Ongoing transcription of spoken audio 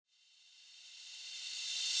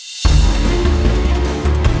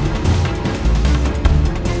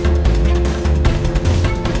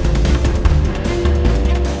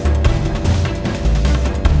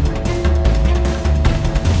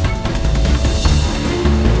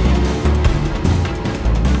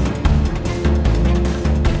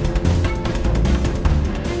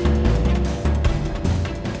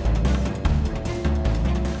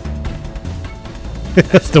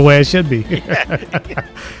That's the way it should be. Yeah.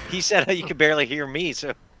 He said you could barely hear me,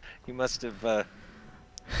 so you must have.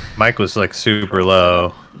 Mike was like super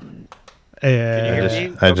low. Can you hear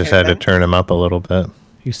me? I just Okay, had to then? turn him up a little bit.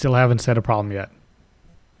 You still haven't said a problem yet.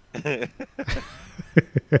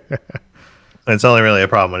 It's only really a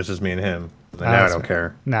problem when it's just me and him. And now I That's don't right.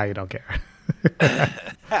 care. Now you don't care.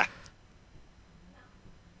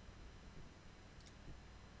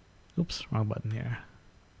 Oops, wrong button here.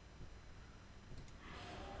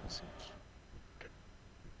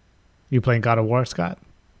 You playing God of War, Scott?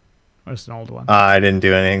 Or is it an old one? I didn't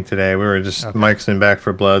do anything today. We were just Okay. Mike's in Back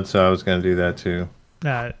for Blood, so I was going to do that too.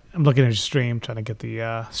 I'm looking at your stream, trying to get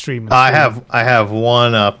the stream. and I stream. have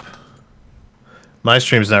one up. My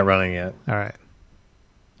stream's not running yet. All right.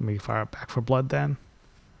 Let me fire up Back for Blood then.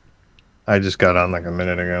 I just got on like a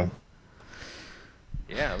minute ago.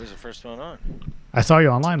 Yeah, I was the first one on. I saw you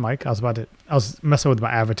online, Mike. I was messing with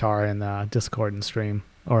my avatar in Discord and stream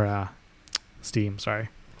or Steam. Sorry.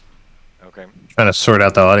 Okay. Trying to sort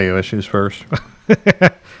out the audio issues first.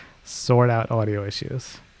 Sort out audio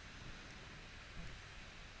issues.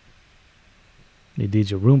 You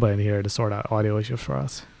need your Roomba in here to sort out audio issues for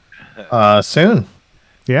us. Soon.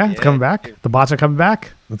 Yeah, it's Yeah, coming back. The bots are coming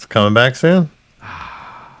back. It's coming back soon.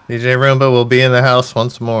 DJ Roomba will be in the house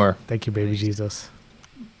once more. Thank you, baby Jesus.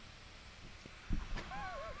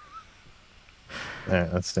 All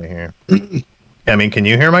right, let's stay here. I mean, can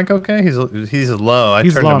you hear Mike okay? He's low. I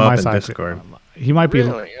He's turned low him on my up in side. Discord. He might be.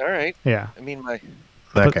 Really? All right. Yeah. I mean, my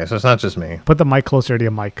Okay, so it's not just me. Put the mic closer to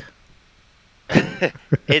your mic.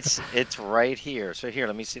 it's right here. So here,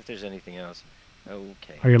 let me see if there's anything else.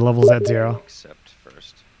 Okay. Are your levels at 0? Accept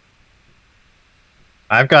first.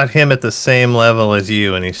 I've got him at the same level as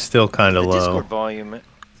you, and he's still kind of The low. Discord volume,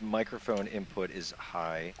 microphone input is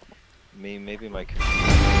high. Maybe my.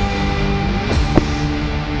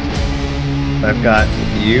 I've got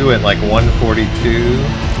you at like 142.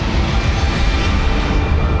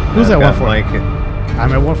 Who's I've at got 140? Mike at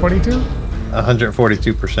I'm at 142?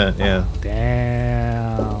 142%, yeah.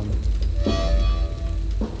 Damn.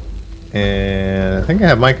 And I think I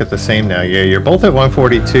have Mike at the same now. Yeah, you're both at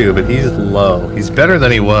 142, but he's low. He's better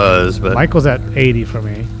than he was, but Mike was at 80 for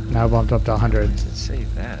me. Now bumped up to 100. Let's say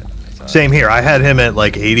that. same here. I had him at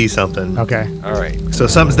like 80 something. Okay. All right. So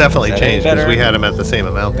something's definitely Is that any changed because better? we had him at the same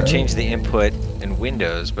amount. I There. changed the input in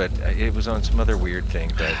Windows, but it was on some other weird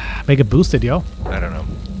thing that Make it boosted, yo. I don't know.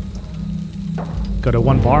 Go to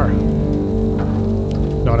 1 bar.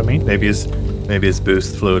 Know what I mean? Maybe his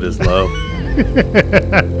boost fluid is low.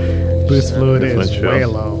 Boost fluid This one is shows. way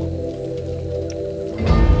low.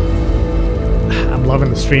 I'm loving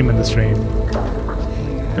the stream in the stream.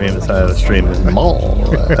 I mean, the side of the stream is mall.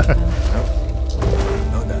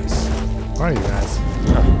 Oh, nice. Where are you guys?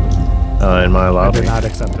 In my I lobby. did not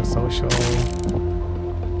accept a social.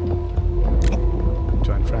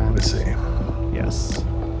 Join friends. Let's see. Yes.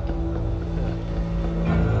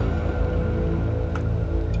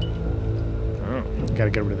 Gotta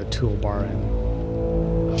get rid of the toolbar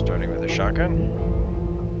and Starting with a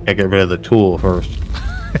shotgun. I get rid of the tool first.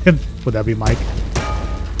 would that be Mike?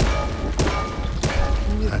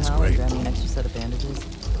 That's Now, great. is there any extra set of bandages?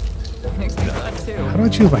 Makes me glad too. How do I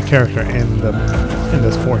choose my character in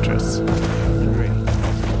this fortress?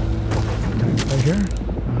 Right here?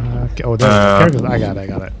 Okay. Oh, there's characters. I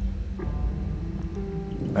got it.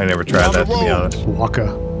 I never tried that, to be honest. Waka.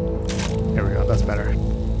 There we go. That's better.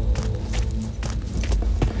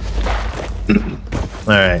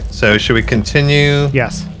 All right. So should we continue?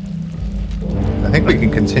 Yes. I think we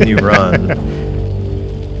can continue run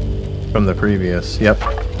from the previous. Yep.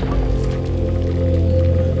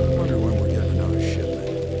 Wonder when we're getting another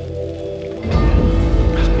shipment.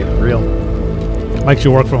 Just keep it real. Mike,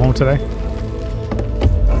 you work from home today?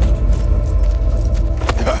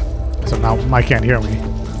 So now Mike can't hear me.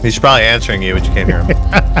 He's probably answering you, but you can't hear him.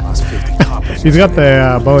 Lost 50 coppers. He's got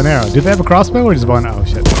the bow and arrow. Do they have a crossbow or just bow and arrow? Oh,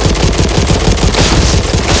 shit.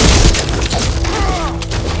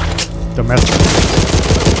 Domestic.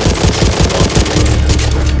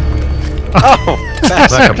 Oh, I'm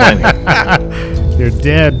not complaining. You're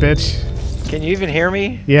dead, bitch. can you even hear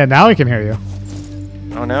me? Yeah, now I can hear you.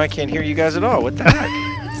 Oh, now I can't hear you guys at all. What the heck?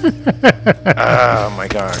 Oh my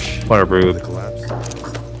gosh. What a brute. What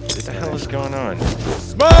the hell is going on? I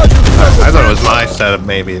thought it was my setup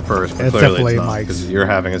maybe at first, but It's clearly definitely it's not Mike's. because you're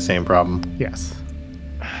having the same problem. Yes.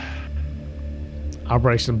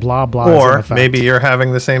 Operation blah blah. is in Or effect. maybe you're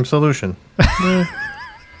having the same solution.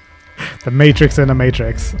 the Matrix in a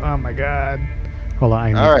Matrix. Oh my god. Hold on. I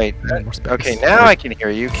need All right. more space. Okay, now I can hear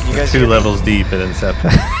you. Can you guys Two hear me? levels deep in Inception.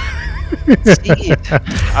 See?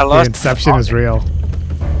 I The lost Inception is real.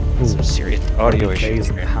 Some serious audio K's issues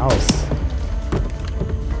in the here. house.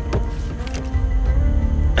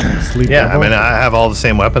 Sleep Yeah, I devil? mean, I have all the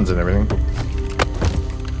same weapons and everything.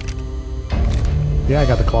 Yeah, I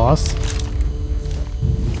got the claws.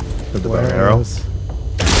 With the bow Where and arrow. is-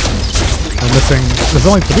 I'm missing. There's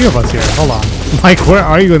only 3 of us here. Hold on, Mike. Where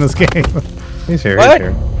are you in this game? He's here. What?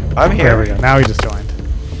 He's here. I'm There here. we go. Now he just joined.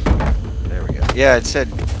 There we go. Yeah, it said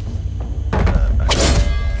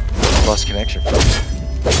lost connection.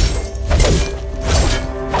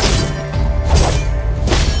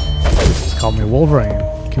 It's called me Wolverine.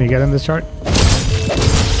 Can you get in this chart?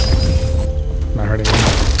 Not hurting you.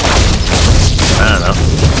 I don't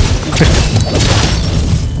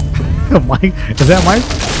know. Mike, is that Mike?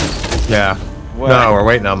 Yeah. What? No, we're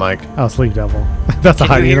waiting on Mike. Oh, Sleep Devil. That's a Can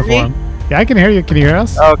hot you hear me? uniform. Yeah, I can hear you. Can you hear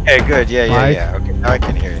us? Okay, good. Yeah, Mike? yeah. Okay, now I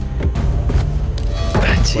can hear you.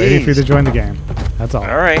 Waiting for you to Jeez. join the game. That's all.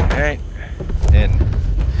 All right. And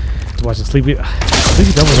Just watching Sleepy.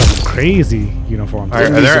 Sleepy Devil has some crazy uniforms. Are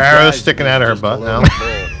there arrows sticking out of her butt now?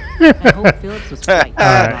 I hope Phillips was right.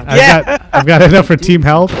 Alright, Yeah. I've got enough for team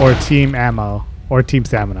health or team ammo or team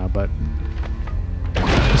stamina, but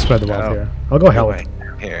we'll spread the wealth Oh. here. I'll go health. Wait,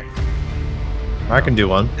 here. I can do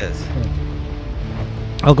one. This.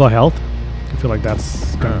 I'll go health. I feel like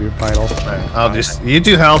that's gonna be vital. I'll just you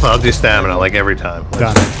do health. I'll do stamina like every time.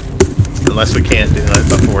 Done. Unless we can't do like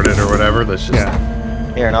afford it or whatever. Let's just.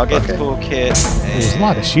 Yeah. Here, and I'll get Okay. the toolkit. There's a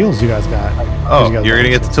lot of shields you guys got. Oh, You guys you're got- gonna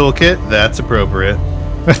get the toolkit? That's appropriate.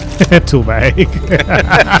 tool bag.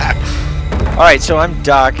 All right, so I'm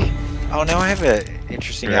Doc. Oh, now I have a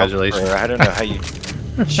interesting Congratulations. outfit. I don't know how you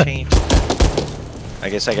change. I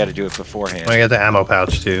guess I got to do it beforehand. I got the ammo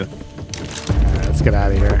pouch too. Alright, let's get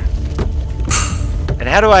out of here. And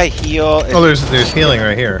how do I heal? Oh, there's healing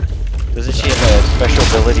right here. Doesn't she have a special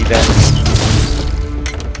ability then?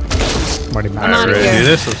 I'm already All mad. right, outta ready to here. do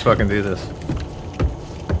this? Let's fucking do this.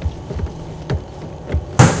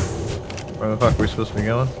 Where the fuck are we supposed to be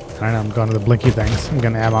going? I know, I'm going to the blinky things. I'm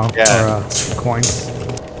getting ammo Yeah. or coins.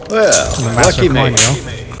 Well, I'm the master of coin, yo.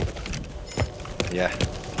 Yeah.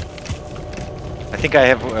 I think I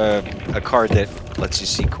have a card that lets you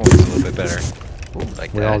see coins a little bit better. Ooh,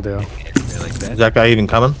 like We that. all do. Yeah, like is that. that guy even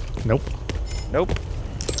coming? Nope. Nope.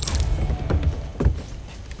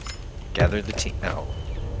 Gather the team. No.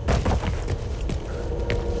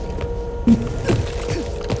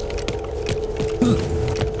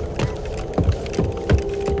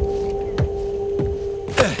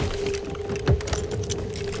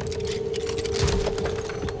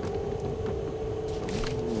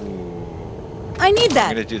 I need I'm that.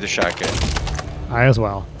 gonna do the shotgun. I as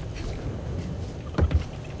well.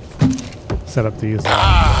 Set up these.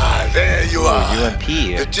 Ah, there you are. UMP.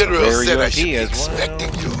 The general Rare said I UMP should be as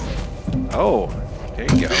expecting you. Oh,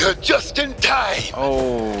 there you go. You're just in time.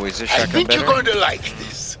 Oh, is this I shotgun think better? you're going to like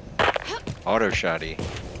this. Auto shotty.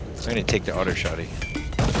 I'm gonna take the auto shotty.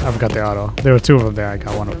 I've got the auto. There were 2 of them there. I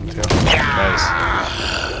got one of them too. Nice.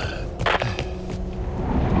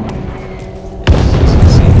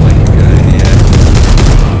 Seems like a good idea.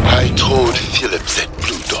 I told Phillips at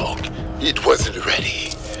Blue Dog it wasn't ready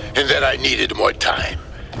and that I needed more time.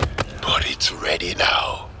 But it's ready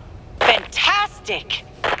now. Fantastic!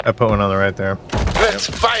 I put one on the right there. Let's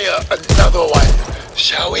fire another one,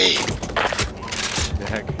 shall we? The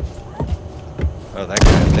heck? Oh, that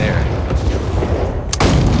guy up there.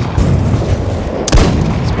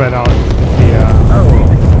 Spread out the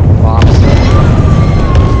bombs.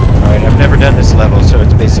 Alright, I've never done this level, so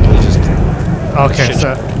it's basically just. Okay, Shit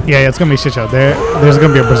so yeah, it's gonna be shit show. There's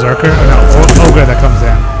gonna be a berserker, no, ogre that comes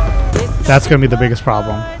in. That's gonna be the biggest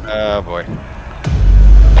problem. Oh boy.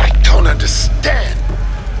 I don't understand.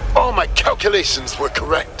 All my calculations were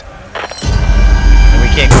correct. And we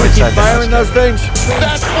can't go inside the house. those things.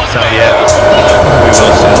 That was Not yet. We will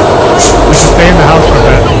soon. We should stay in the house for a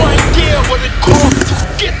bit. no idea what it cost to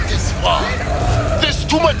get this far. There's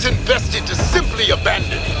too much invested to simply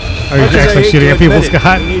abandon it. Are you actually shooting at people,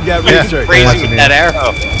 Scott? We need that Yeah. research. Crazy watching with you. that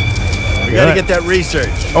arrow. We gotta get that research.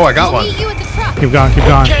 Oh, I got one. Meet you at the truck. Keep going, keep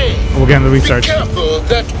going. Okay. We'll get into the Be research. careful,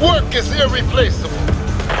 that work is irreplaceable.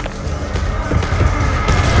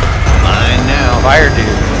 Mine now. Fire dude.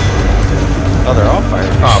 Oh, they're all fire.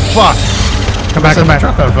 Oh fuck! Come back, Set come the back,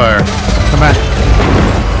 truck on fire. come back.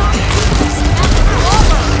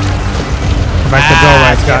 Come back to the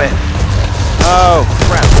doorway, Damn Scott. it. Oh,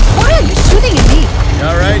 crap. Why are you shooting at me?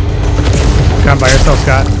 All right. Come by yourself,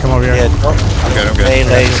 Scott. Come over here. Yeah, don't I'm good. I'm good.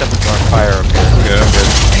 melee something's on fire up here. I'm good. I'm good.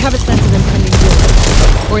 I have a sense of impending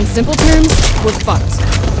doom. Or in simple terms, we're fucked.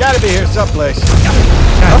 Gotta be here someplace.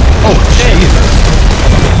 Oh Jesus!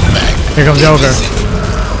 Here comes the ogre.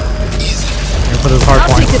 Easy. for this hard I'll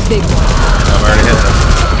point. take the big one. I'm already hitting him.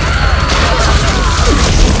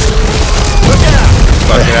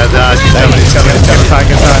 Fucking I dodged. He's coming, he's coming, he's Get coming. inside,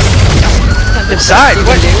 get inside. Inside.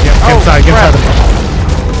 What? Get inside, get inside.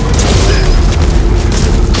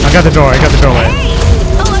 I got the door, I got the doorway.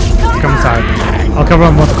 Come inside. I'll cover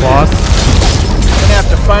him with the claws. I'm gonna have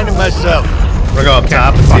to find him myself. We're going up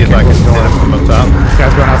top and see if I can hit him from up top. This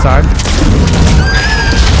guy's going outside.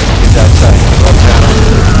 He's outside.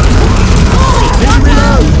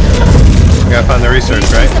 We gotta find the research,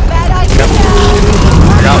 right? Yep.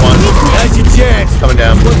 I got one. Now's your chance. Coming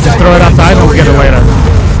down. Just throw it outside and we'll get it later.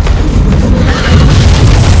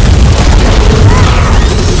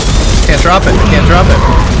 Can't drop it. Can't drop it.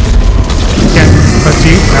 Can't press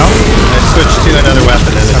G? No? I switched to another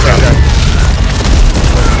weapon and it Okay, dropped. good.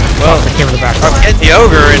 Well, I came to the back. I'm getting the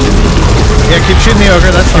ogre and Yeah, keep shooting the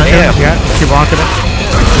ogre. That's fine. Yeah. Yeah, keep walking it.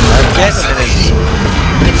 I'm getting it.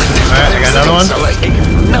 Alright, I got another one.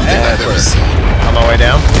 Nothing I've ever seen. On my way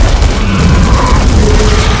down.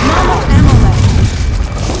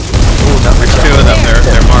 There's two of them.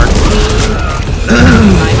 They're marked.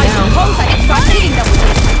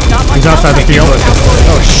 He's outside the field.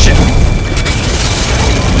 Oh shit.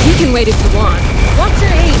 You can wait if you want. Watch your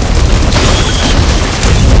aim.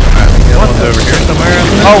 The other one's over here somewhere.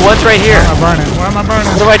 Oh, one's right here. Where am I burning? Where am I burning?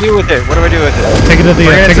 What do I do with it? What do I do with it? Take it to the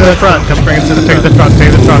Bring it take to it the front. Come bring it to the Take front. the truck,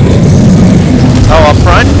 take the truck. Oh, up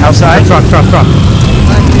front? Outside? Truck.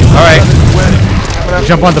 Alright.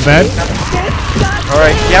 Jump on the bed.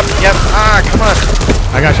 Alright. Yep. Ah, come on.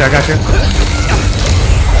 I got you.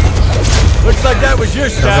 Looks like that was your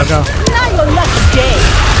Go. stuff.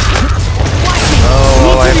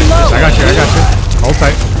 Oh, I got you. Hold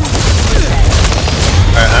tight.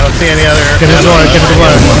 Alright, I don't see any other. Get in the door.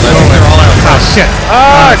 They're all out. Oh shit.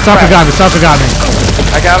 Ah, Stalker got me. somebody got me.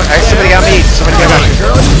 Somebody got me.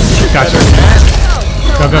 Gotcha.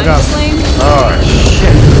 Go. Flame. Oh,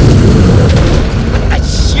 shit.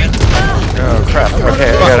 Oh, crap.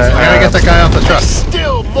 Okay, I I gotta get that guy off the truck.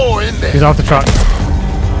 Still more in there. He's off the truck.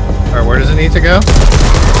 Alright, where does it need to go?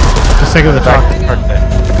 Just take it to the truck.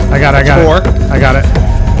 I got it. Four. I got it.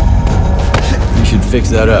 You should fix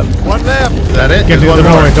that up. One left. Is that it? Get There's through the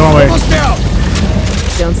one more. doorway. Almost out.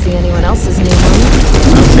 Don't see anyone else's name on it.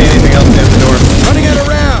 I don't see anything else near the door. Running it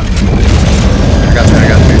around. I got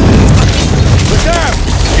you. Look out.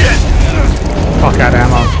 Fuck out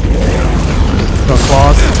ammo. Go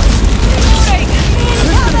claws.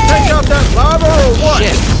 Take out that lava or what?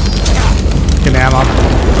 Get ammo.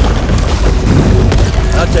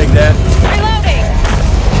 I'll take that.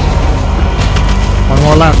 One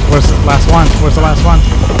more left. Where's the last one?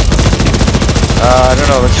 I don't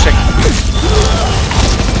know. Let's check.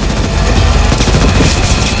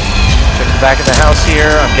 Check the back of the house here.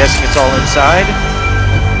 I'm guessing it's all inside.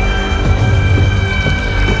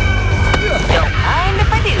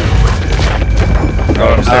 Go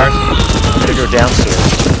upstairs. I'm gonna go downstairs.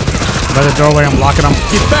 By the doorway, I'm locking them.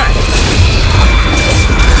 Get back.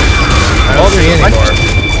 I don't see any more.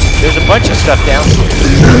 There's a bunch of stuff downstairs.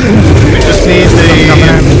 We just need Coming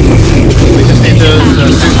in. We just need those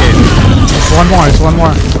suitcases. It's one more.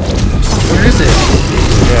 Where is it?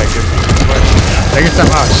 Yeah, good. Take your stuff.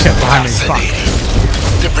 Oh shit, behind me. Fuck. Fascinating.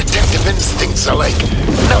 Their protective instincts are like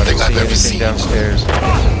nothing I've ever Anything seen. downstairs.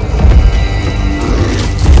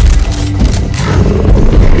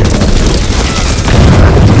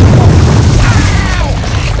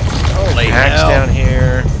 Axe down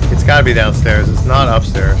here. It's gotta be downstairs. It's not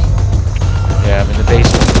upstairs. Yeah, I'm in the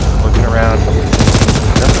basement, looking around.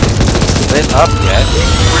 Nothing's lit up yet.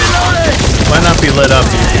 Might not be lit up.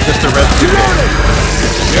 It's just a red suitcase.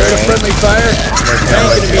 You heard a friendly fire? Ain't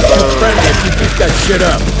gonna be too friendly if you keep that shit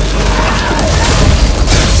up.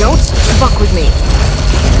 Don't fuck with me.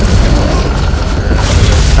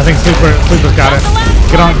 I think Sleeper's got it.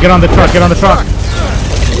 Get on the truck.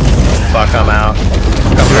 Fuck, I'm out.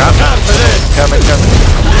 Not for this. Coming.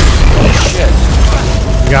 Oh, shit.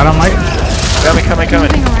 You got him, Mike? Coming.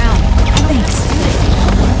 Moving around. Thanks.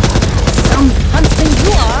 Some huntsman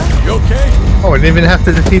you are. You okay? Oh, we didn't even have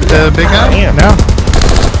to defeat the big guy? Damn. No.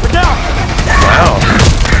 Look out. Wow.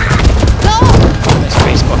 Go! Nice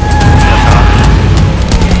Facebook.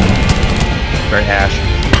 Very ash.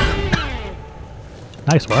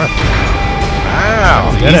 Nice work.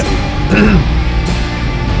 Wow. Did it.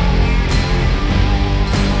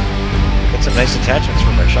 Got some nice attachments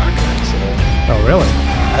for my shotgun. So. Oh really?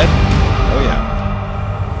 Oh yeah.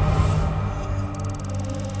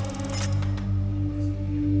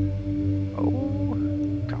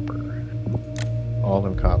 Oh, copper. All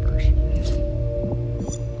them coppers.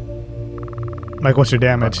 Mike, what's your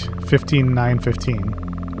damage? 15, 9, 15.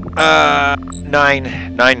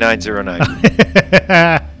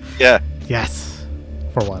 99909. Yeah, Yes.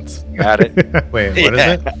 For once. got it. Wait, what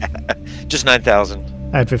is it? Just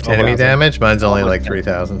 9,000. I had 15. Enemy damage? Mine's only like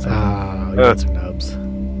 3,000 something. Ah, you guys are nubs.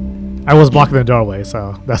 I was blocking the doorway,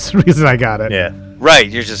 so that's the reason I got it. Yeah. Right,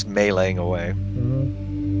 you're just meleeing away.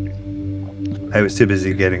 I was too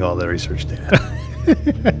busy getting all the research data.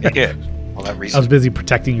 Yeah. All that I was reason. busy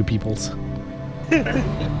protecting you peoples.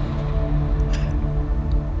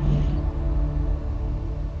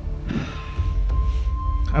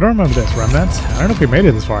 I don't remember this, Remnants. I don't know if we made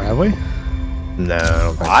it this far, have we? No, I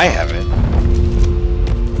don't think I haven't.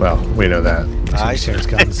 Well, we know that. I There's should.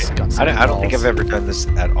 guns I don't think I've ever done this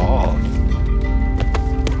at all.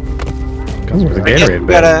 Ooh, the I guess, Gatorade you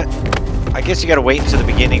bed. I guess you gotta wait until the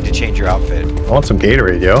beginning to change your outfit. I want some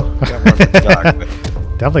Gatorade, yo. Got one for the dog, but-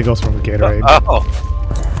 Definitely goes from a Gatorade. Oh,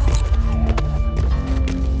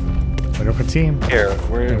 Wait for team. here.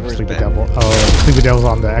 Where's Sleepy Ben? Devil. Oh, Sleepy Devil's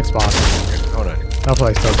on the Xbox. Hold on. That's why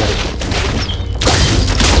I still good.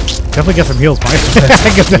 Definitely get some heals, Mike.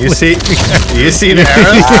 I guess You see the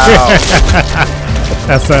arrows?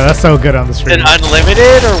 that's so good on the Is stream. it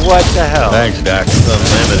unlimited or what the hell? Thanks, Dak. It's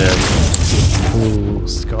unlimited. Ooh,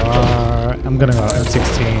 Scar. I'm gonna go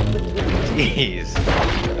M16. Jeez.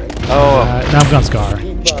 Oh, Now I'm going Scar.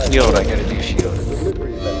 shield. I gotta do shield.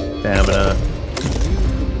 Stamina.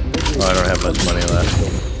 Oh, I don't have much money left.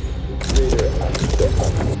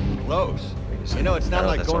 Close. You know, it's not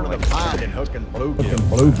like that's going to all the pond and hooking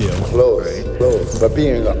bluegill. Close. But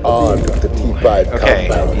being armed with the T5 Okay.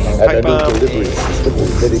 compound and a Pipe new bomb delivery is- system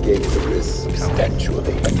will mitigate the risks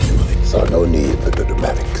substantially. So no need for the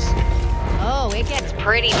dramatics. Oh, it gets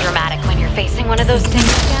pretty dramatic when you're facing one of those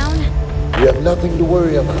things down. You have nothing to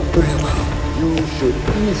worry about. You should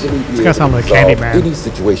easily be guy able sound to like resolve Candyman. any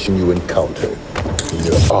situation you encounter when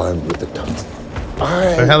you're armed with the tungsten.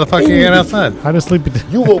 So how the fuck are you getting outside? How does Sleepy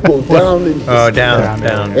Devil? You will go down in history. Oh, down, Down,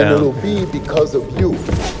 down, And it'll down. be because of you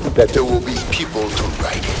that there will be people to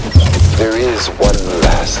write it. There is one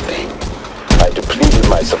last thing. I depleted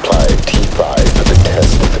my supply of T5 for the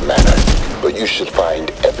test of the manor, but you should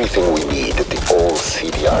find everything we need at the old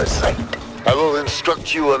CDR site. I will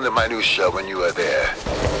instruct you on the minutia when you are there.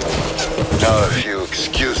 Now, if you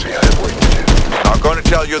excuse me, I have work to do. I'm going to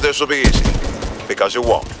tell you this will be easy, because it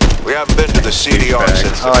won't. We haven't been to the CDR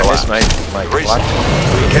since the Oh, I collapse. missed my Reason, Glock.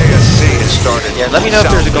 KSC has started. Yeah, let me know if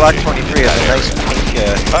there's a Glock salvaging 23. It's a nice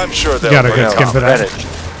pink. I'm sure they'll got a bring good it skin for that. credit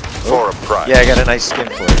for a price. Yeah, I got a nice skin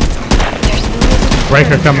for it.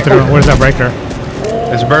 Breaker coming through. Where's that breaker?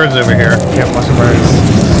 There's birds over here. Yeah, watch the birds.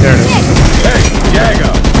 There it is. Hey,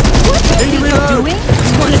 Jago! What are you doing?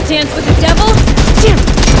 Want to dance with the devil? Damn it!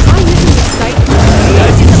 Try using the sight.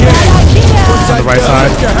 This is a bad idea. On the right side.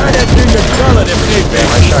 Your heart out through your gullet if need be.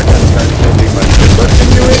 My shotgun's starting to do much. Listen,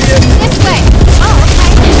 you idiot! This way. Oh, okay.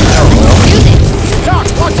 Do this. Doc,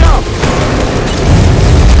 watch out!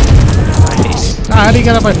 Nice. Ah, how do you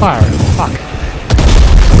get up by fire? Fuck.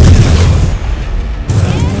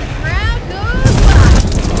 Round goes.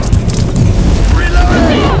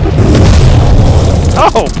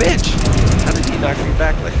 Oh, bitch! How did he knock me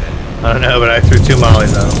back like that? I don't know, but I threw 2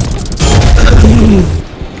 mollies at him.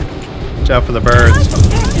 Watch out for the birds.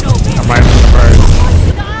 I'm right from the birds.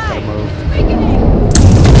 Gotta move.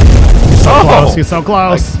 He's so close. He's so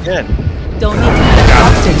close. Again. Don't need to have a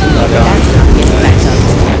doctor to know that that's not getting better.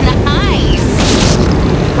 Nice.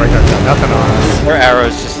 Breaker got nothing on us. Or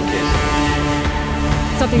arrows, just in case.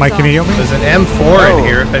 Something's Mike, can you heal me? There's an M4 Oh, in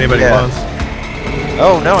here if anybody yeah. wants.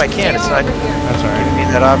 Oh, no, I can't. It's not That's alright. giving me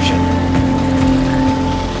that option.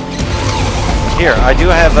 Here, I do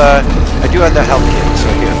have the health kit, so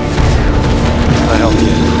here. The health kit.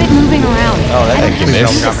 Quit moving around. Oh, that Please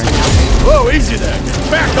don't got me. Whoa, easy there.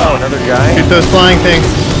 Back Oh, off! another guy. Shoot those flying things.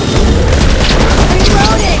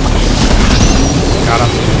 Reloading. Got him.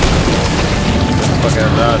 Fucking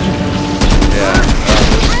dodge. Yeah.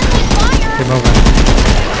 Keep moving.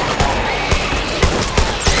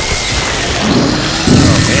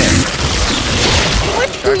 Oh, man. What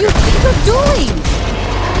do you think you're doing?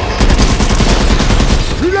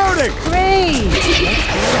 Reloading! Great!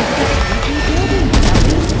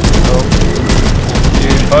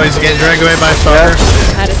 Oh, he's getting dragged away by stalkers.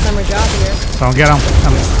 Had a summer job here. Don't get him.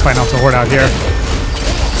 I'm fighting off the horde out here.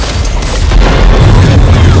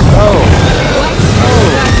 Oh,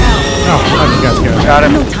 how'd you guys get him? Got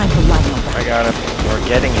him. No time for lying. I got him. We're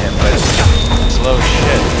getting him, but it's slow as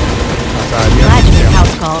shit. Outside, yeah. Glad to make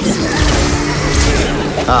house calls.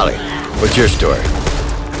 Ollie, what's your story?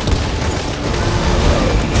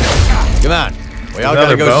 Come on. We all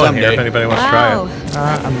Another gotta go bow in here someday. if anybody wants to try Wow. it.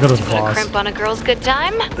 I'm good with Gonna claws. crimp on a girl's good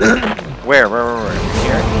time? Where? Here?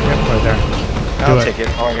 Yep, right there. I'll Do it. take it.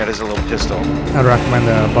 All I got is a little pistol. I'd recommend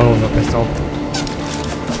the bow of a pistol.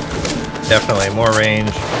 Definitely more range,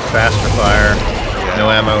 faster fire, no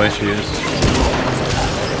ammo issues.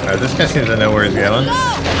 Alright, this guy seems to know where he's going.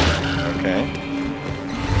 Okay.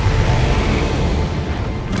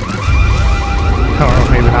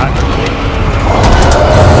 Or maybe not.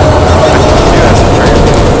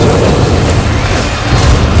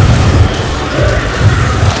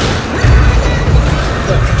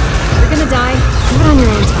 You're gonna die. Do it on your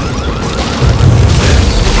own time.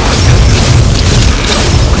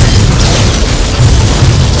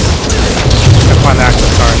 Gotta find the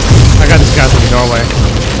access card. I got these guys in the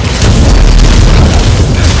doorway.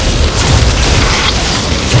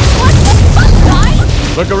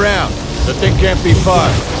 Look around. The thing can't be far.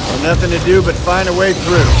 Well, nothing to do but find a way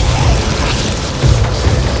through.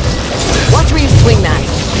 Watch where you swing that.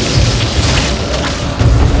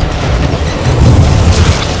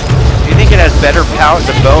 Do you think it has better power?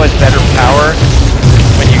 The bow has better power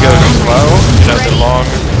when you go slow? You know, the long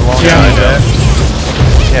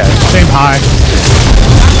Yeah. Same high.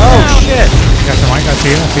 Oh shit! Got your mic. I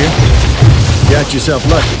see you. I see you. Got yourself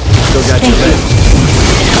lucky. Still got your legs.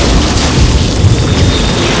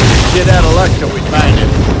 Get out of luck till we find it.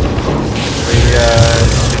 We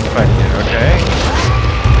didn't find it.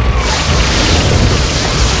 Okay.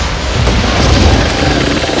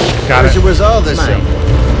 Got Wish it. it was all this simple.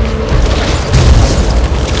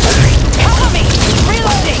 Cover me!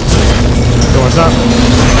 Reloading! Doors up.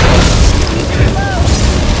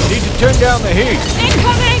 Need to turn down the heat.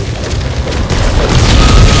 Incoming!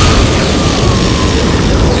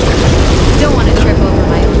 Don't want to trip over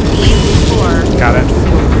my own feet or Got it.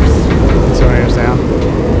 Incinerator's down.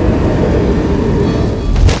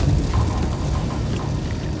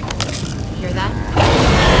 hear that?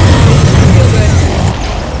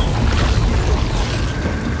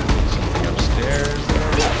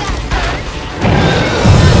 Upstairs.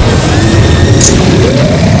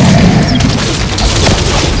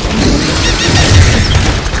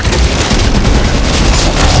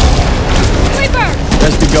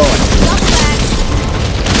 Best be going.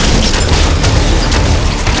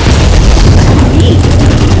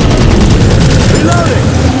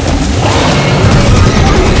 Reloading.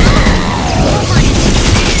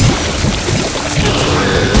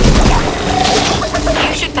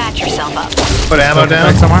 You should patch yourself up. Put ammo down.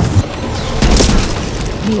 Right somewhere.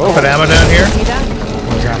 Put ammo down here.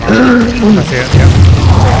 Where's that? I see it.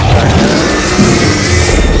 Yep.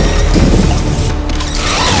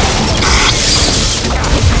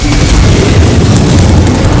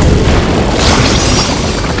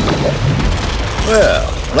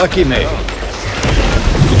 Well, lucky me.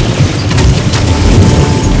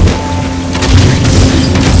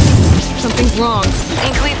 Something's wrong.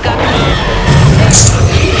 Think we've got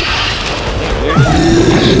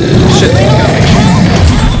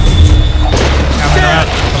Come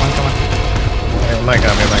on. Hey, Mike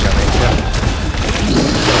got me.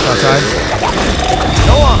 Outside.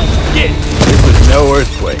 Go on. Get. This was no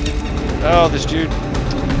earthquake. Oh, this dude.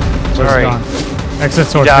 Where's Sorry. he gone? Exit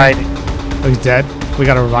He sword. died. Oh, he's dead. We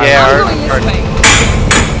gotta revive Yeah. him. Our- This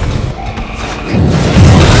way.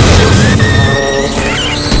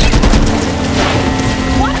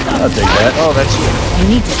 I'll take that. Oh, that's you.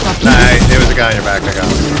 You need to stop. Nice. There was a guy in your back. I got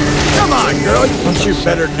him. Come on, girl. You can shoot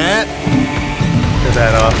better than that. Get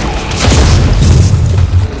that off.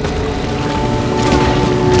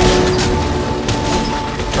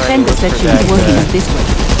 Fender said she was working it this way.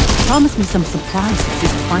 Promised me some surprises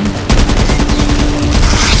just to find her.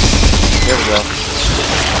 There we go.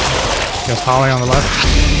 Just Holly on the left.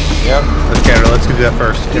 Yep. Let's get her. Let's do that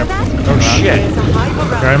first. Yep. Oh shit.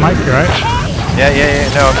 You right, Mike? You right? Yeah.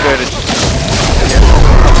 No, I'm good.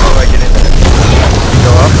 How do I get in there?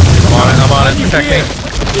 Go up. I'm on it. Protect me.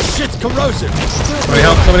 This shit's corrosive. Somebody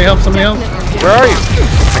help. Where are you?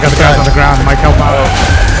 I got the guys on the ground. Mike, help out.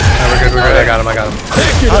 No, we're good. I got him.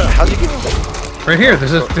 How'd you get? Right here.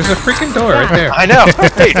 There's a freaking door right there. I know.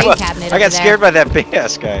 Hey, Brain look, cabinet I over got there. scared by that big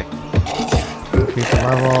ass guy. Keep the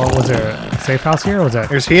level. Was there a safe house here? Or was that?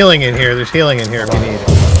 There's healing in here. There's healing in here if you need it.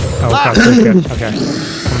 Oh, okay. Good. Okay.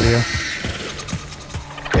 Come to you.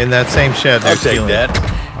 In that same shed, I'll there's take healing.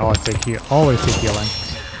 that. Always take heal. Always take healing.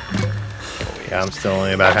 Yeah, I'm still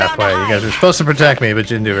only about halfway. You guys were supposed to protect me, but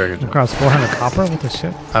you didn't do a very good job. Across 400 copper? What the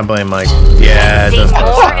shit? I blame Mike. Yeah, it see does.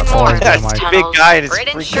 more and more Oh, of yeah, these Mike. tunnels. Big guy and it's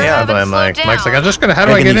Britain freaking sure out. I haven't blame Mike. slowed Mike's like, down. I'm just gonna. How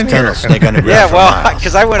do I get in here? Snake underground Yeah, for well, miles.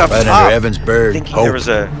 because I went up Right top. under Evansburg. Thinking Hope. there was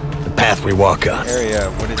a The path we walk on. area.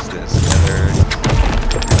 What is this? Another.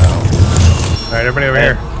 All right, everybody over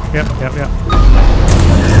here. Yep.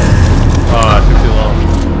 Oh, it took too long.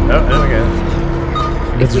 Oh, there we go.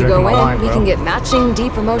 If we go in, wine, we bro. can get matching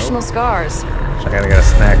deep emotional scars. So I gotta get a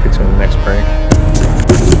snack between the next break.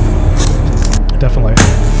 Definitely.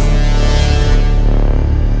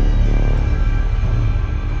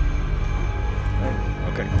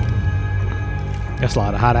 Okay. There's a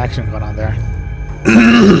lot of hot action going on there.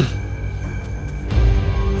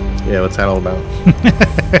 Yeah, what's that all about?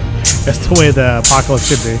 That's the way the apocalypse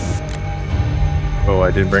should be. Oh,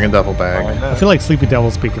 I did bring a duffel bag. I feel like Sleepy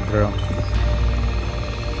Devil's peeking through.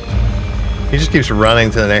 He just keeps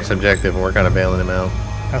running to the next objective, and we're kind of bailing him out.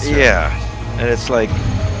 That's true. Yeah, and it's like,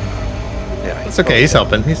 yeah, It's okay, he's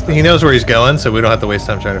helping. He knows where he's going, so we don't have to waste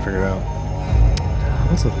time trying to figure it out.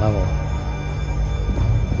 What's his level?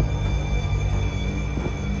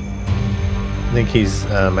 I think he's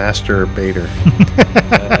master baiter.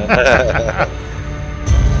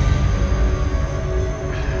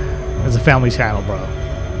 It's a family channel, bro.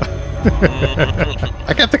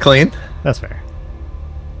 I kept it clean. That's fair.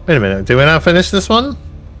 Wait a minute, did we not finish this one?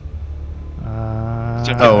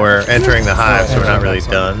 Oh, we're entering the hive, so we're not really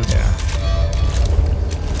done. Yeah.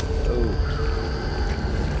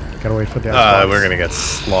 Gotta wait for the Xbox. We're gonna get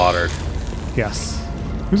slaughtered. Yes.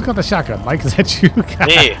 Who's got the shotgun? Mike, is that you?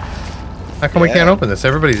 me. How come we can't open this?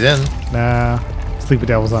 Everybody's in. Nah. Sleepy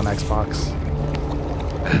Devil's on Xbox.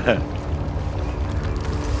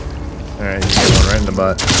 Alright, you get one right in the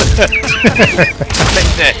butt.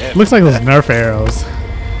 Looks like those Nerf arrows.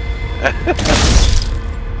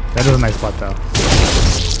 That is a nice butt, though.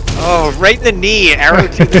 Oh, right in the knee, arrow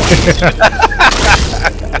to the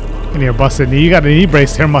knee. And you're busted knee. You got a knee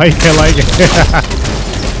brace there, Mike. I like it.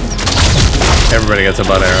 Everybody gets a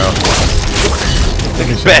butt arrow.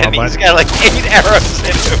 Ben, he's got like 8 arrows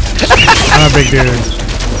in him. I'm a big dude.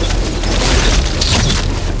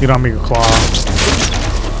 You don't make a claw.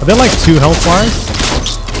 Are there like 2 health bars?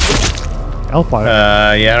 Health bar.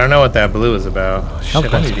 Yeah, I don't know what that blue is about. Health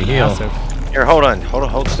Shit, I bars need to are heal. massive. Here,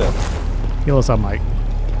 hold still. Heal us up, Mike.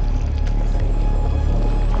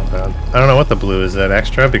 Not bad. I don't know what the blue is. That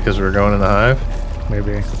extra because we're going in the hive?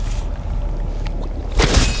 Maybe.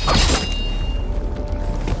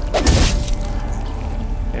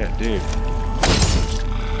 Yeah, dude.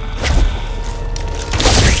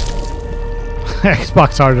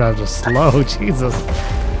 Xbox hard drives are slow. Jesus.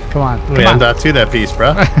 Come on. We Come on. M.2 that piece,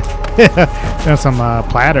 bro. Got some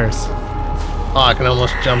platters. Oh, I can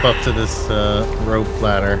almost jump up to this rope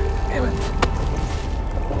ladder. Damn it.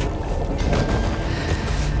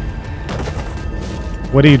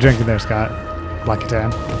 What are you drinking there, Scott? Black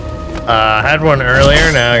Catan? I had one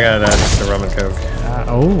earlier, now I got just a rum and coke.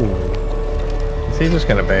 Oh. Is he just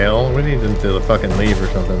gonna bail? We need him to fucking leave or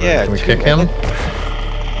something. Yeah, Can we 2 kick him?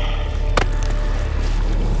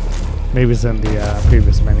 Maybe it's in the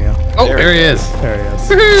previous menu. Oh, there he is. There he is.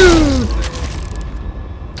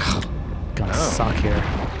 Gonna suck here.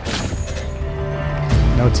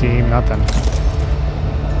 No team, nothing.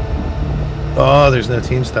 Oh, there's no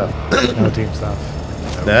team stuff. No team stuff.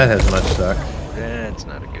 That has much suck. That's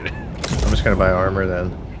not a good. I'm just gonna buy armor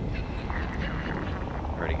then.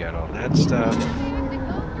 Already got all that stuff.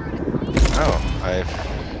 Oh, I've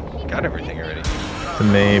got everything already.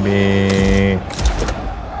 Maybe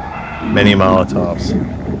many Molotovs.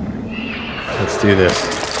 Let's do this.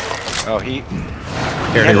 Oh, he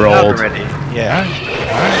Here he had it rolled. already. Yeah.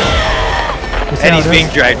 Alright. And he's being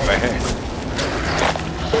dragged by her.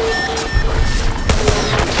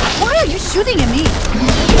 Why are you shooting at me?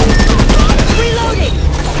 Reloading!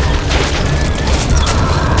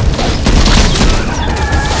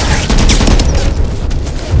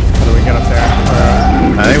 How do we get up there?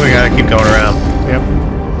 I think we gotta keep going around. Yep.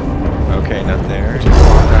 Okay, not there.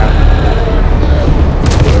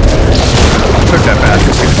 Took that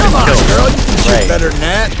bastard. Come on, Killed. girl. You can shoot Right. better than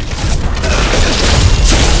that.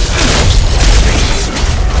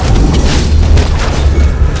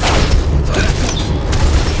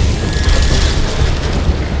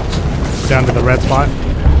 Down to the red spot.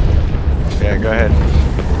 Yeah, go ahead.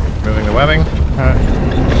 Moving the webbing.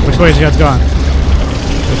 Which way is you guys going?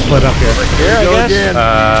 Let's split up here. Here, I Go guess. again.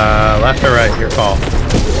 Left or right? Your call.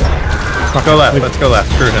 Go left. Let's go left.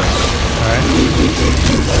 Screw him.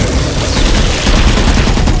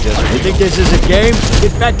 You think this is a game?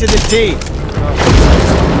 Get back to the team.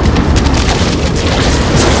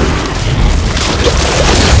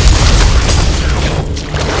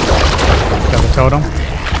 Got the totem.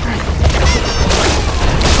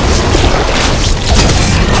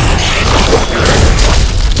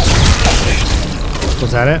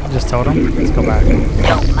 Was that it? Just totem? Let's go back.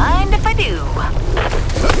 Don't mind if I do.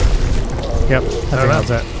 Yep, I think that's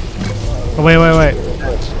it. Oh, wait.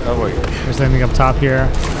 Oh, wait. There's anything up top here.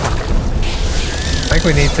 think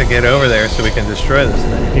we need to get over there so we can destroy this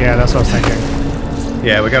thing. Yeah, that's what I was thinking.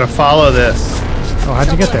 Yeah, we gotta follow this. Oh, how'd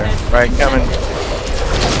you get there? Right, coming.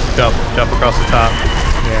 Jump across the top.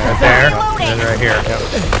 Yeah, Right there, and then right here. Yep.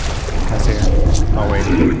 I see it. Oh wait.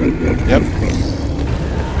 Yep.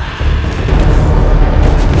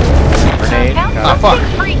 Grenade. Found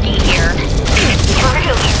something freaky here. It's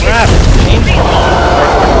really Crap. Painful.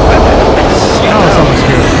 Oh, it's almost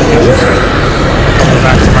good. Coming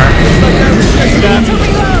back tomorrow.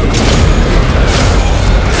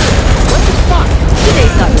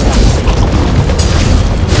 Today's not your luck.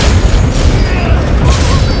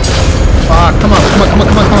 Fuck, come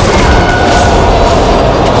on.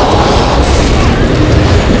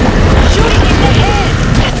 shooting in the head.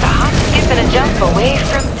 That's a hop, skip, and a jump away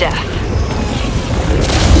from death.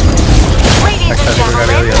 Ladies and Next time we gotta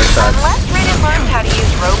go to gentlemen, the other side. unless Reddit learns how to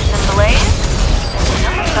use ropes and delays,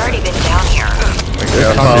 someone's already been down here. We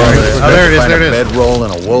gotta follow this. Oh, there it is, there it is. Bedroll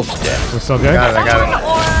and a wolf's den. We're still good? I got it. Or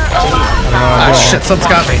a lot. Ah, shit, something's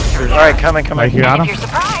got me. All right, coming. Mike, you got If him? you're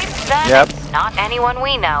surprised, then Yep. it's not anyone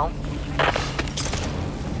we know.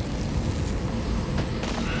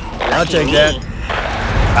 I'll take that. Way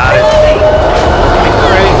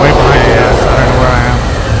behind you guys. I don't know where I am.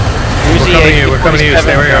 Use the We're coming to you.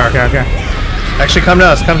 Stay where you are. Okay. Actually, come to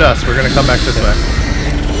us. We're gonna come back this way.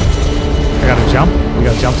 I gotta jump? We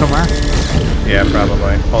gotta jump somewhere? Yeah,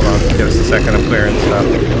 probably. Hold on. Give us a second. I'm clearing stuff.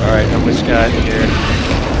 All right, I'm with Scott here.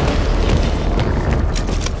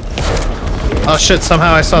 Oh shit,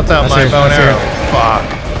 somehow I sought out That's my it, bow and that's arrow. Fuck.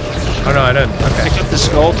 Oh no, I didn't. Okay. Pick up the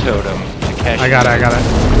skull totem to cash. I got it.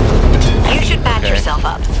 You should patch Okay. yourself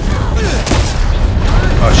up.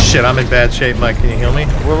 Oh shit, I'm in bad shape, Mike. Can you heal me?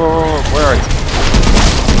 Where are you?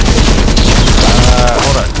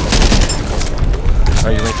 Hold on. Oh,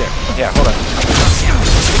 you're right there. Yeah, hold on.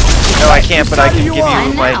 No, I can't, but I can give you my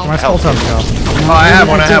My skull help. totem go. Oh, I have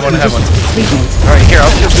one. All right, here, I'll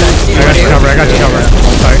just. I got you covered.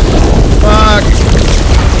 Hold tight. Fuck.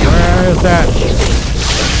 Where is that?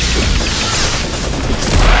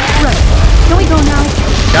 Can we go now?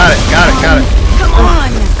 Got it. Come on.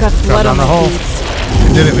 Got blood down on the my hole. feet.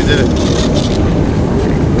 We did it.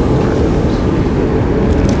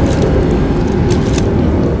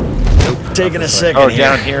 Taking a second Oh, here.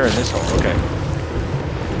 down here in this hole. Okay.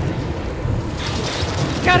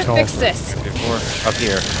 Gotta hole? fix this. Before up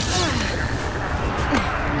here.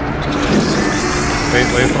 Wait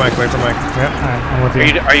for Mike. Yep, I'm with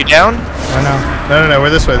you. Are you down? I know. No, we're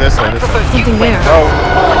this way. Something there. Oh,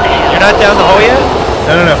 you're not down the hole yet?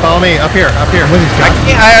 No, follow me. Up here.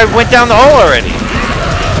 I went down the hole already.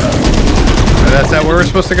 That's that where we're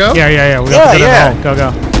supposed to go? Yeah. We got to go Yeah. to the hole. Go.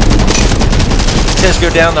 It says go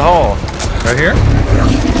down the hole. Right here?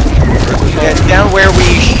 Yeah, it's down where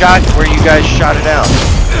you guys shot it out.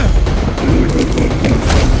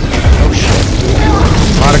 Oh shit.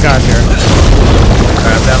 A lot of guys here.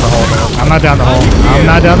 Alright, I'm down the hole now. I'm not down the hole. I'm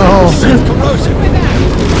not down the hole.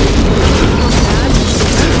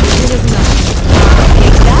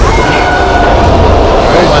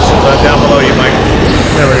 Oh, let's down below you, Mike.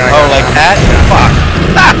 There we go. Oh, like that? Fuck.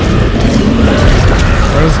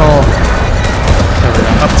 Where's the hole?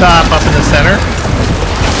 Up top, up in the center.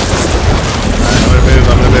 Alright,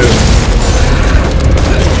 I'm gonna move.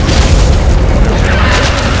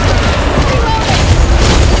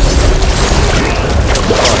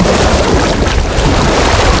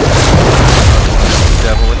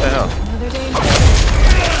 Devil, what the hell?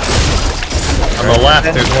 On the left,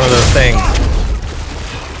 there's one of those things.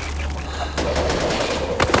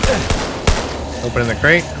 Opening the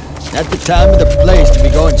crate. Not the time or the place to be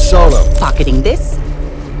going solo. Pocketing this?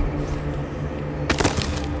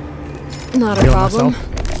 Not a Heal problem. myself.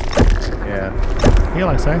 Yeah. Heal,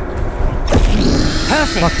 I say.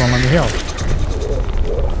 Perfect. Fuck, won't let me heal.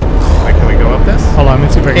 Wait, can we go up this? Hold on, let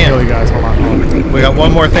me see if I can Can't. heal you guys. Hold on. We got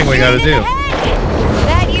one more thing we gotta do.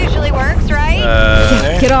 That usually works,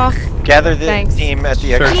 right? Get off. Gather the Thanks. team at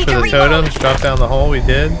the Search exit. for the totems. Drop down the hole. We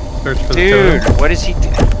did. Search for the Dude, totems. what is he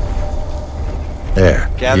doing? There.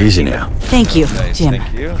 Gather Easy team. now. Thank you, Nice, Jim.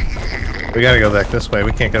 thank you. We gotta go back this way.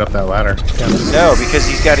 We can't get up that ladder. No, because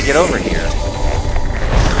he's got to get over here.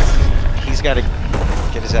 He's got to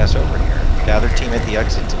get his ass over here. Gather team at the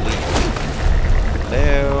exit to leave.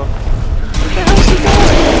 Hello.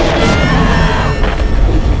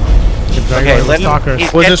 Okay, let him. Stalkers.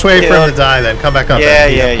 he's We'll just getting wait for him to killed. die then. Come back up. Yeah,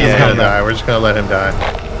 then. yeah, He's yeah. gonna die. We're just gonna let him die.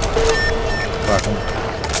 Fuck him.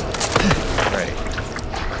 Right.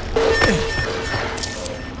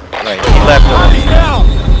 Right. He left already. Go.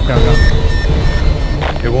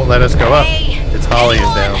 It won't let us go up. Hey, It's Holly is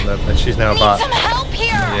anyone? down, but she's now Need bot. some help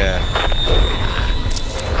here. Yeah.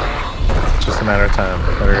 So just a matter of time.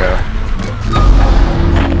 Let her go.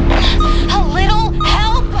 A little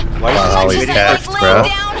help? Why Wow, is all this these waiting cats, for- Like bro. laying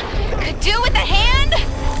down? Could do with a hand?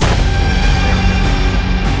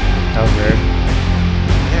 That was weird.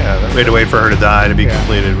 Yeah, We had to wait for her to die to be Yeah.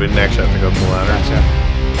 completed. We didn't actually have to go up the ladder. Gotcha.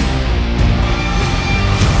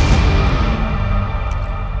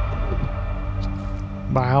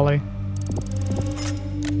 Bye, Holly.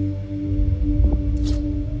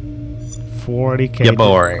 40k Yeah,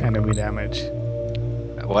 boring. enemy damage.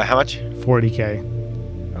 Well, how much? 40k.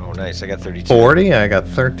 Oh, nice. I got 32. 40? I got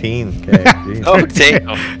 13k. Jeez. Oh,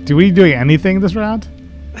 damn. Do we doing anything this round?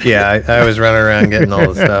 Yeah, I was running around getting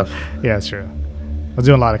all the stuff. Yeah, it's true. I was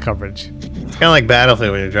doing a lot of coverage. It's kind of like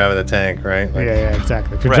Battlefield when you're driving the tank, right? Like, Yeah,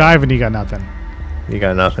 exactly. If you're Right. driving, you got nothing. You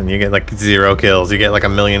got nothing. You get like 0 kills. You get like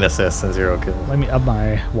 1,000,000 assists and 0 kills. Let me up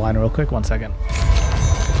my wine real quick. 1 second.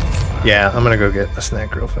 Yeah, I'm gonna go get a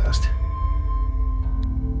snack real fast.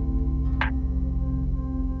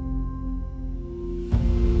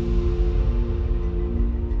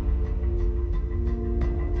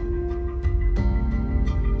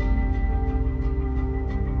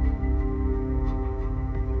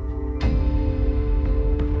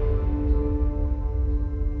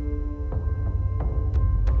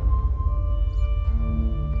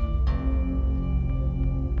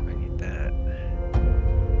 I need that.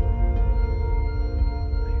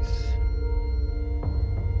 Nice.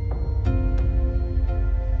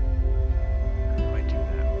 How do I do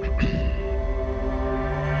that?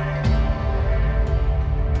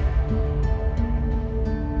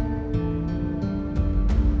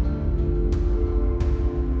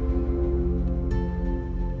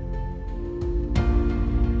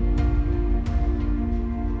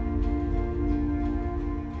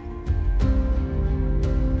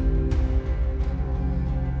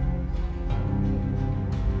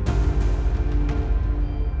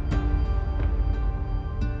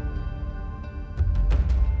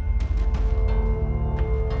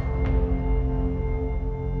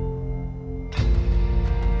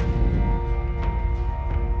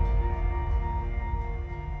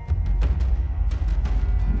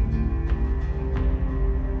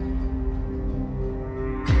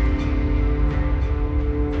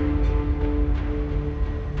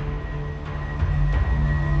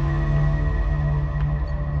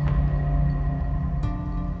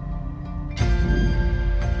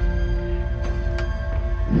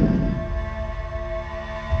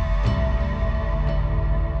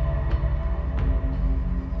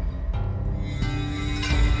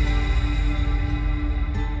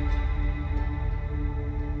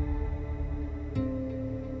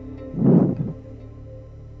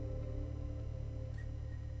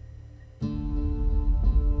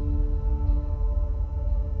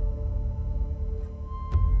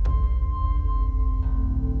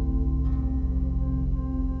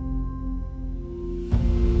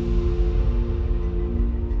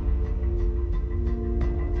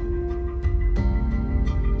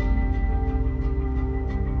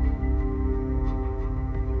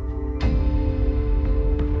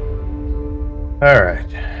 All right.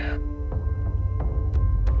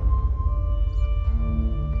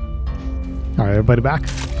 All right, everybody back.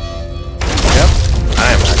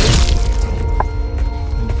 I'm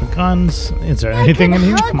Different guns. Is there anything in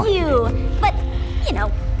here? Come Hug on. you, but you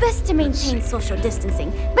know, best to maintain social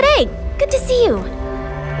distancing. But hey, good to see you.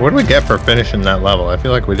 What do we get for finishing that level? I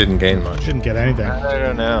feel like we didn't gain much. Shouldn't get anything. I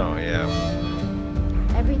don't know. Yeah.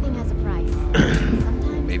 Everything has a price.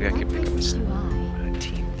 Sometimes Maybe I one could pick up price a is too high.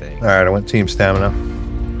 team thing. All right, I went team stamina.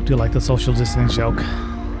 Do you like the social distancing joke?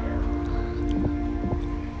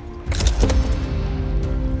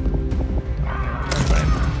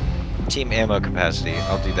 Team ammo capacity.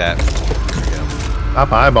 I'll do that. There we go. Stop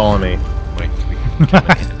eyeballing me. Wait, we can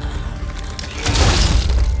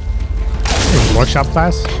Hey, workshop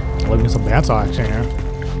class? Looking at some bandsaw action here.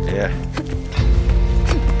 Yeah.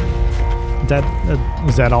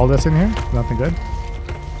 Is that all that's in here? Nothing good?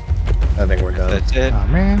 I think we're done. That's it. Oh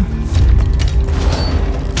man.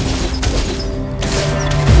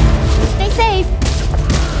 Stay safe.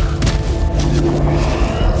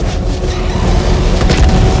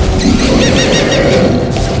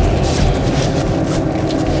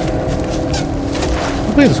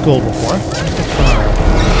 We played the school before. It's fun.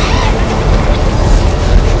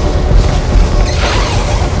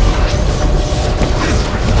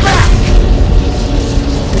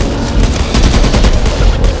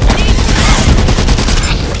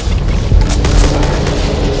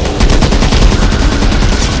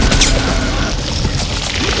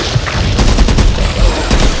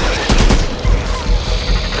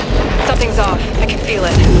 Something's off. I can feel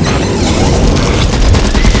it.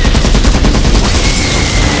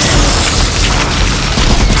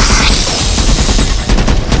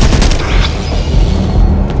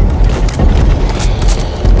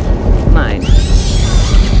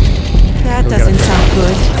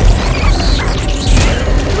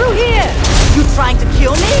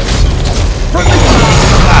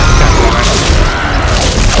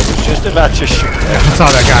 not to shoot. I saw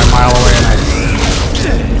that guy a mile away and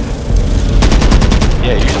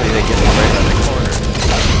Yeah, usually they get it right on the corner.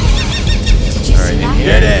 Alright, in here.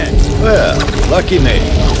 Dead end. Well, lucky me.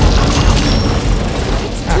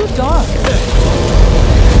 It's too dark.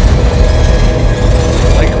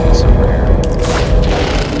 Like it somewhere.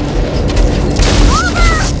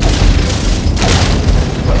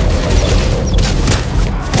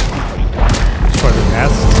 for the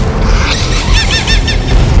nest.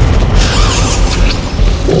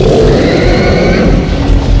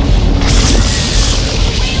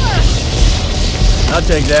 I'll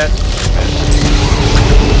take that.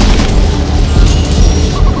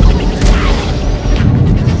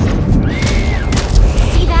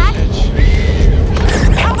 See that?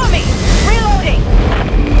 Cover me! Reloading!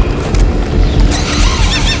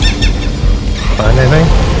 Find anything?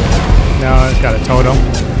 No, it's got a totem.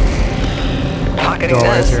 Pocketing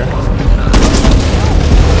Doorways this. here.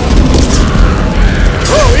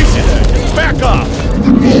 Oh, easy there. Back off.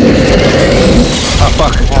 Oh,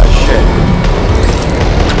 fuck. Oh, shit.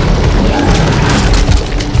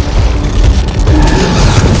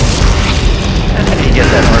 How did he get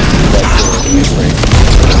that arm through that door?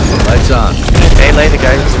 Lights on. Melee, the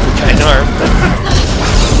guy with the giant arm. Do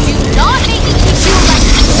not make me keep you like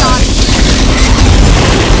this, Don.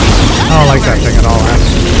 I don't like that thing at all, man.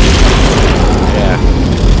 Yeah.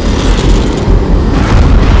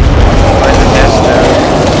 Find the nest there.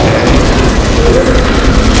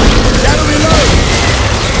 Gotta reload.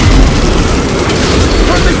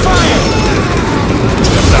 Friendly fire.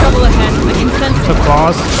 Trouble ahead. I can sense Took it.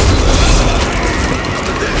 claws.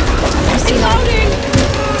 Reloading.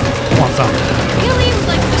 Want some? Really would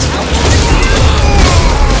like to help.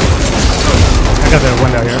 I got the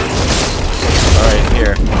window here. Alright,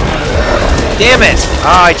 here. Damn it!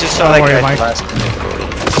 Ah, I just saw Don't that worry, guy Mike. last time.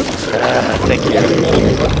 Thank you.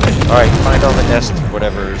 Alright, find all the nest,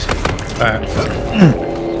 whatever's. Alright. I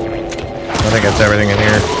think that's everything in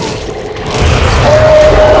here.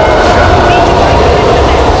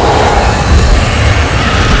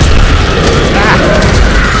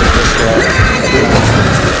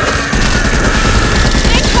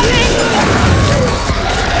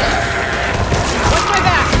 Watch my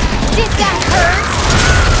back! Did that hurt?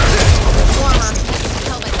 Warmer.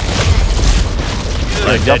 Helmet.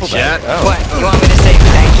 Like that shot? Oh, What? You want me to say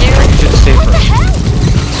thank you? to the safe What the room. hell?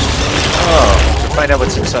 Oh, find out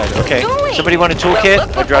what's inside. Okay. Doing? Somebody want a toolkit?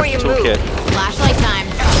 Look I dropped the before you toolkit. move. Flashlight time.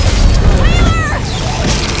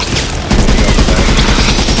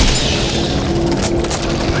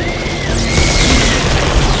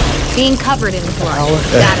 Being covered in blood.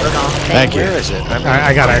 That is all. Thank you. Where is it? I'm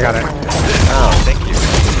I got it, I got it. Oh, thank you.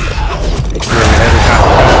 Every time.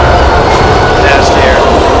 Nest here.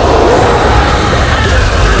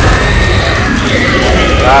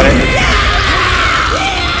 Got it.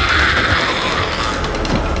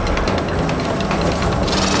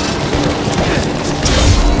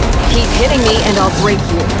 Keep hitting me and I'll break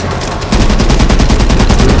you.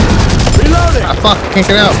 Reloading. Ah, fuck, can't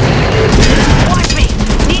get out. Watch me.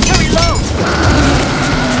 Need to reload.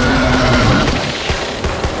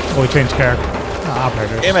 Oh, we changed character.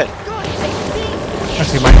 Operator. Damn it. I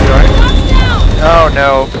see Mike, you alright? Oh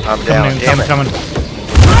no, I'm down. Coming in, Damn it. coming.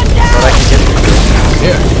 But I can get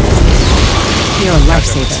Here. You're a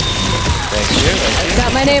lifesaver. Thank you. Thank you.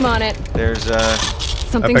 Got my name on it. There's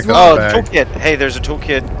Something's picked up wrong. oh, the bag. toolkit. Hey, there's a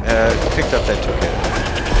toolkit. Picked up that toolkit.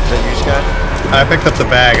 Is that you, Scott? I picked up the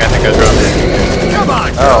bag. I think I dropped it. Come on.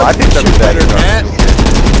 Oh, I picked up the bag. Better than that.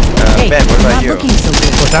 Hey, Ben, what about not you? looking so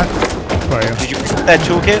good. What's that? Where are you? Did you pick up that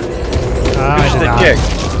toolkit? I Push did the not. jig.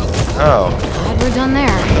 Oh. Glad we're done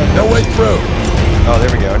there. No way through. Oh,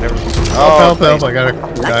 there we go. Never. Help, help, I got a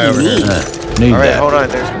guy over here. Need All right, that. hold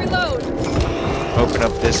on. There. Reload. Open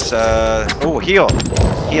up this. Oh, heal.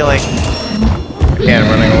 Healing. I can't,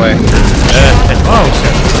 I'm running away. Oh,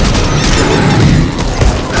 shit.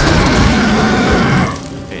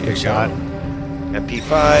 There you Good go. shot.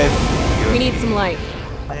 MP5. We need some light.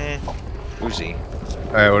 Uzi.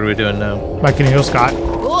 Alright, what are we doing now? Mike, can you heal Scott?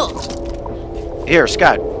 Cool. Here,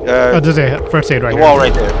 Scott. Oh, there's a first aid right The here. wall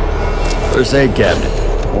right there. First aid cabinet.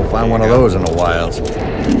 Won't find one of those in a while.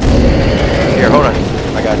 Here, hold on.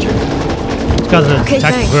 I got you. It's got the Okay,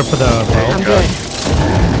 tactical thanks. grip for the bow. I'm good.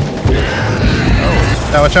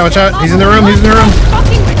 Oh, watch out, watch out. He's in the room, he's in the room.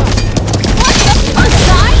 Fucking what the fuck,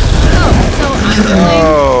 guy?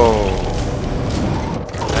 Oh.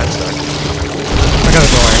 That sucks. I got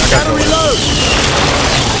a door. I got a door.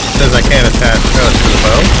 Says I can't attach. Oh, it's to the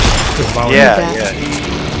bow? To the bow. Yeah, that. yeah.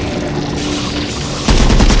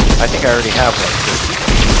 I think I already have one.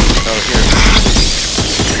 Oh, here.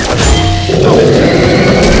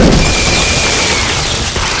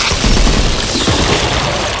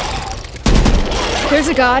 There's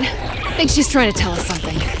a god. I think she's trying to tell us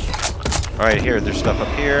something. All right, here. There's stuff up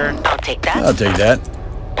here. I'll take that. I'll take that.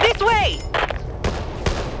 This way!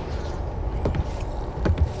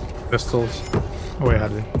 Pistols. Oh, wait, how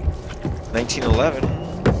did 1911.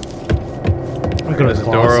 I'm good There's at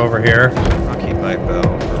a door over here. I'll keep my bow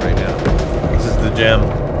for right now. This is the gym.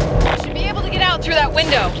 Should be able to get out through that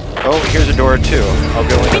window. Oh, here's a door too. I'll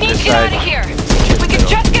go in We on need this to get side. out of here. We can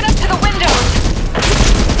just get up to the windows.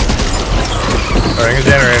 Starting a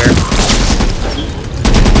generator.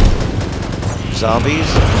 Zombies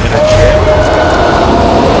in a gym.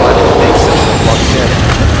 What makes them walk in?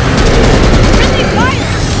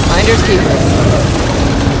 Finders keepers.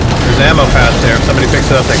 There's ammo pads there. If somebody picks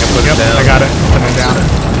it up, they can put it down. I got it. Put it down.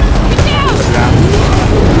 Put it down.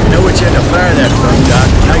 You know what you had to fire that from, Doc.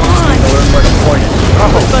 Now you just need to learn where to point it. Oh,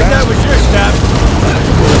 looks like that was your step.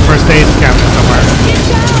 The first aid cabinet somewhere.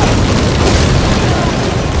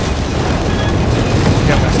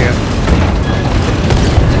 Yep, I see it.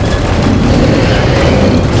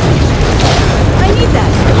 I need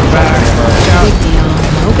that. Back. Yeah. Big deal.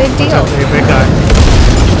 No big What's deal. up, you big guy?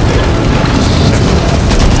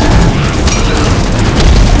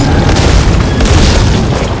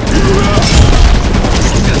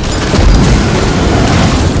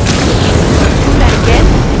 That again?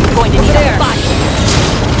 You're going to need a body.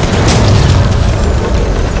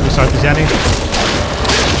 We start the Jenny.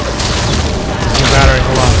 New battery,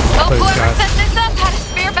 hold on. Oh, Please, whoever guys. set this up had a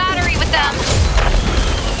spare battery with them.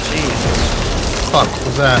 Fuck,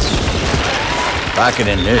 what's that? Lock it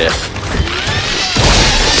in this.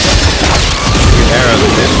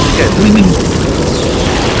 Arrows.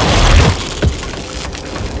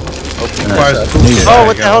 Oh,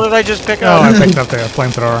 what the hell did I just pick Oh, up? I picked up the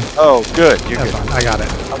flamethrower. Oh, good. You're That's good. fine. I got it.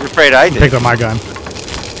 I'm afraid I Picked did. up my gun.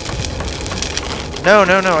 No,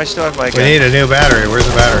 I still have my We gun. need a new battery. Where's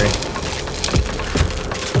the battery?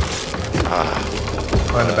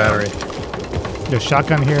 Find the battery. There's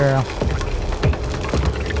shotgun here.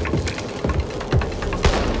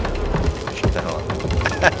 Shut the hell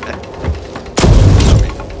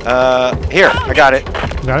up. Here, I got it.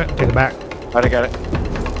 Got it? Take it back. I got it.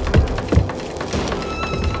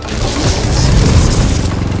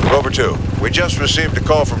 Rover 2, we just received a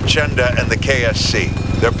call from Chenda and the KSC.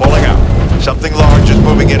 They're pulling out. Something large is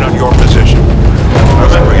moving in on your position.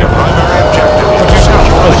 Remember, your primary objective is to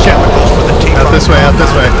secure Oh, the shit. chemicals for the T-5 Out this way, out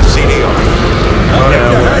this way. the CDR. Oh,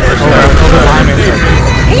 no. Over behind me.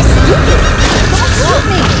 Hey, stupid! Don't shoot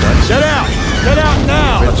me! Get out! Get out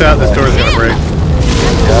now! Watch out, this door's gonna break.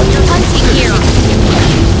 You're hunting here.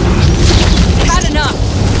 Had enough.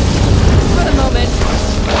 For the moment.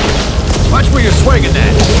 Watch where you're swinging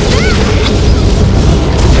that.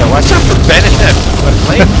 Yeah, watch out for Ben and that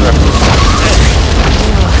flamethrower.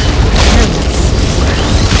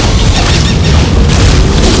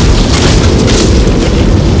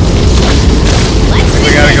 We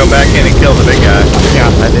gotta go back in and kill the big guy. Yeah,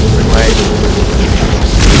 I think we might.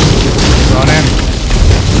 going in.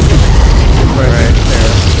 Right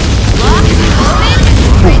there.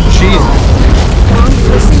 Jesus.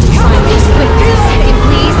 Listen, try this quick. Hey,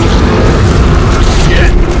 please.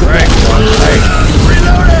 Right.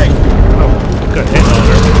 Reloading! Oh, good hit.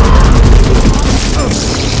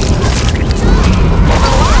 For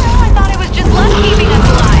a while, I thought it was just luck keeping us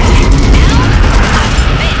alive.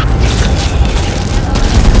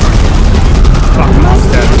 Fuck, I'm almost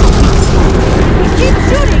dead. Keep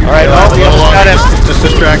shooting. All right, Yeah, oh, we almost got him. Just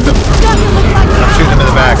distract them. I'm shooting him in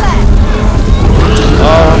the back.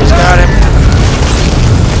 Oh, almost got him.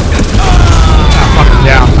 Fuck, I'm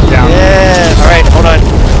down. I'm down. Yeah. All right, hold on.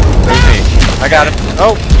 There's me. I got him.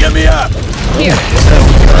 Oh, Get me up! Here.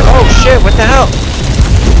 oh shit! What the hell?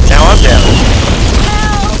 Now I'm down.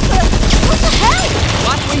 What the hell?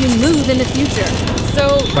 Watch where you move in the future.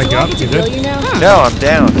 So, Like, do I up, get to you kill did? you now? No, I'm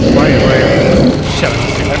down. Right. Shut up.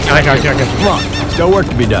 I got you. Come on, still work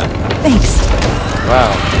to be done. Thanks.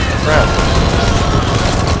 Wow. Crap.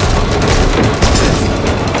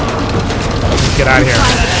 Get out of here.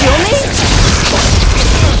 Trying to kill me?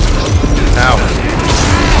 Ow.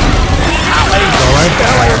 Go right.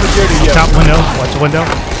 Top window. Watch the window.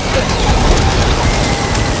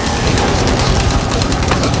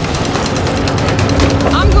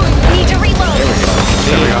 I'm going to need to reload.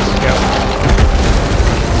 There we go. Yep.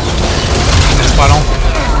 Funnel.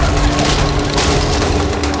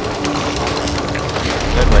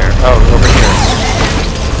 Good where? Oh, over here.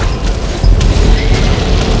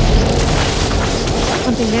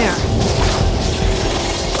 Something there.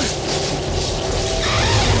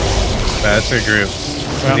 Battery group.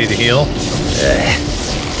 Well. We need to heal.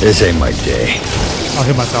 This ain't my day. I'll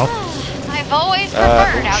hit myself. I have I've always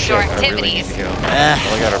preferred outdoor shit, I really need activities. to go. Well,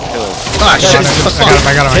 I got our pills. Ah, shit.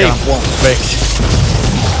 I got him. Tape won't fix.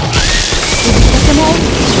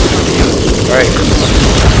 Alright.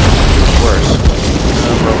 Worse.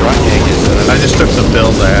 Rotnik is I just took some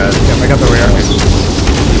pills I had. I got the rear.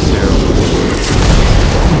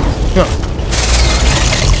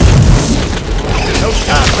 No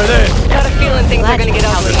time for this. Got a feeling things are gonna get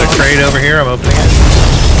ugly. There's a crate over here. I'm opening it.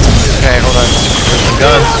 Okay, hold on. Some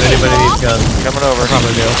guns. Anybody needs guns? Coming over.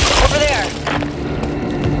 Probably do. Over there.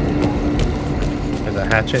 There's a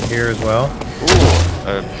hatchet here as well.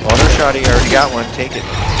 Ooh. Auto shotty. I already got one. Take it.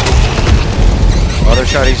 Auto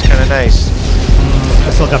shotty's kind of nice.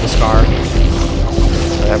 I still got the scar.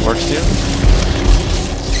 That works too.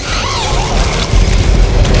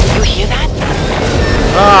 You hear that?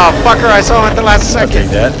 Oh, fucker, I saw him at the last second.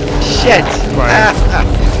 Okay, Dad. Shit. Right.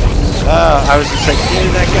 Oh, I was just like,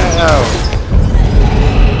 dude, that guy. Oh.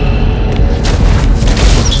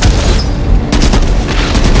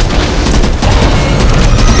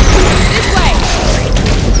 This way!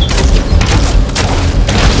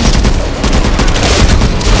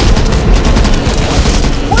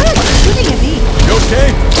 Why are you shooting at me? You okay?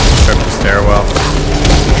 Took the stairwell.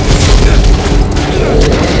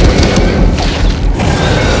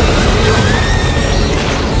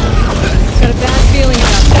 Got a bad feeling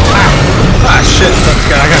about that. Ah, shit.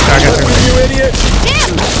 I got you. You idiot.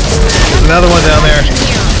 Damn! There's another one down there.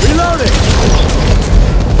 Reloading.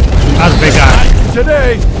 That's a big guy.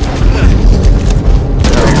 Today.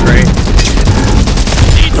 Oh, great.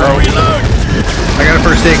 Need to reload. I got a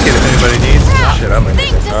first aid kit if anybody needs. Shit, I'm gonna Thing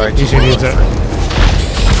doesn't Alright, Easy needs it.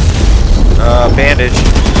 bandage.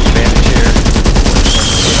 Bandage here.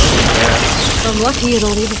 If I'm lucky, it'll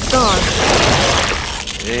leave a scar.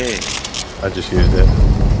 Hey. I just used it.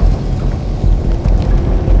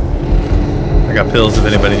 I got pills if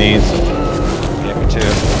anybody needs. Yeah, me too.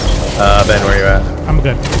 Ben, where you at? I'm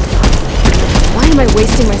good. Why am I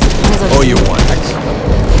wasting my supplies on Oh, you want?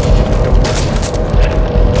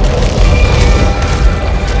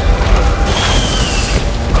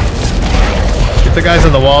 Get the guys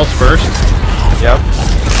on the walls first. Yep.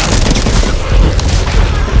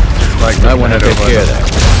 Like, I want to take care of that.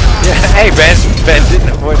 Yeah, hey, Ben didn't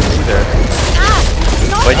avoid it either.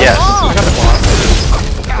 But yes. I got the boss.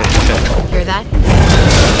 Hear that?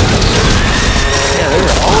 Yeah, they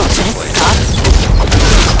were all over the place.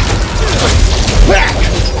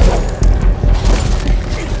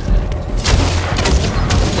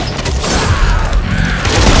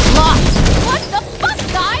 Lost! What the fuck,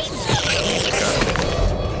 guys?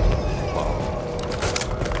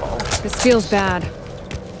 This feels bad.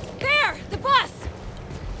 There! The bus!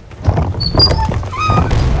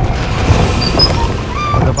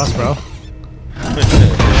 The bus, bro.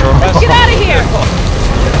 Short bus? Get out of here!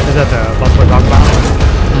 Is that the bus we're talking about?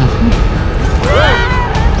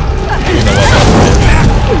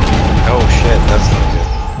 Oh shit, that's not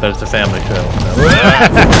good. But it's a family show.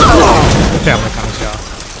 The family kind of show.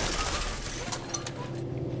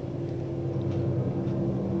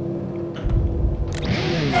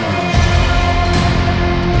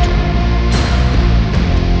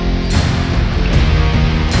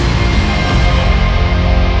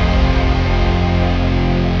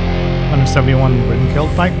 $171 written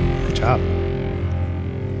killed, Mike. Good job.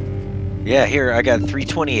 Yeah, here I got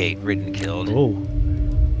 328 written killed Oh,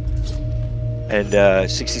 and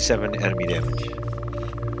 67 enemy damage.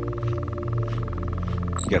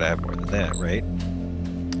 You gotta have more than that, right?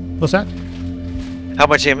 what's that? How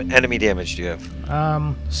much enemy damage do you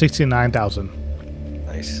have? 69,000.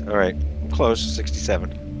 Nice. All right, I'm close.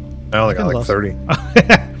 67. I only got like Close. 30.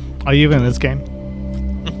 Are you even in this game?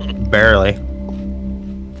 Barely.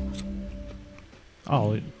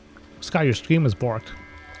 Oh, Scott, your stream is borked.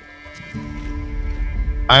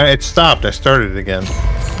 It stopped. I started it again.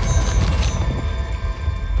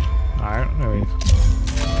 Alright, maybe.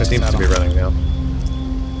 It seems to be running now.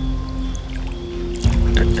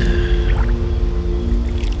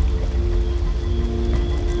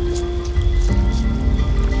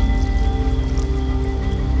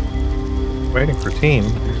 Waiting for team.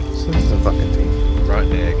 This is a fucking team.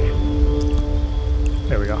 Rotten egg.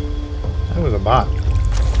 There we go. That was a bot.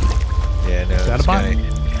 Yeah, no. Is that this a bot? guy-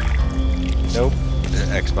 Nope.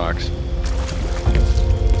 Xbox.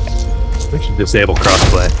 We should disable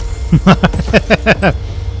crossplay.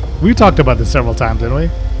 We talked about this several times, didn't we?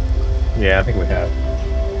 Yeah, I think we have.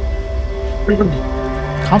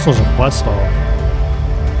 Consoles are butt stall.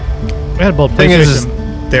 We had both Thing is,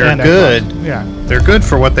 PlayStation they're and good. Xbox. Yeah. They're good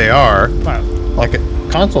for what they are. But Like, a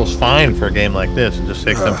console's fine for a game like this. It just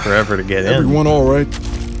takes them forever to get in. Everyone all right?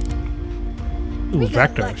 ooh,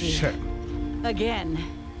 Vector. Shit. Again.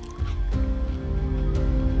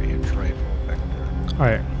 Range rifle vector. All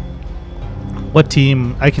right. What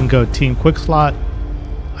team? I can go team quick slot,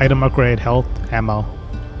 item upgrade, health, ammo,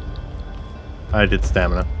 I did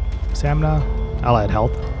stamina. stamina. I'll add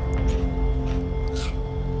health.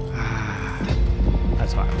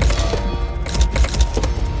 That's fine.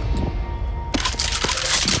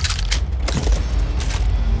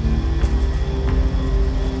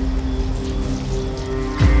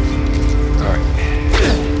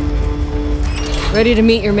 Ready to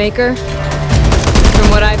meet your maker? From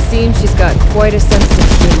what I've seen, she's got quite a sense of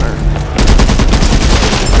humor.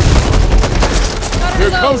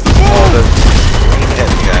 Here comes the All ball! the green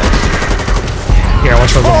head guys. Here,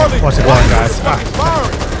 watch the going, guys. Ah,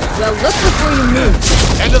 Firing! Well, look before you move.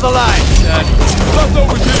 End of the line, son. Left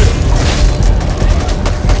over here!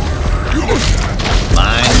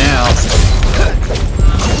 Mine now.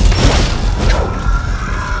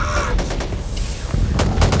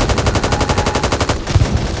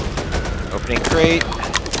 Opening crate.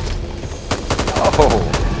 Oh,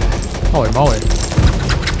 holy moly.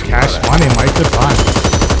 Cash money, Mike. Good find.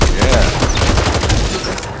 yeah.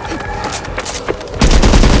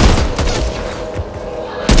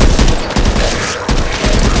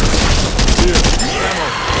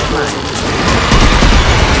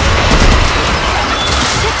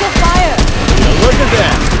 Check your fire. Look at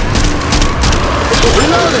that.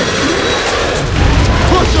 Reloading!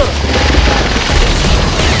 Push up!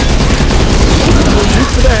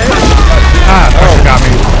 Ah, fucking got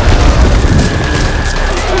me.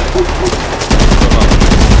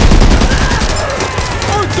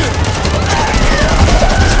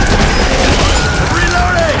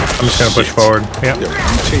 I'm just gonna push forward. Yep.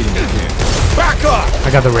 Back up!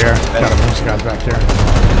 I got the rear. Got a bunch of guys back here.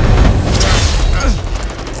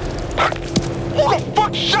 Who the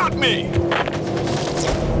fuck shot me?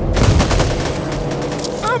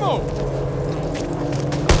 Ammo!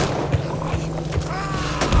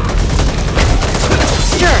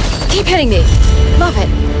 Sure. Keep hitting me. Love it.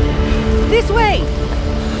 This way.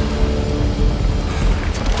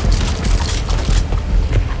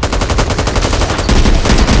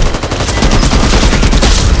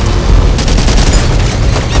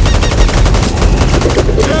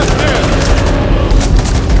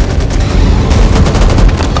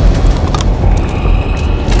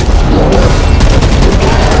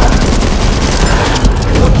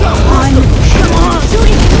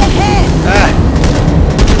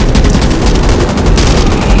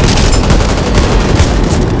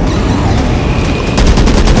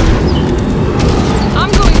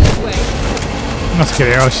 Let's get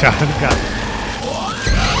arrow shot. God.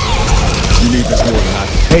 You need this more than I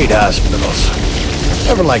hate hospitals.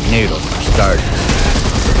 Never like needles for starters.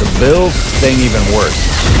 The bills, they ain't even worse.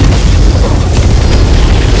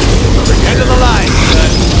 End of the line,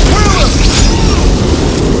 son.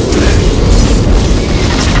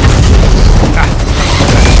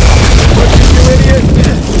 You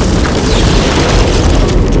idiot!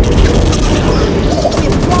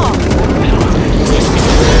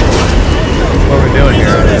 What are we doing here?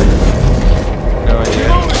 No idea.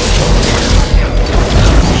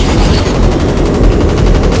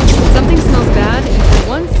 Something smells bad, and for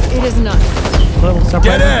once, it is not. A little separate.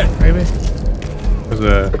 Get in! Maybe. There's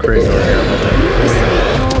a crate over here.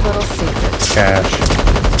 No little secret. Cash.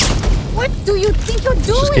 What do you think you're doing?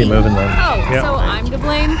 Just keep moving then. Oh, Yep. so I'm to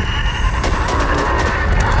blame?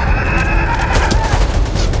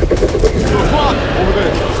 O'clock! Over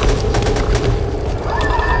there!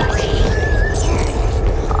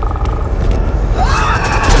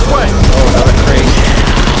 This way! Oh, another crate.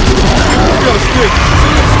 Go stick!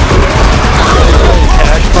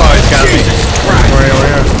 Oh, he's got me. Where are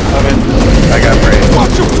you? I got brain.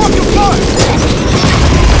 Watch your fucking butt!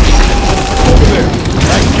 Over there!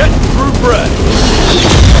 Like cutting through bread.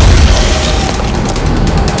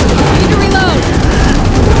 Need to reload.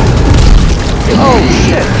 Oh,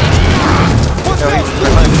 shit. What's No, that? he's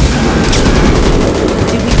behind.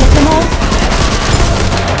 Did we get them all?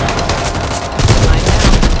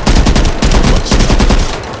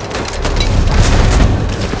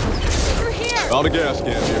 Found a gas can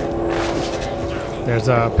here. There's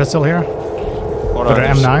a pistol here. Hold Put on.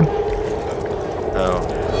 an M9.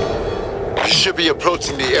 Oh. You should be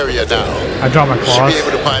approaching the area now. I dropped my You should claws. be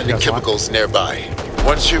able to find the Guess what? chemicals nearby.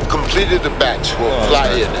 Once you've completed the batch, we'll fly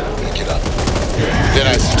in and pick it up. Then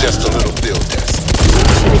I suggest a little field test.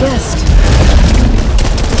 Should have guessed.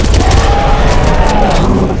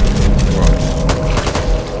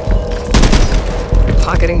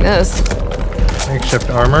 Pocketing this. Makeshift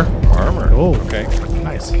armor. Armor. Oh, Okay.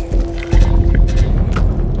 nice.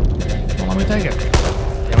 Let me take it.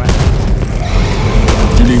 Damn it.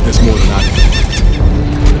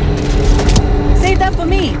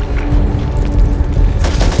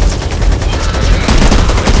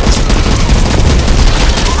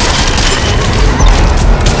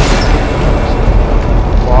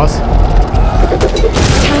 Pause. Pause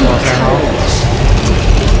ammo.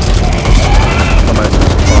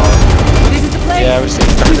 This is the place. Yeah, I was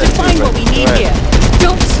thinking We about should that find too, what but we need go ahead. here.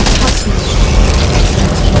 Don't touch me.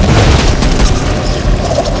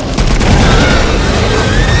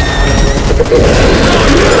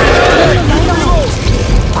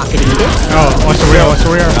 Pocketing this. Oh, watch the rear, watch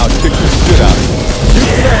the rear. I'll kick the shit out of you.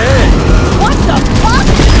 What the fuck?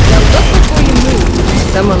 Now look before you move.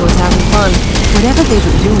 Someone was having fun. Whatever they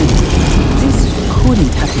were doing, this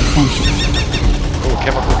couldn't have been sanctioned. Oh,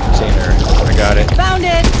 chemical container. I got it. Found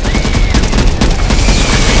it.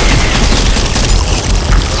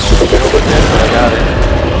 I got it.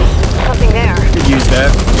 Something there. Could use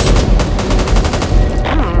that.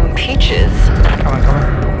 Peaches. Coming.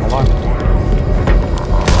 Hold on.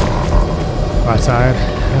 Right side.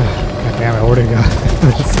 God damn it, where'd it go?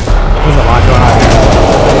 There's a lot going on here.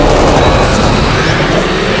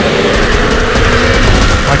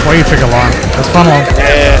 Like, why you took a long? Let's funnel him.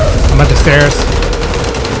 Yeah. I'm at the stairs.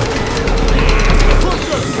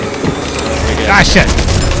 Ah, shit.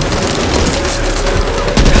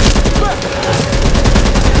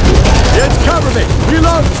 Yes, cover me.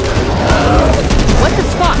 Reload. What the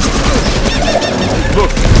fuck?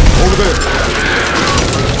 Look, over there.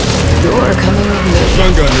 You're coming with me.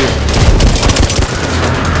 Stun gun here.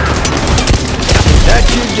 That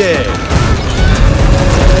you did.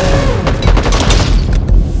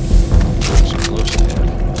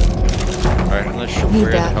 Alright, I'm not sure Need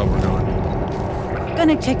where the that. hell we're going.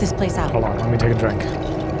 Gonna check this place out. Hold on, let me take a drink.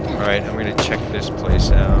 Alright, I'm gonna check this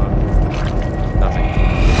place out. Nothing.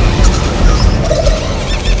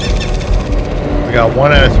 We got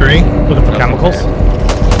 1 out of 3. Looking for chemicals.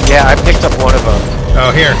 Yeah, I picked up one of them.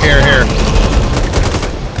 Oh, here. It's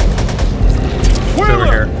over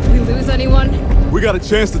here. We lose anyone? We got a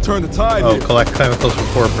chance to turn the tide Oh, here. collect chemicals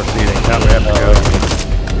before proceeding. Now we have to go.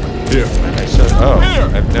 Here. I said, oh, I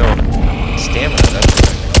have no stamina. That's why.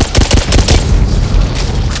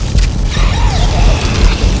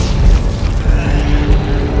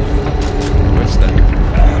 What's that?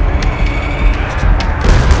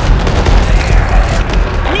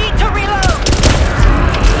 Need to reload.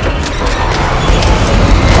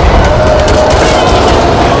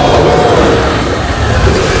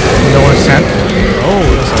 No one sent. Oh,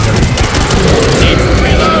 that's not good.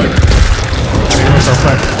 So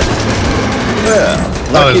quick.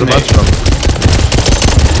 Oh, there's a bunch of them.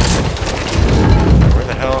 Where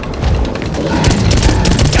the hell?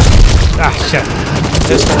 Ah, shit.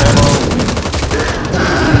 Pistol ammo.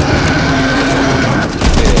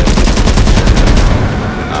 Yeah.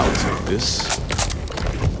 I'll take this.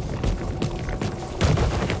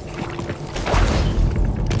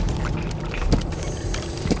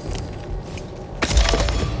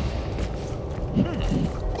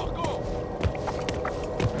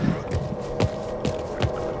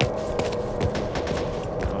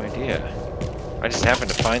 No idea. I just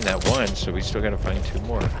happened to find that one, so we still gotta find 2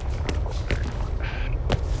 more.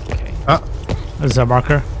 Okay. Ah, Is that a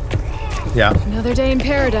marker? yeah. Another day in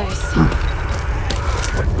paradise.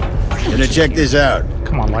 Gonna check this out.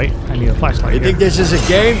 Come on, light. I need a flashlight. You here. think this is a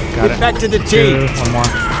game? Got Get it. back to the 2, team. 1 more.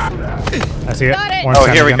 I see it. Got it. Orange Oh,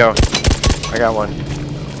 pen here we again. go. I got one.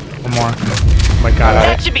 1 more. Oh my god.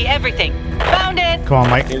 That should be everything. Found it. Come on,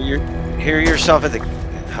 Mike. Hear yourself at the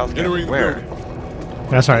health gun. Entering the Where? building.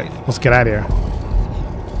 That's right. Let's get out of here.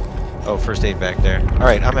 Oh, first aid back there.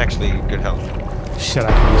 Alright, I'm actually in good health. Shit,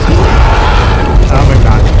 I can use it. Oh, maybe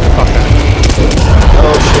not. Fuck that.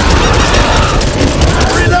 Oh, shit.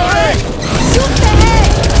 Reloading.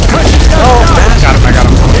 Got him, I got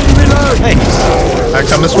him. Thanks. I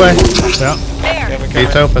come this way. Yeah. There.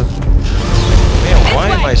 Gate's open. Man, why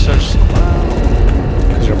am I so...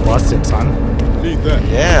 Because you're busted, son. Need that.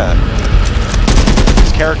 Yeah.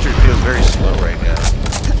 This character feels very slow right now.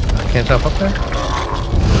 I can't jump up there.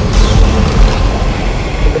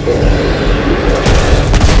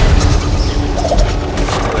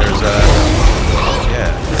 There's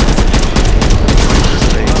yeah.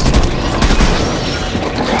 Space.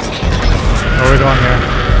 Where are we going here?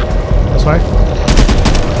 This way?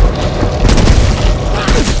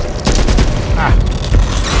 Ah.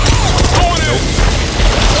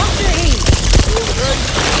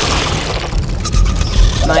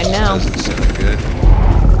 Mine now. Doesn't sound good.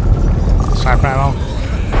 Sniper ammo.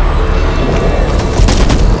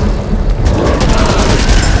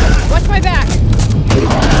 Watch my back.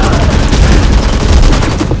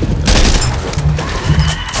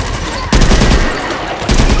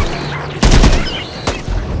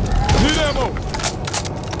 Need ammo.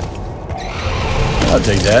 I'll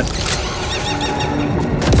take that.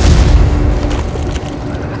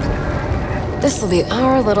 This'll be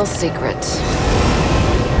our little secret.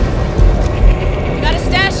 Got a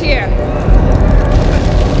stash here.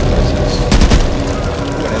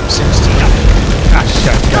 Ah,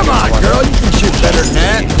 shit. Come on, girl, you can shoot better than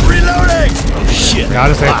that. Reloading! Oh, shit.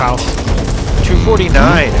 Got a safe house.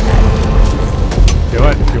 249. Do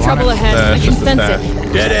it if you Trouble want it. ahead. I it's can just a sense stash.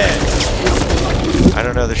 it. Dead end. I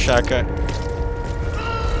don't know the shotgun.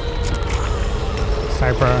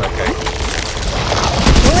 Sniper. Okay.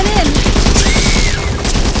 Going in.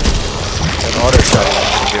 An auto shotgun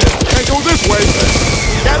is good. Can't go this way.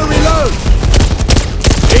 Gotta reload.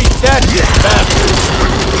 Eat that, you bastard.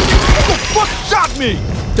 What the fuck shot me?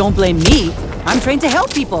 Don't blame me. I'm trained to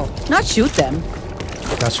help people, not shoot them.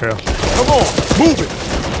 That's true. Come on, move it.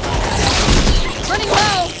 Running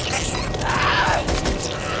low.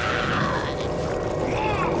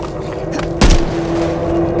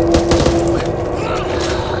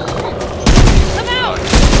 I'm out.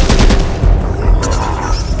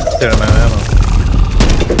 Get him out of ammo.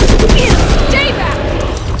 Stay back.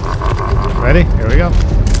 Ready? Here we go.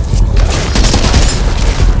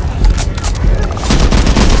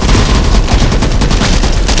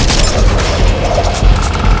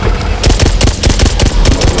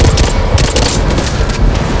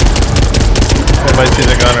 Everybody sees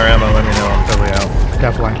a gun or ammo, let me know. I'm totally out.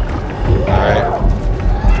 Definitely. Alright.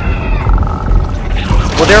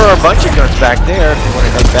 Well, there are a bunch of guns back there if you want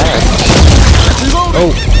to head back. Oh,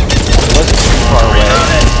 It wasn't too far away.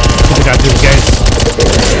 We got through the gates.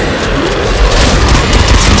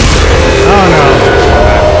 Oh no.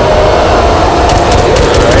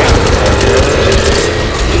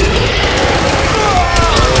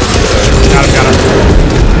 Got him, got him.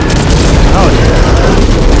 Oh, yeah.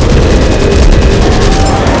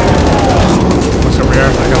 What's the rear? I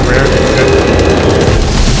got rear. Good.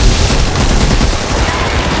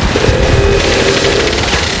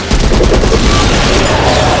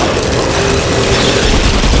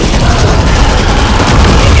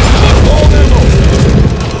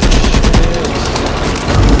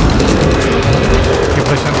 Keep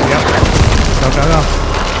pushing. Yep. Go, go, go.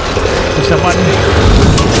 Push that button.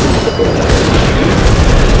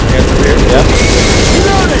 Here's the rear. Yep.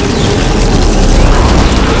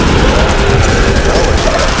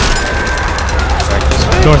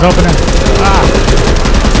 Doors opening. Ah.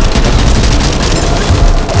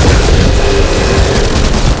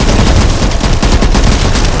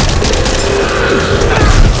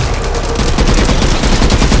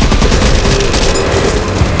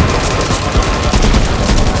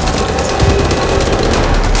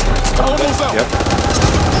 Almost out. Yep.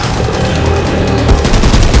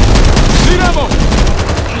 Need ammo.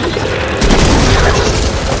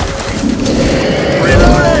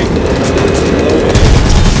 Reloading.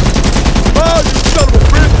 Oh, you son of a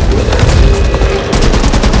bitch.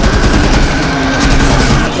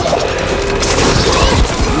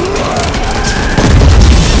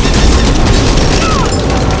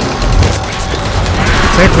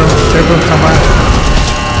 Safe room somewhere.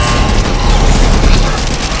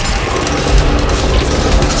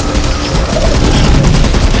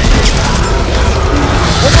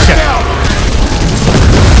 Shit.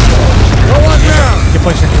 Go on now. Keep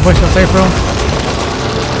pushing the safe room.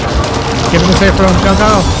 Get in the safe room, go,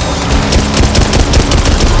 go.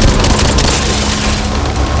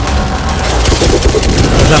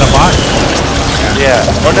 Is that a bot? Yeah.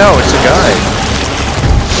 Oh no, it's a guy.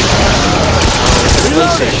 It's a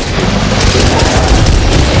police station.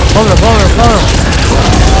 Pull her.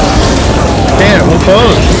 damn, who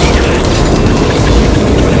closed?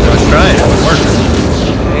 I was trying, it wasn't working.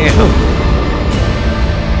 Damn.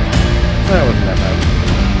 That wasn't that bad.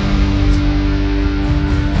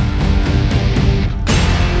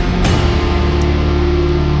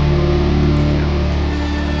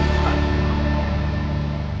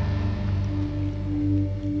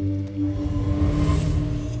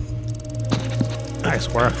 Nice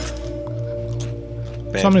work.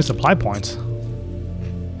 Bam. So many supply points.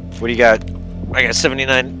 What do you got? I got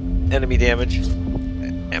 79 enemy damage.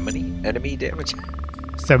 Enemy damage?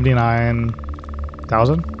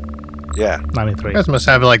 79,000? Yeah. 93. You guys must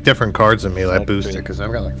have like different cards than me that Like boosted three. because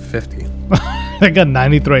I've got like 50. I got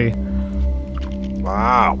 93.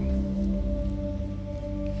 Wow.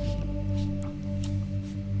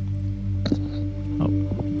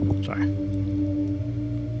 Oh, sorry.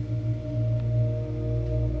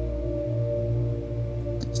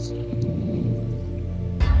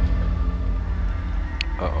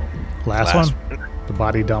 Uh-oh. Last one? The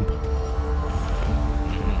body dump.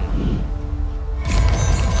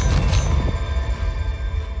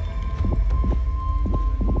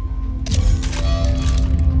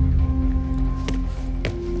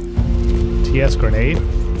 TS grenade.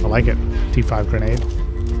 I like it. T5 grenade.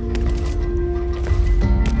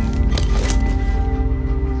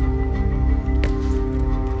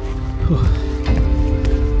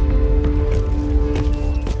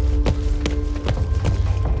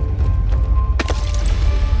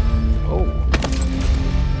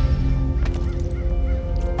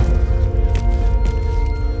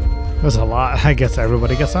 There's a lot. I guess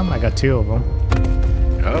everybody gets some. I got 2 of them.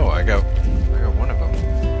 Oh, I got one of them.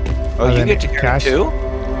 Oh, And you then get to carry cash. 2?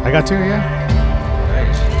 I got 2, yeah.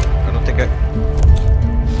 Nice. I don't think I.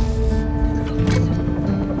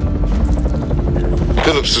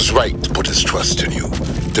 Phillips was right to put his trust in you.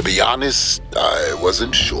 To be honest, I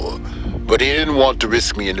wasn't sure. But he didn't want to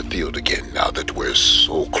risk me in the field again now that we're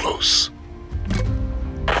so close.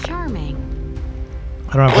 Charming.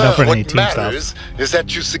 I don't have enough for Well, any what team matters stuff. is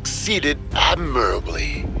that you succeeded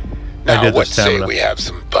admirably. I Now, did the what say stamina. we have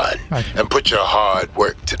some fun and put your hard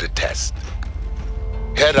work to the test?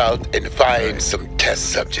 Head out and find some test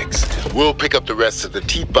subjects. We'll pick up the rest of the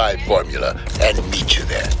T5 formula and meet you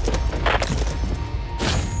there.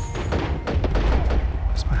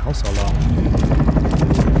 Where's my house so low?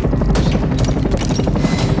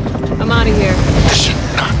 I'm out of here. This should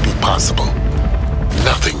not be possible.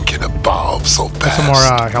 Nothing can evolve so Got fast. some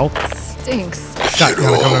more health. Stinks. Scott, you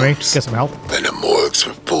wanna come with me? Get some help. And the morgues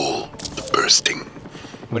were full, bursting.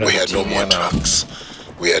 We had no more trucks.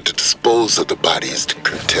 We had to dispose of the bodies to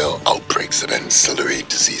curtail outbreaks of ancillary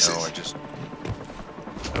diseases.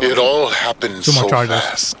 It all happened 2 more so charges.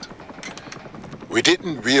 fast. We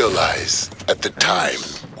didn't realize at the time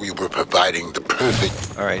we were providing the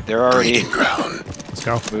perfect All right, they're already. breeding ground. Let's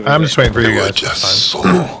go. I'm just waiting for you There were guys. just It's so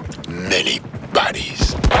many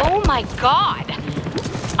bodies. Oh my god!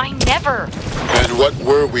 I never. And what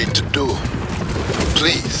were we to do?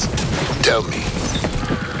 Please, tell me.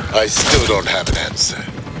 I still don't have an answer.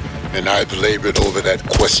 And I've labored over that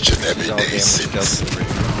question every day since.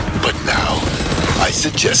 But now, I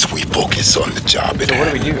suggest we focus on the job at So what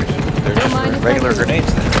do we hand. use? They're just mind if I regular do?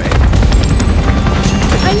 grenades then, right?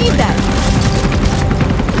 I need that.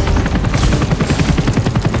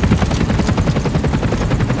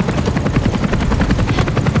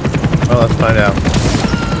 Well, let's find out.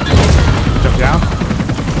 Jump down.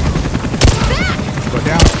 Go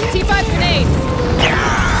down. T5 grenades.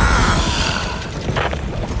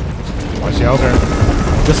 Watch the elder.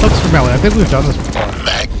 This looks familiar. I think we've done this before.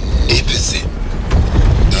 Magnificent.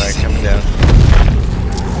 All right, coming down.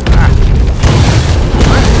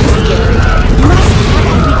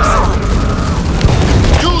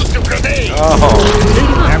 Use the grenade!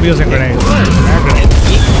 Oh, I'm using grenades. Hand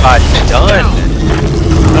grenades. done.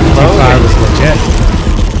 T5 is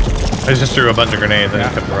legit. I just threw a bunch of grenades and Yeah.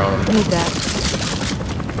 I kept throwing them. Need that.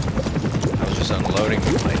 I was just unloading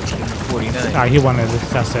my T49. Ah, he wanted to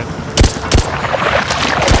test it.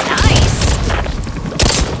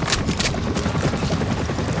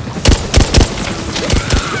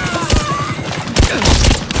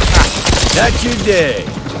 That's your day.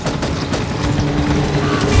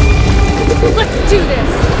 Let's do this.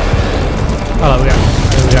 Oh, we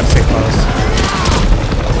got to stay close.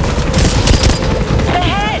 The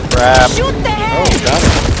head! Crap. Shoot the head! Oh, got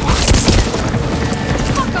it.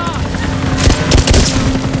 Fuck off.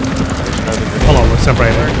 Hold on, we're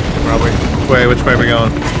separated. Where are we? Which way are we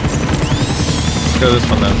going? Let's go this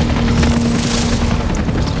one then.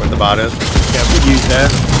 Where the bot is. Yeah, Could use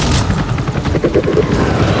that.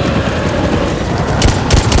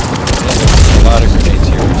 A lot of grenades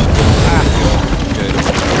here, which is good.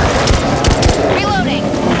 Reloading.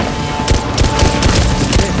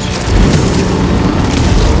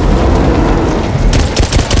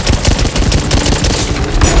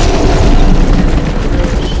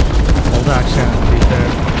 Hold action.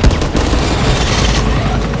 Defib.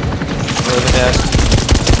 Throw the nest.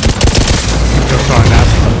 Go throwing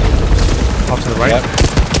nest. Off to the right.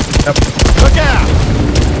 Yep. Look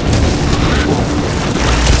out!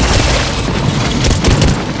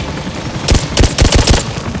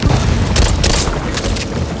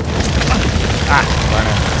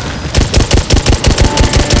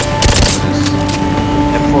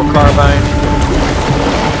 M4 carbine.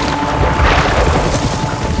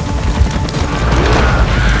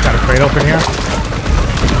 Got a crate open here.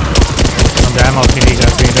 Some ammo if you need,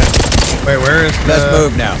 guys need it. Wait, where is the... Let's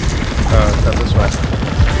move now. Oh, it's not this way.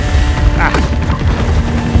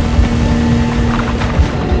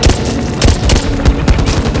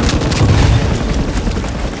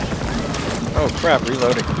 Oh crap,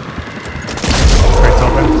 reloading. Crate's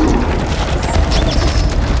open.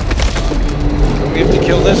 We have to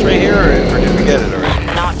kill this right here, or did we get it already?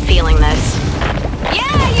 Not feeling this.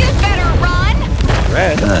 Yeah, you'd better run.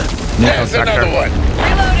 Red. There's another one.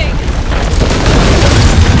 Reloading.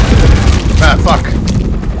 Ah, fuck.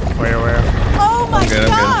 Where? Oh my good, I'm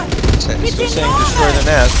good. god! Still It's saying enormous. destroy the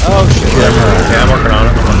nest. Oh shit. Yeah, I'm working on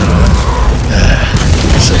it.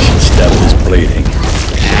 Precision step is bleeding.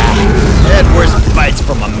 Head worse bites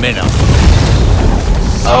from a minnow.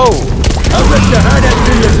 Oh! I'll rip your heart out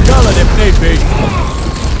through your skull if need be.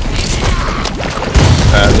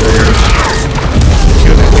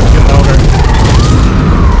 Shoot it over.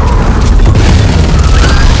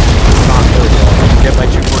 Get my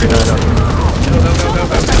 249 up.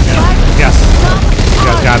 Yes. You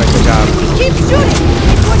guys got it. Good job. Keep shooting!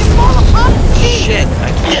 It's going to fall apart! Shit!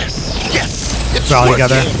 Yes. It's We're all working.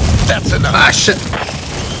 together. That's enough. Ah, shit.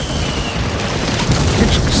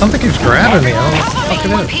 Something keeps grabbing me. I don't know what the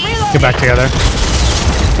fuck it is. Get back together.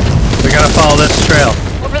 We gotta follow this trail.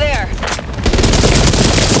 Over there.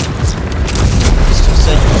 Still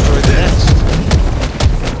saying destroy the nest.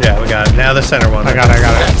 Yeah, we got it. Now the center one. I got it.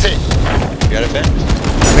 That's it. You got it, Ben? I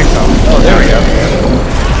think so. Oh, there we go.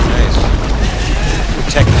 Nice.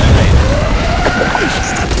 Protect the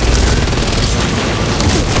night.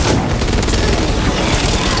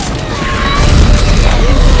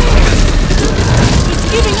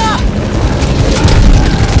 It's giving up!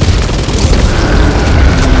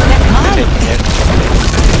 Taking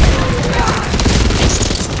it.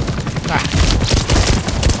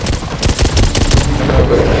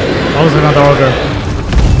 Oh, there's another ogre.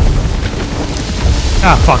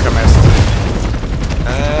 Ah, fuck, I missed.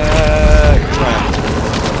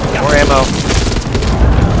 More ammo.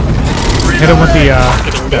 Hit him with the,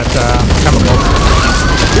 chemical.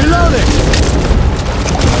 Reloading.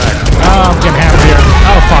 Oh, I'm getting hammered here.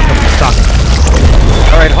 Oh, fuck, I'm stuck.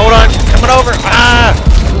 Alright, hold on. Coming over. Ah!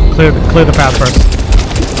 Clear the path first.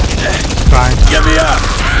 Fine. Get me up.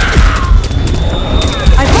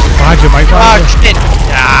 Behind you, Mike. Oh, Behind you. shit!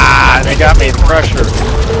 Ah, they got me. The crusher.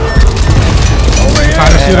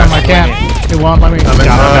 Trying to shoot him, I can't. It won't let me. I'm in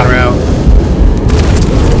the wrong route.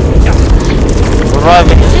 Revive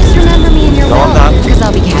me. Just remember me in your No, I'm will, not. because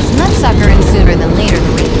I'll be catching that sucker in sooner than later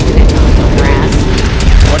the way you did on your ass.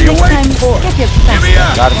 What are you Next waiting time, for? get your Give me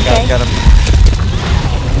up. Got him, okay? got him.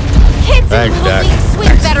 Kids Thanks, in Little Jack. League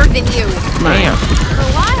swim better than you! Damn. For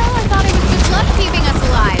a while, I thought it was just luck keeping us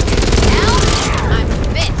alive. Now, I'm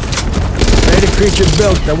convinced. Made a creature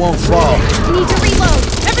built that won't fall. Need to reload.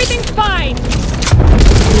 Everything's fine.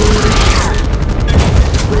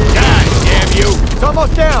 God damn you! It's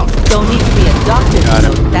almost down. Don't need to be a doctor to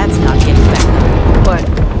know that's not getting back. What?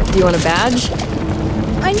 Do you want a badge?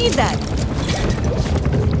 I need that.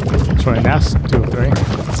 Destroy a nest. 2 or 3.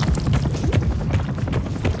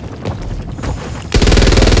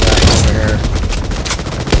 Over here.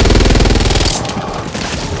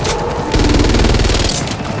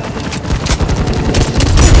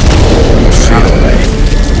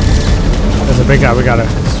 There's a big guy we gotta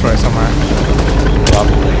destroy somewhere.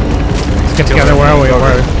 Probably. Let's get together. Where are we?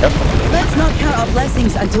 Let's not count our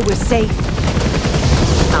blessings until we're safe.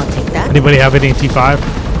 I'll take that. Anybody have any T5?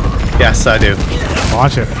 Yes, I do.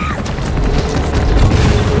 Launch it.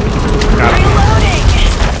 Got him.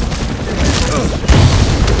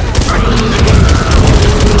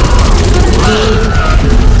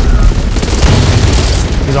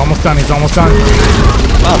 He's almost done.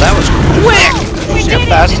 Wow, that was quick! See how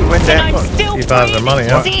fast he went down? T5's the money,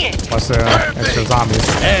 huh? Plus extra zombies.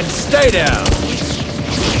 And stay down.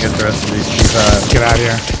 Get the rest of these T5s. Get out of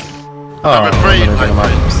here. Oh, I'm afraid, my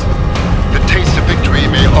friends, the taste of victory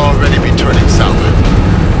may already be turning sour.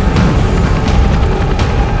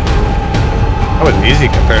 That was easy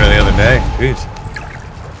compared to the other day. Jeez.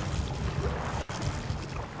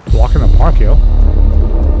 Walk in the park, yo.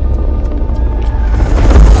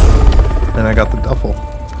 Then I got the duffel.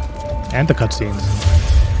 And the cutscenes.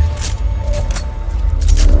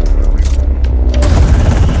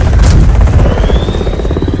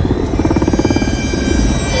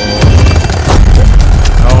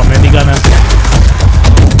 Oh, minigunner.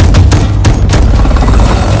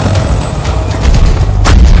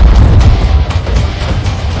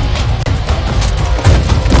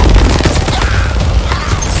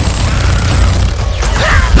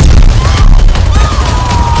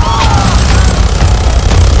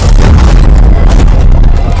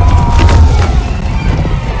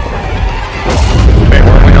 Wait,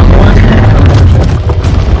 weren't we on the one?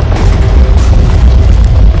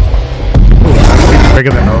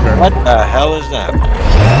 Bigger than ogre. What the hell is that?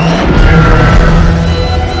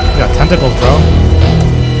 You got tentacles, bro.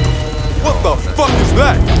 What the fuck is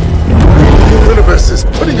that? The universe is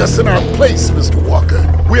putting us in our place, Mr. Walker.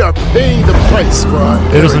 We are paying the price for our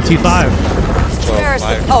It was a arrogance. T5. Where's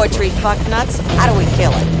the poetry, fucknuts? How do we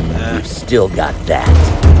kill it? You've still got that.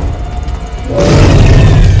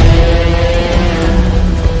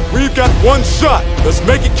 We've got one shot. Let's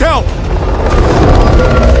make it count.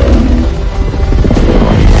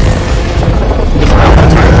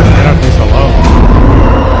 Get up so low.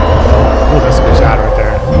 Oh, that's a good shot right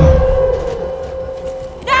there.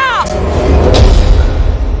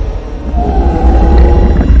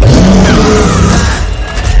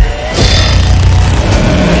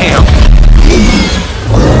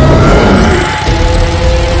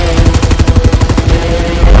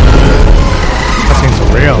 That seems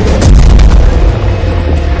real.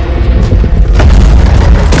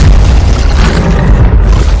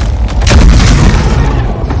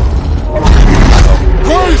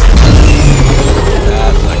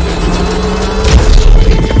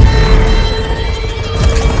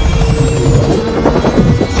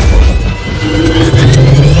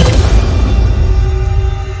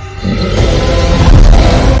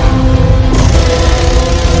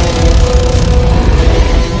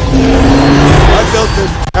 I built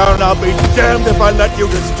this town. I'll be damned if I let you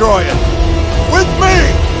destroy it. With me!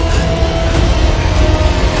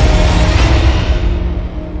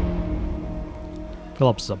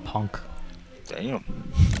 Phillips is a punk. Damn.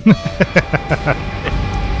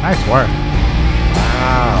 Nice work.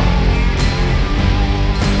 Wow.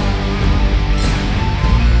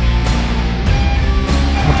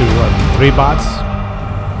 What do what? 3 bots?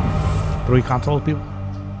 3 console people?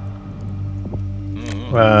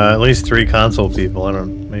 At least 3 console people. I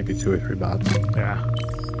don't. Maybe 2 or 3 bots. Yeah.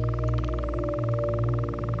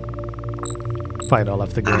 Fido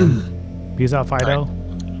left the game. Peace out, Fido.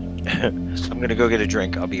 I'm gonna go get a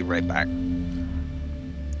drink. I'll be right back.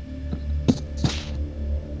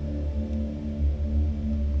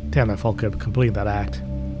 Damn, if I could complete that act.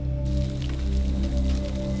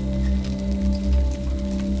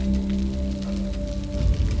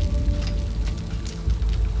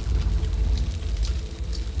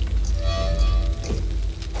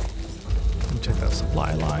 Let me check those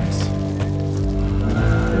supply lines.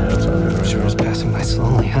 Yeah, that's what I'm doing. Sure is passing by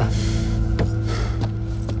slowly, huh?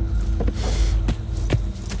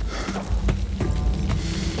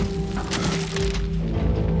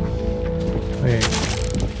 Wait.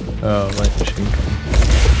 Oh, light machine gun.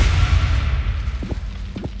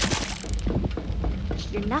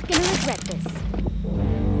 You're not gonna regret this.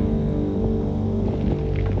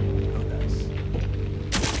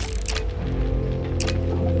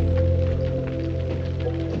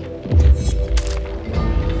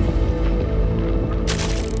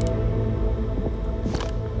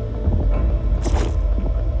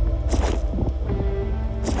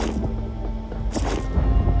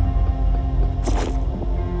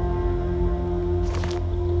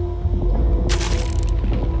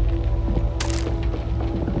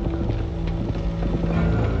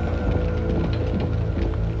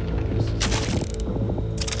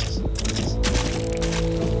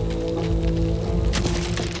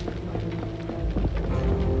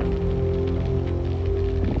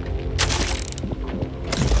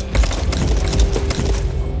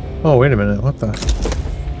 Oh, wait a minute. What the?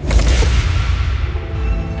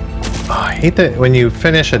 Oh, I hate that when you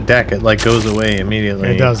finish a deck, it like goes away immediately.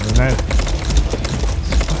 It does, doesn't it?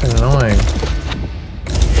 It's fucking annoying.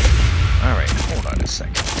 Alright, hold on a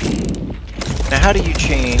second. Now, how do you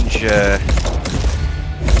change skins?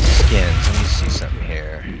 Let me see something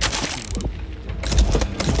here.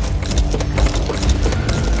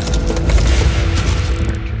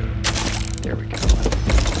 There we go.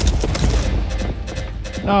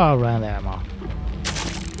 Oh, round ammo.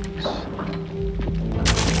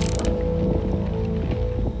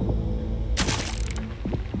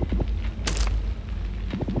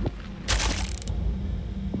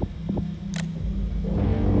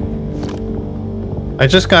 I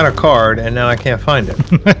just got a card and now I can't find it.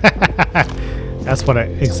 That's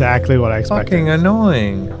exactly what I expected. Fucking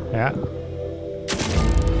annoying. Yeah.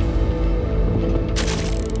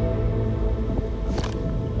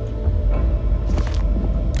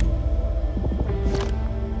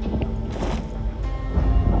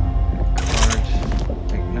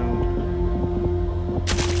 Take note.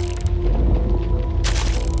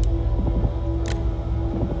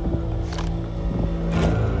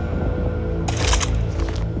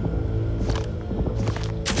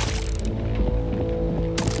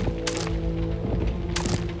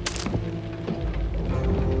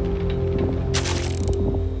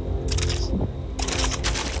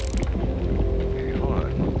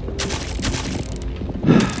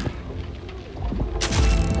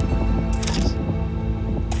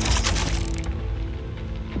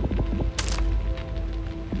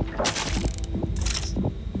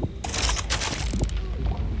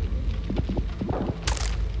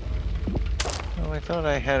 thought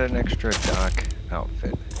I had an extra dock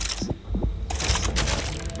outfit.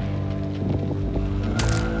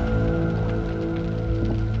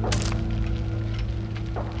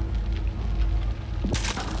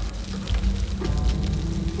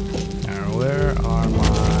 Now, where are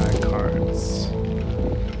my cards?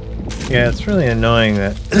 Yeah, it's really annoying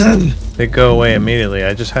that they go away immediately.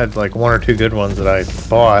 I just had like 1 or 2 good ones that I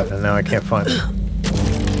bought, and now I can't find them.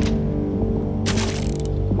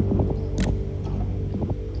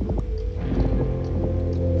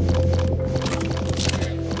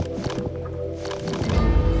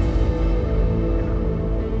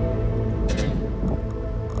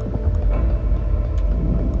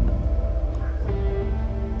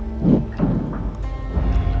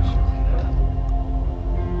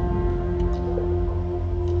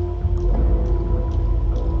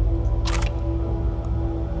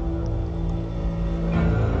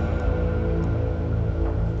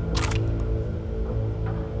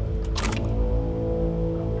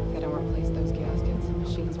 If they don't replace those gaskets,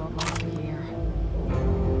 machines won't last a year.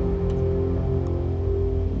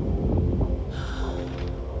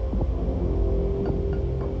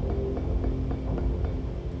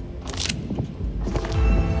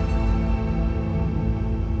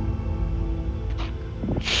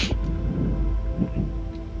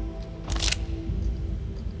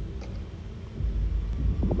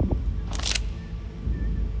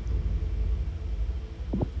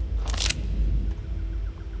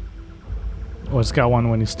 Oh, it's got one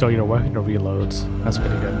when you store your weapon reloads. That's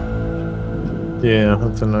pretty good. Yeah,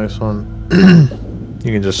 that's a nice one.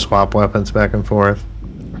 You can just swap weapons back and forth.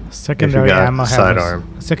 Secondary got ammo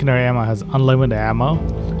sidearm. Secondary ammo has unlimited ammo,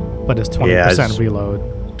 but it's 20% Yeah, I just-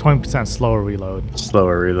 reload. 20% slower reload.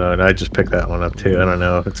 Slower reload. I just picked that one up too. I don't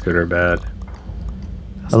know if it's good or bad.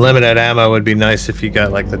 Unlimited ammo would be nice if you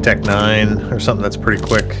got like the Tech 9 or something that's pretty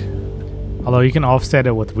quick. Although you can offset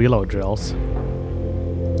it with reload drills.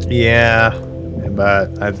 Yeah,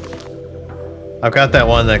 but I've got that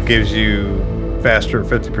one that gives you faster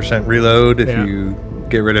 50% reload if Yeah. you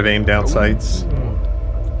get rid of aim down sights.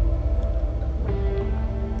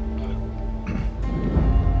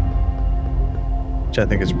 Which I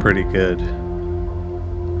think is pretty good.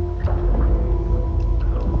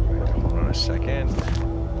 Hold on a second.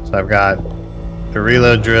 So I've got the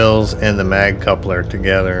reload drills and the mag coupler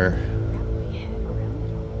together.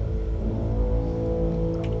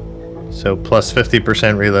 So plus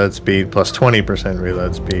 50% reload speed, plus 20%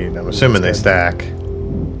 reload speed. I'm assuming they stack.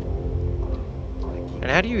 And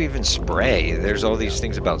how do you even spray? There's all these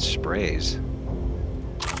things about sprays.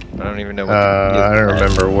 I don't even know what I don't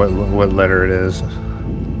remember what letter it is.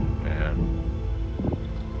 Yeah.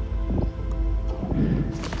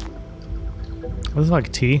 This is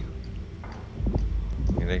like T.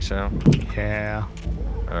 You think so? Yeah.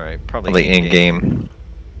 Alright, probably in-game.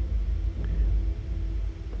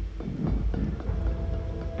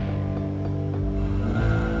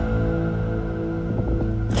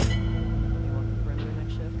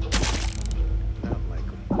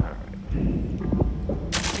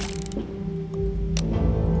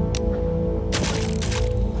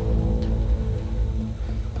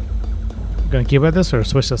 Gonna keep with this or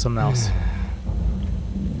switch to something else?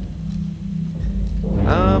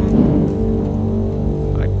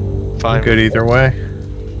 Fine. Good either way.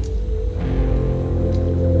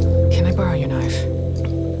 Can I borrow your knife?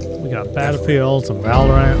 We got Battlefield, some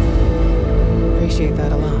Valorant. Appreciate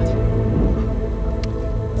that a lot.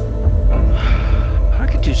 I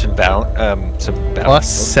could do some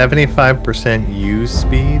Plus 75% use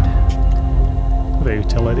speed. The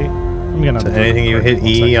utility. I'm gonna. So anything you hit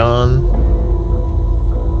E on.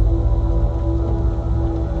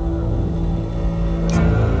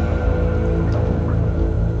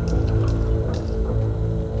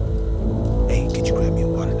 Hey, could you grab me a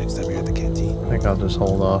water next time you're at the canteen? I think I'll just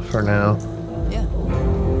hold off for now. Yeah.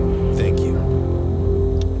 Thank you.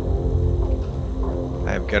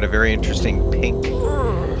 I've got a very interesting pink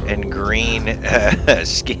and green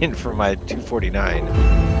skin for my 249.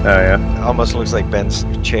 Oh yeah. Almost looks like Ben's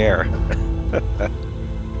chair.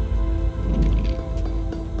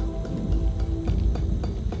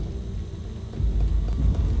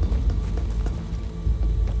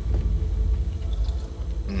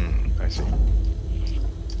 I see.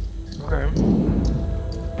 Okay.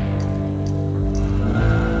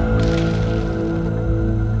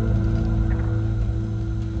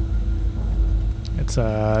 It's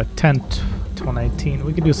 10 to 19.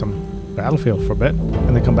 We could do some Battlefield for a bit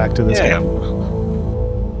and then come back to this game.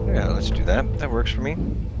 Yeah, let's do that. That works for me.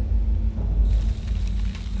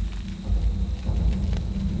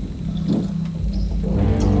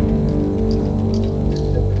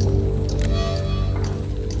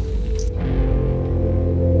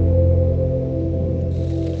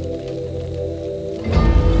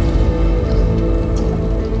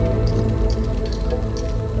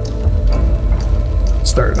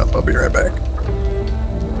 starting up. I'll be right back.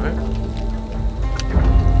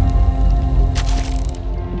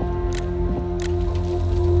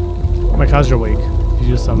 Mike, how's your week? Did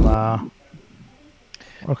you do some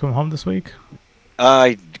work from home this week?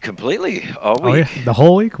 Completely all Oh, week. yeah? The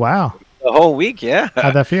whole week? Wow. The whole week, yeah.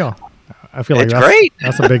 How'd that feel? I feel like It's that's great.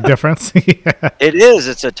 That's a big difference. Yeah. It is.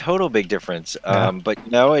 It's a total big difference. Yeah. But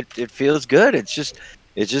it feels good. It's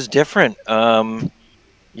just different. I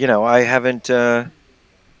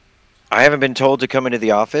haven't been told to come into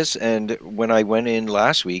the office, and when I went in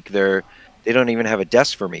last week, they don't even have a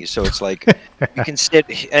desk for me. So it's like you can sit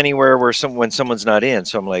anywhere when someone's not in.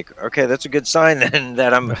 So I'm like, okay, that's a good sign then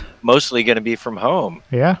that I'm mostly going to be from home.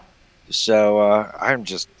 Yeah. So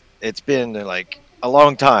it's been like a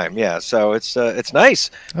long time. Yeah. So it's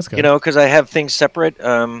nice. That's good. Because I have things separate.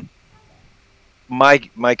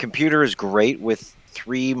 My computer is great with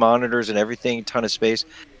 3 monitors and everything, ton of space,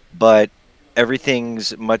 but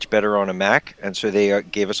everything's much better on a Mac, and so they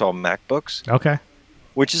gave us all MacBooks. Okay.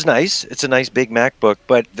 Which is nice. It's a nice big MacBook,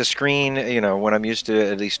 but the screen, when I'm used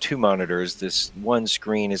to at least 2 monitors, this one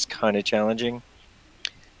screen is kind of challenging.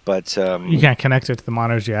 But You can't connect it to the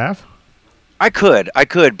monitors you have? I could,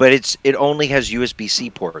 but it only has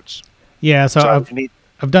USB-C ports. Yeah, so I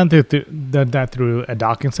I've done that through a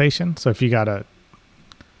docking station. So if you got a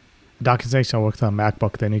docking station that works on a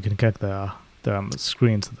MacBook, then you can connect the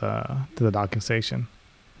screen to the docking station.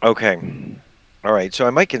 Okay. All right. So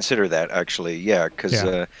I might consider that, actually. Yeah, because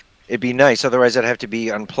it'd be nice. Otherwise, I'd have to be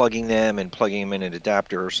unplugging them and plugging them in an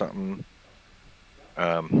adapter or something.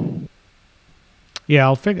 Yeah,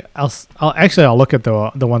 I'll look at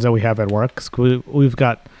the ones that we have at work. 'Cause we've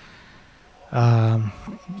got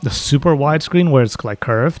the super wide screen where it's like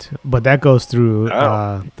curved, but that goes through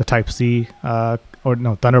the Type C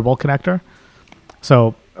Thunderbolt connector.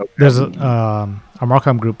 So there's our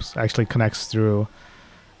Marcom group actually connects through.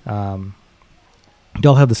 They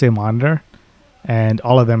all have the same monitor, and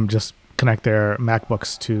all of them just connect their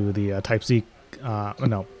MacBooks to the Type C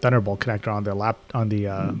Thunderbolt connector on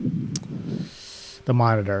the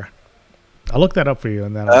monitor. I'll look that up for you,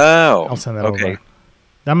 and then I'll send that over.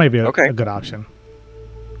 That might be a good option.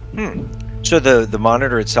 So the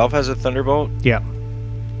monitor itself has a Thunderbolt? Yeah.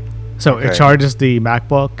 So it charges the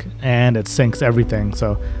MacBook and it syncs everything.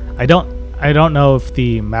 So I don't know if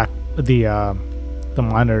the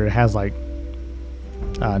monitor has like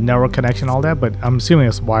network connection, all that, but I'm assuming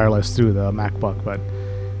it's wireless through the MacBook. But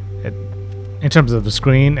in terms of the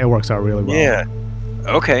screen, it works out really well. Yeah.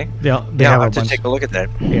 Okay. They I'll have to take a look at that.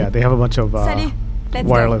 Yeah, they have a bunch of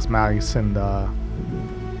wireless mice and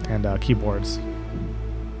keyboards.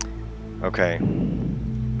 Okay.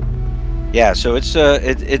 Yeah, so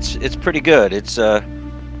it's pretty good. It's and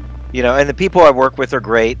the people I work with are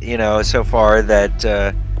great. So far that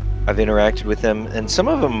I've interacted with them, and some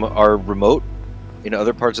of them are remote in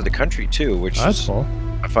other parts of the country too, which that's cool.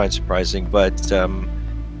 I find surprising. But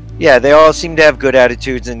they all seem to have good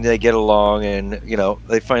attitudes and they get along, and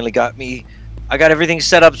they finally got me. I got everything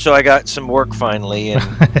set up, so I got some work finally, and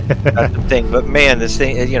that's the thing. But man, this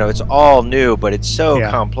thing, it's all new, but it's so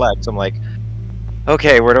complex. I'm like,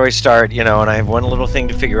 okay, where do I start? And I have one little thing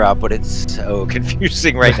to figure out, but it's so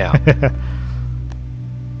confusing right now.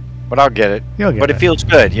 But I'll get it. You'll get it feels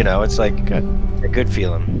good, It's like good. A good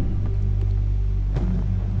feeling.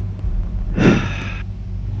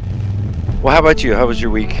 Well, how about you? How was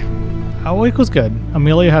your week? Our week was good.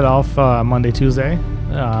 Amelia had off Monday, Tuesday,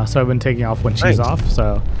 so I've been taking off when she's off.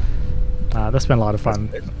 So that's been a lot of fun.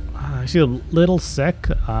 She's a little sick,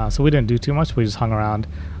 so we didn't do too much. We just hung around,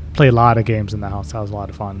 played a lot of games in the house. That was a lot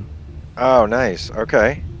of fun. Oh, nice.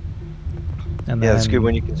 Okay. And it's good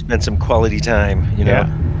when you can spend some quality time. Yeah.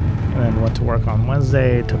 And then went to work on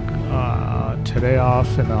Wednesday. Took today off,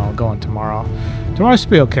 and then I'll go on tomorrow. Tomorrow should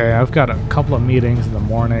be okay. I've got a couple of meetings in the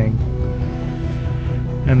morning.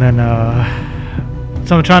 And then,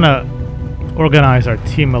 so I'm trying to organize our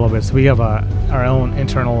team a little bit. So we have our own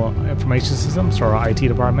internal information systems for our IT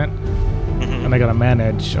department, and I got to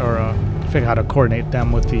manage or figure out how to coordinate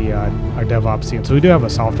them with our DevOps team. So we do have a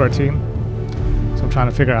software team. So I'm trying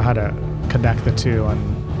to figure out how to connect the two.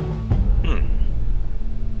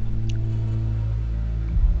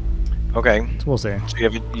 Okay. So we'll see. So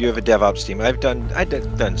you have a DevOps team. I've done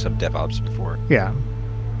some DevOps before. Yeah.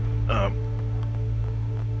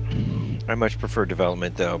 I much prefer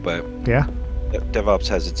development though, but yeah, DevOps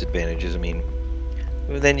has its advantages. I mean,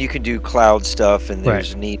 then you can do cloud stuff, and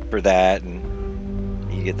there's need for that,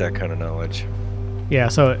 and you get that kind of knowledge. Yeah,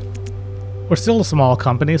 so we're still a small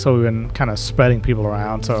company, so we've been kind of spreading people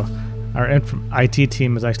around. So our IT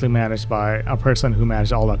team is actually managed by a person who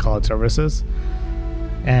managed all our cloud services.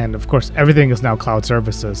 And of course, everything is now cloud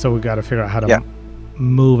services, so we got to figure out how to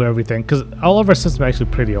move everything because all of our systems are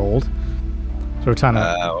actually pretty old. So we're trying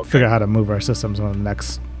to figure out how to move our systems on the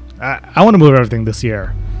next. I want to move everything this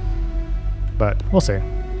year, but we'll see.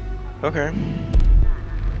 Okay.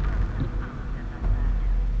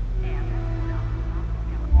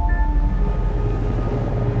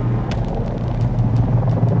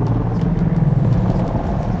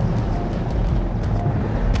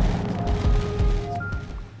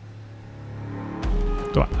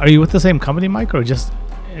 Are you with the same company, Mike, or just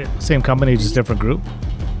same company, just different group?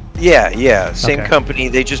 Yeah. Same company.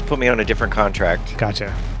 They just put me on a different contract.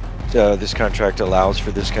 Gotcha. So this contract allows for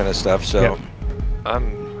this kind of stuff. So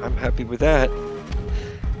I'm happy with that.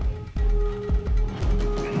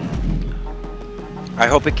 I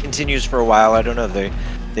hope it continues for a while. I don't know.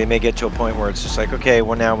 They may get to a point where it's just like, okay,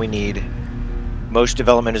 well now we need most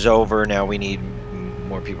development is over. Now we need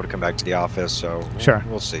more people to come back to the office. So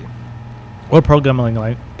we'll see. What programming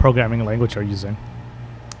language are you using?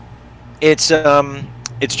 It's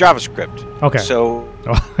JavaScript. Okay. So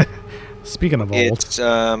speaking of old, it's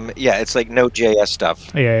it's like Node.js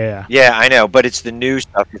stuff. Yeah. Yeah, I know, but it's the new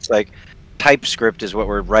stuff. It's like TypeScript is what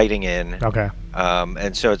we're writing in. Okay.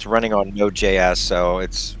 And so it's running on Node.js, so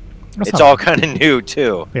it's all kind of new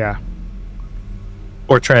too. Yeah.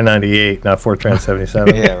 Fortran 98, not Fortran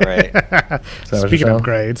 77. Yeah, right. Speaking of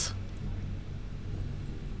grades.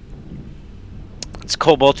 It's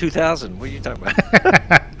Cobalt 2000. What are you talking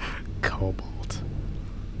about? Cobalt.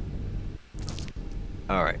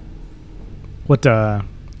 All right. What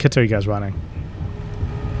kits are you guys running?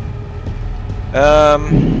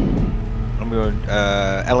 I'm going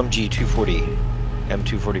LMG 240,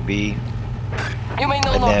 M240B. You may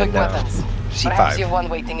know Nordic weapons. C5. Perhaps you have one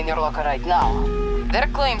waiting in your locker right now. Their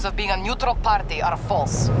claims of being a neutral party are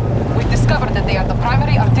false. We've discovered that they are the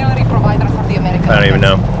primary artillery provider for the American. I don't even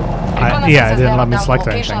know. It didn't let me select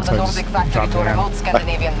anything, so I just dropped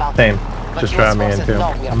it in. Same. Just drop me in too.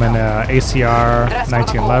 I'm in ACR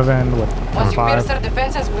 1911 with M5.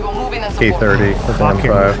 K30 with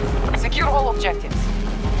M5. Secure all objectives.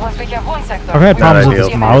 Once we have one sector, I've had problems with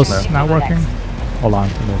this mouse not working. Hold on,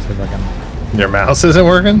 let me see if I can. Your mouse isn't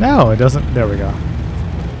working? No, it doesn't. There we go.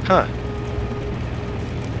 Huh.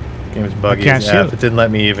 Game's buggy. I can't shoot. It didn't let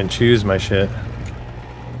me even choose my shit.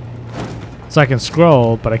 So I can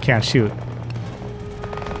scroll, but I can't shoot.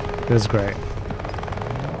 This is great.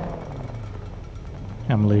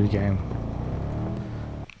 I'm gonna leave the game.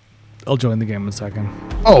 I'll join the game in a second.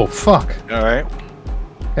 Oh, fuck. All right.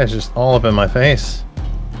 That's just all up in my face.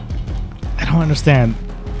 I don't understand.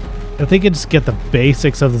 If they could just get the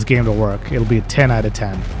basics of this game to work, it'll be a 10 out of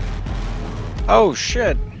 10. Oh,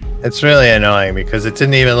 shit. It's really annoying because it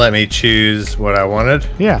didn't even let me choose what I wanted.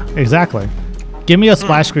 Yeah, exactly. Give me a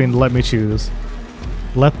splash screen to let me choose.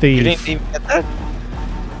 Let the You didn't even get that?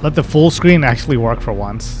 Let the full screen actually work for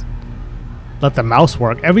once. Let the mouse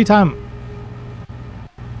work. Every time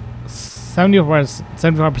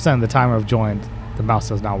 75% of the time I've joined, the mouse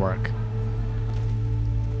does not work.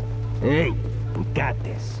 Hey, we got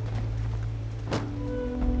this.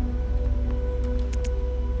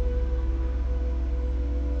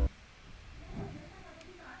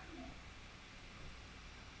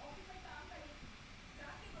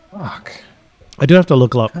 Fuck. I do have to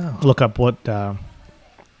look up what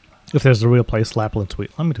if there's a real place, Lapland,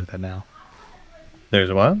 Sweden. Let me do that now.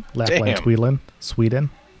 There's what? Lapland, Sweden.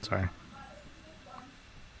 Sorry.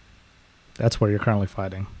 That's where you're currently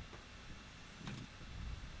fighting.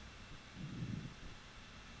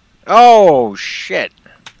 Oh shit!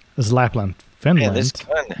 This is Lapland, Finland.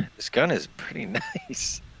 Man, this gun is pretty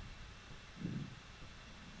nice.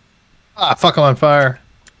 Ah, fuck! I'm on fire.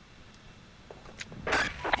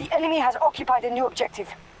 The enemy has occupied a new objective.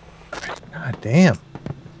 God damn.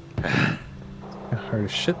 Got hard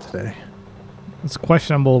as shit today. It's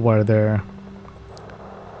questionable whether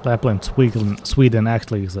Lapland, Sweden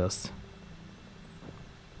actually exists.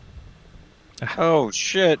 Oh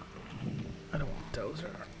shit! I don't want dozer.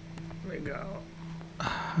 There we go.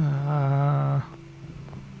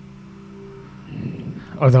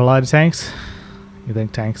 Are there a lot of tanks? You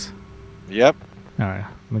think tanks? Yep. All right.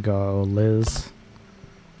 Let me go Liz.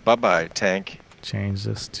 Bye-bye, tank. Change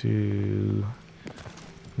this to...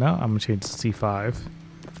 No, I'm going to change to C5.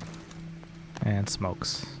 And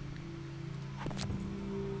smokes.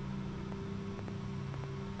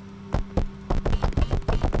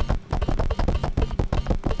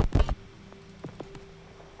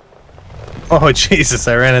 Oh, Jesus,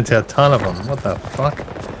 I ran into a ton of them. What the fuck?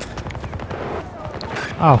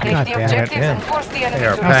 Oh, god damn it. They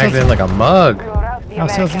are packed in like a mug. How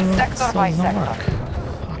doesn't work?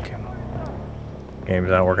 Game's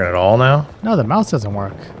not working at all now? No, the mouse doesn't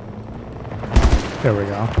work. There we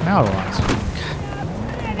go. Now it works.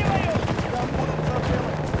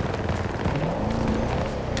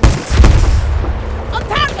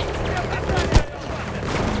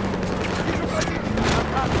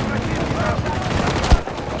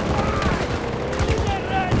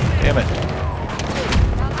 Damn it.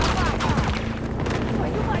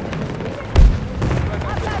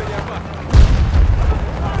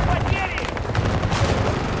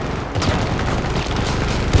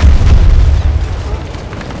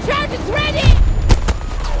 Charge is ready!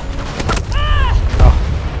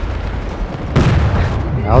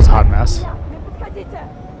 That was a hot mess.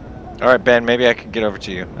 All right, Ben, maybe I can get over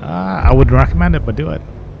to you. I wouldn't recommend it, but do it.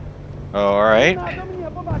 All right.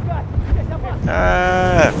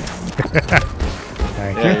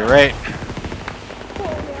 Thank Yeah, you. you're right.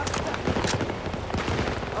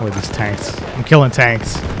 With these tanks. I'm killing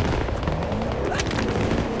tanks.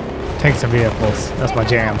 Tanks and vehicles. That's my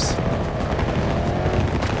jams.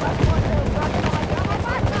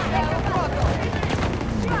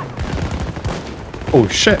 Oh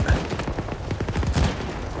shit.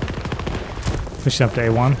 Pushing up to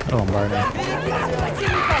A1. Oh, I'm burning.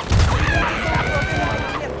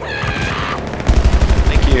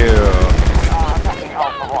 Thank you.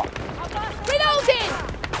 Reloading!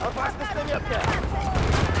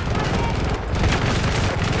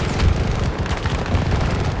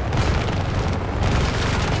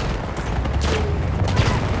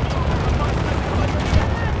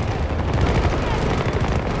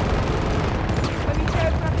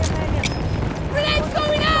 Grenades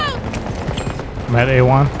going out! I'm at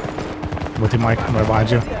A1. With you, Mike. I'm right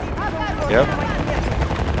behind you. Yep.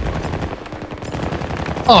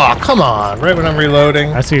 Oh, come on. Right when I'm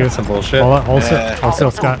reloading. I see you. That's some bullshit. Hold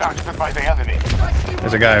still, Scott.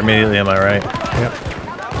 There's a guy immediately on my right. Yep.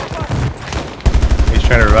 He's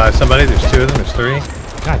trying to revive somebody. There's two of them. There's three.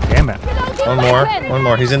 God damn it. One more. One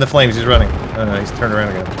more. He's in the flames. He's running. Oh no, he's turned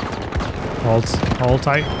around again. Hold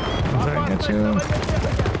tight. Until I get you.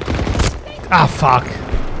 Ah, fuck.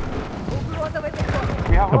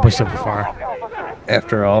 I pushed up too far.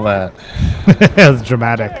 After all that. It was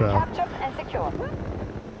dramatic, though.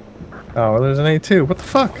 Oh, well, there's an A2. What the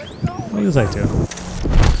fuck? What is A2?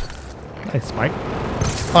 Nice, Mike.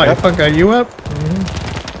 Oh, you fuck got you up?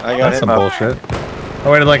 I got That's him some up. bullshit. I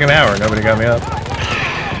waited like an hour. Nobody got me up.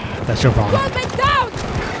 That's your problem.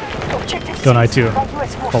 Go night 2.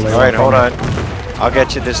 All right, hold on. I'll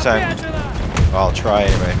get you this time. Well, I'll try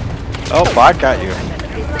anyway. Oh, bot got you.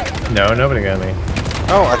 No, nobody got me.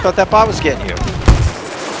 Oh, I thought that bot was getting you.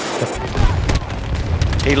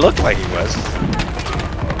 He looked like he was.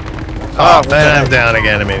 Oh, man, I'm down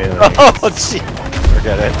again immediately. Oh, let's see.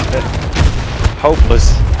 Forget it.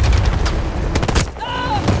 Hopeless.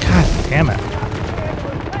 God damn it.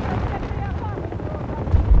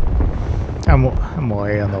 I'm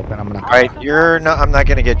way on the open. I'm not. All right, you're not. I'm not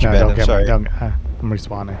gonna get you, No, Ben. don't I'm get sorry. me. I'm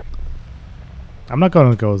respawning. I'm not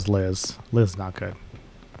going to go as Liz. Liz is not good.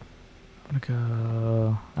 I'm gonna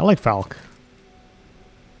go. I like Falk.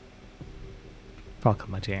 Falk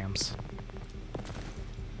on my jams.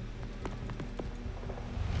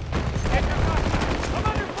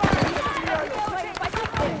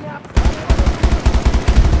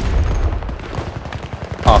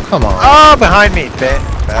 Oh, come on. Oh, behind me, Ben.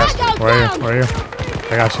 Bastard. Where are you? Where are you?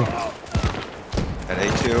 I got you. At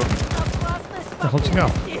A2. Where the hell did you go?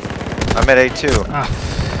 I'm at A2. Ah.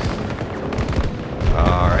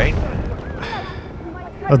 All right.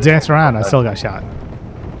 I'll dance around. I still got shot.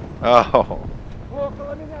 Oh.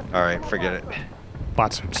 All right, forget it.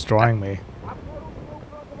 Bots are destroying me.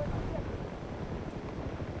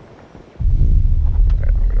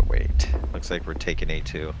 Alright, I'm gonna wait. Looks like we're taking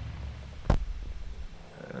A2.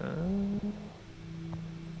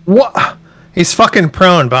 What? He's fucking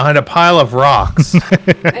prone behind a pile of rocks.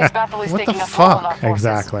 This battle is What taking the a toll on our fuck? forces.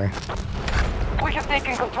 Exactly. We have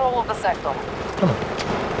taken control of the sector.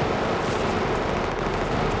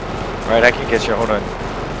 Alright, I can get you. Hold on.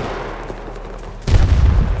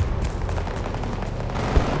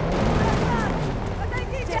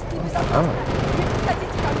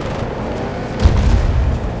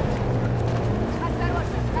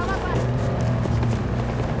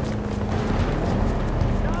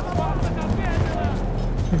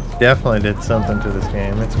 Definitely did something to this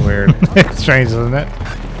game. It's weird. It's strange, isn't it?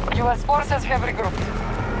 U.S. forces have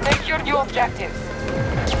regrouped. Take your new objectives.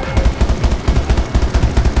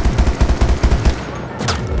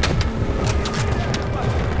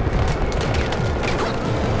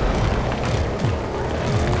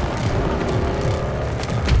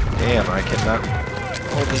 Damn, I cannot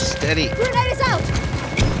hold this steady. Grenade is out!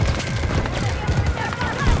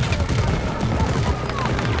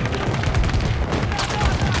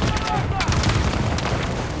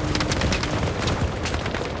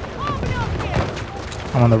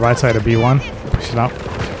 I'm on the right side of B1. Push it up.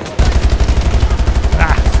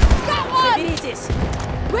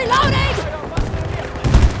 Reloading!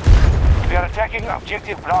 We are attacking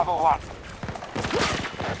objective Bravo 1.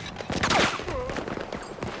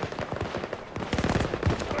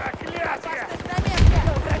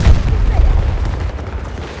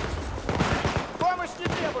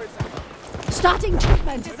 Starting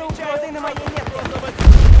treatment.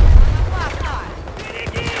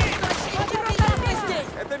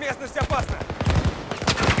 Эта местность опасна.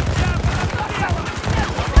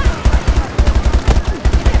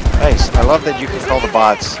 Nice. I love that you can call the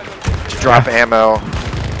bots to drop ammo,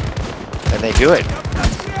 and they do it.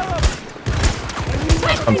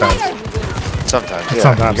 Sometimes. Sometimes, yeah.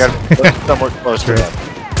 Sometimes. You gotta look somewhere close to them.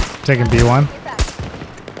 Taking B1.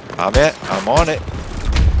 I'm on it.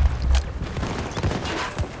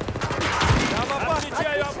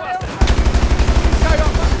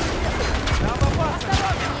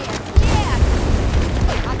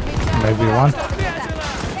 Maybe B1.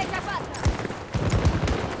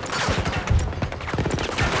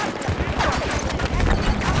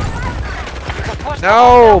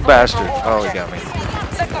 No, bastard. Oh, he got me.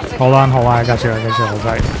 Hold on. I got you. Hold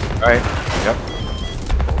tight. Alright. Yep.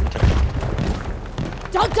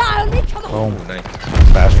 Don't die on me, come on! Boom. Nice.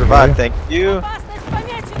 Fast revive. Thank you.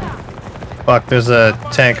 Fuck, there's a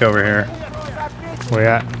tank over here. Where you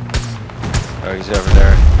at? Oh, he's over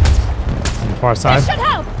there. On the far side? Should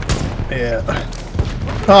help! Yeah.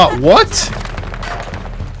 Oh, what?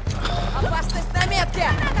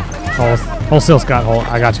 Wholesale Scott,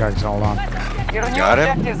 I got you. Hold on. Got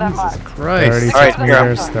him? Jesus Christ. 36 Alright,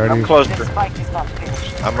 meters, here, 30. I'm closer.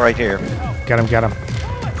 I'm right here. Get him. There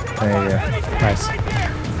you go. Nice.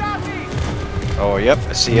 Oh, yep.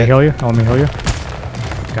 I see Let me it. heal you. Let me heal you.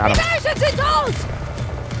 Got him.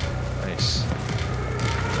 Nice.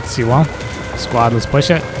 C1. Squad, let's push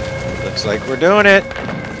it. Looks like we're doing it.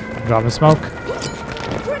 Dropping smoke.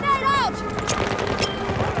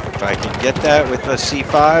 If I can get that with a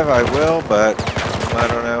C5, I will, but I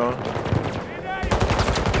don't know.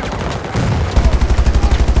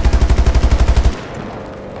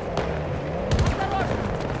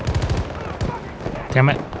 Damn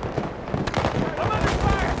it.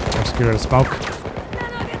 Let's get rid of smoke.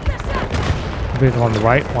 Vehicle on the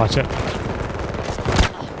right. Watch it.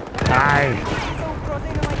 Die.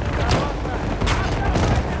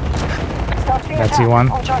 That's C1.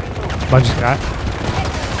 Bunch of that.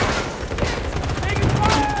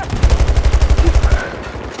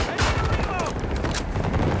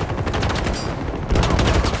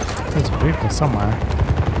 There's a vehicle somewhere.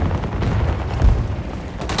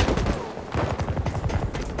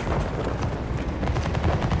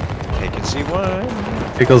 Taking C1.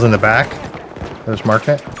 Vehicle's in the back. Let's mark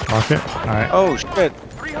it. Mark it. Alright. Oh, shit.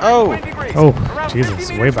 Oh. Oh, Jesus.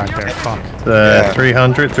 Way back there. Fuck. The Yeah.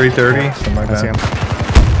 300, 330, something like I see that. him.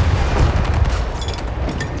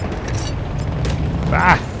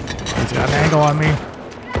 Ah! He's got an angle on me.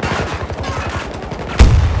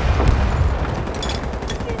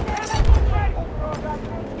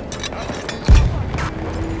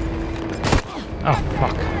 Oh,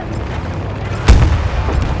 fuck.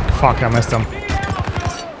 Fuck, I missed him.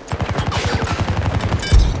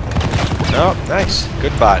 Oh, nice.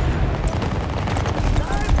 Good bot.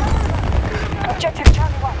 Objective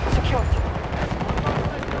Charlie 1 secured.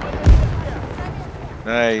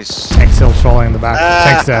 Nice. Tank's still trolling in the back.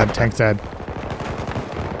 Ah. Tank's dead.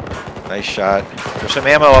 Nice shot. There's some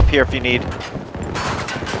ammo up here if you need.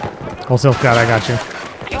 Wholesale Scott, I got you.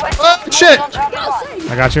 Oh, shit!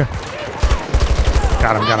 I got you.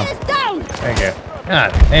 Got him. Thank you.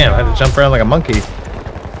 God damn, I had to jump around like a monkey.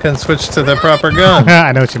 Couldn't switch to the proper gun.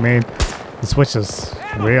 I know what you mean. The switch is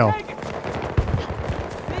real.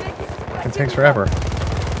 It takes forever.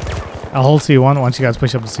 I'll hold C1 once you guys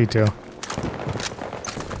push up to C2.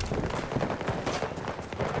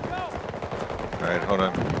 Alright, hold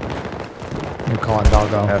on. You call it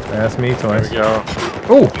doggo. Have to ask me There twice. we go.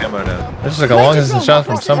 Oh! Ammo now. There's just like a long distance shot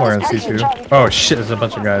from somewhere in C2. Oh shit, there's a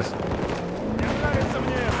bunch of guys.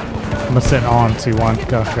 I'm sitting on C1.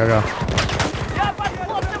 Go.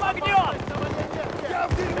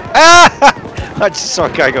 Ah! I just saw a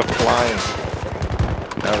guy go flying.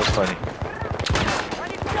 That was funny.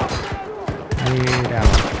 Need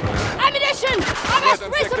ammo. Ammunition! I must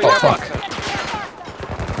resupply! Oh fuck.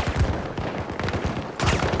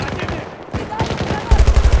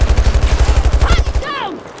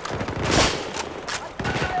 Down!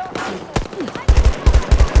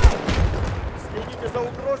 Следите за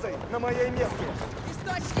угрозой на моей метке.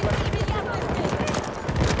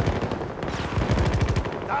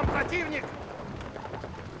 Там противник!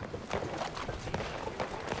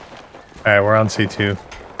 Alright, we're on C2.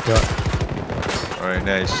 All right,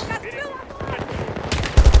 nice.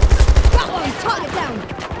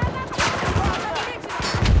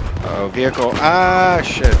 Oh, vehicle. Ah,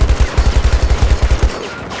 shit.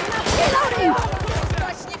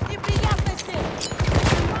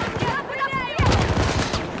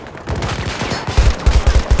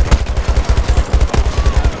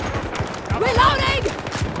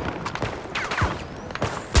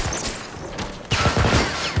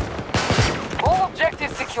 All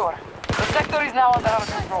objectives secure. The sector is now under our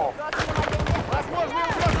control.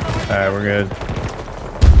 Alright, we're good.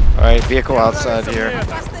 All right, vehicle outside here.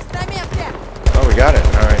 Oh, we got it.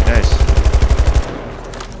 All right, nice.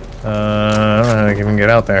 I don't know how I can get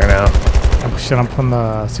out there now. I'm pushing up from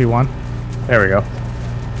the C1. There we go.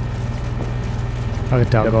 Okay,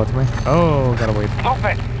 Del, go with me. Oh, gotta wait. Stop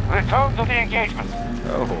it! Return to the engagement.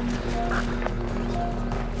 Oh.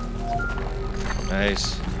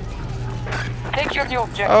 Nice. Take your new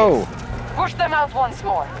objectives. Oh. Push them out once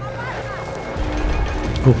more.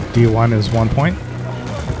 Ooh, D1 is 1 point.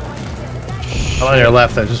 I'm on your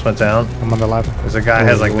left, I just went down. I'm on the left. There's a guy who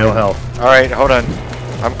has like no health. All right, hold on.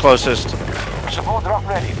 I'm closest. Support drop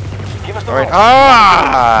ready. Give us the All right. rope.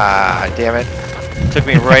 Ah, damn it. Took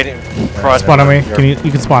me right across. Spawn on me. Can you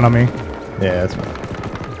can spawn on me. Yeah, that's fine.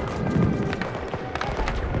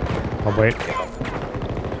 I'll wait.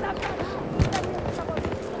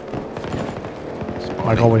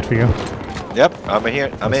 I'll wait for you. Yep, I'm here.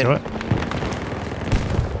 I'm Let's in. do it.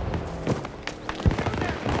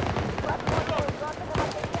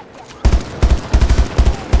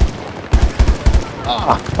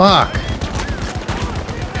 Ah, fuck.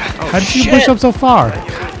 How did you push up so far?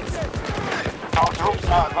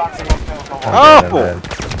 Oh,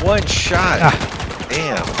 one shot.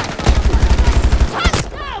 Damn.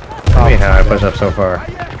 Tell me how I pushed up so far.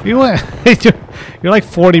 You went. You're like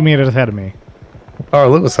 40 meters ahead of me. Oh,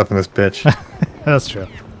 look what's up in this bitch. That's true.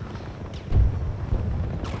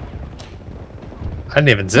 I didn't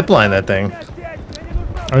even zipline that thing.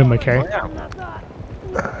 Are you okay?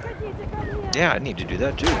 Yeah, I need to do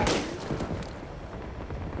that too.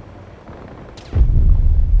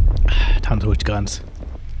 Time to switch guns.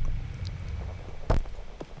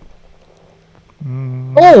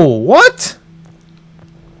 Oh, what?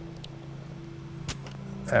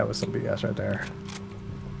 That was some BS right there.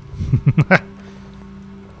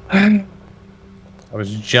 I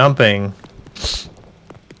was jumping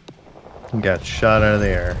and got shot out of the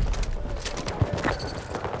air.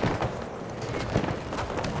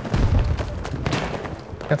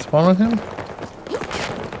 Can't spawn with him?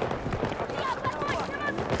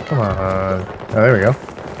 Come on. Oh, there we go.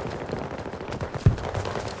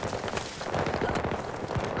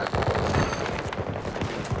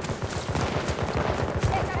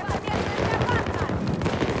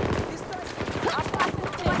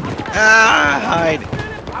 Ah, hide.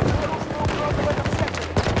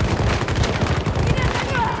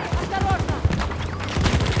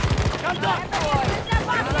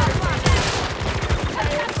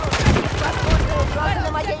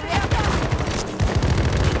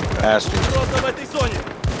 Bastard.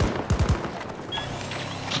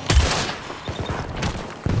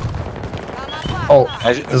 Oh,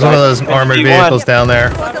 there's one of those armored vehicles down there.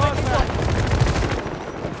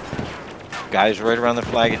 Guys right around the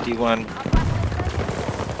flag at D1.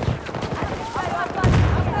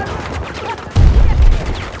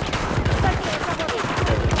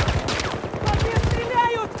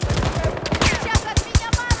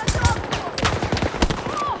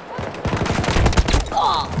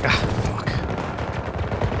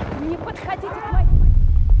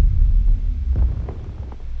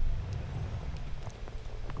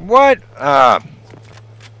 What?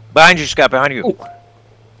 Behind you, Scott. Behind you.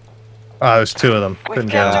 Oh, there's two of them. Couldn't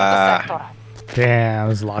get them. Damn,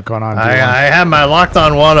 there's a lot going on. I had my locked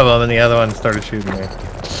on one of them, and the other one started shooting me.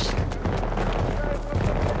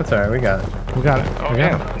 That's alright. We got it. We got it. We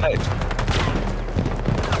got it. Nice.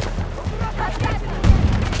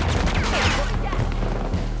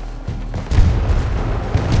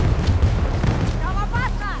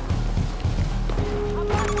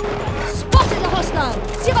 Spotted a hostile!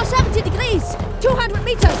 070 degrees! 200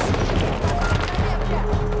 meters!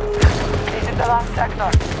 This is the last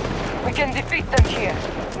sector. We can defeat them here.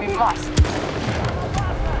 We must.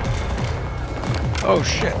 Oh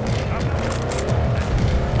shit.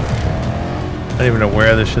 I don't even know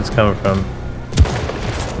where this shit's coming from.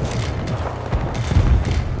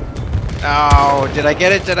 Oh, did I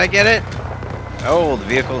get it? Did I get it? Oh, the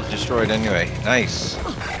vehicle is destroyed anyway. Nice.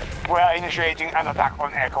 We are initiating an attack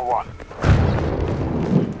on Echo 1.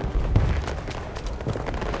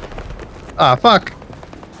 Ah, fuck.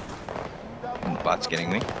 spot's getting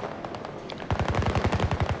me.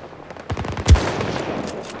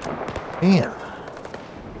 Damn.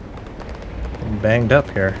 I'm banged up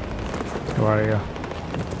here. Where are you?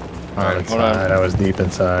 Oh, inside. I was deep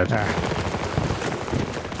inside.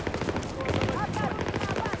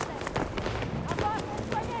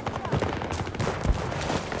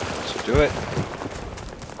 Let's do it.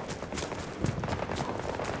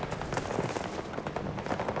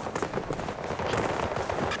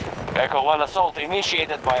 Echo 1 assault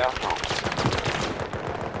initiated by our troops.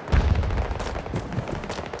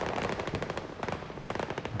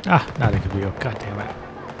 Ah, not a good view. God damn it.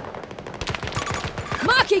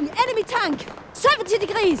 Marking enemy tank! 70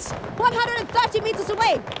 degrees! 130 meters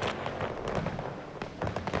away!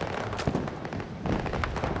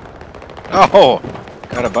 Oh,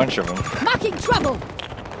 got a bunch of them. Marking trouble!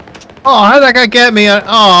 Oh, how'd that guy get me?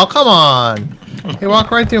 Oh, come on. He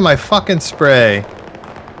walked right through my fucking spray.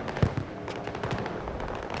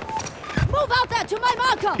 Move out there to my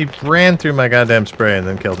marker! He ran through my goddamn spray and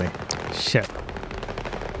then killed me. Shit.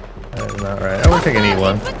 That is not right. I would take an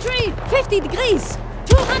E1. Infantry! 50 degrees!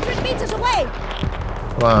 200 meters away!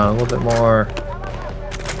 Come on, a little bit more.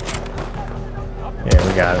 Yeah,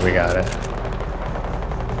 we got it, we got it.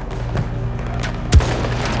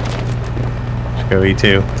 Let's go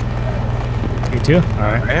E2. E2?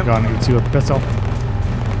 Alright, Right. go on E2 with pistol.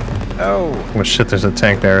 Oh. Oh shit, there's a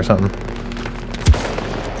tank there or something.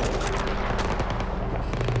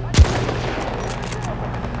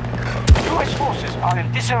 US forces are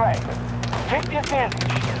in disarray. Take the advantage.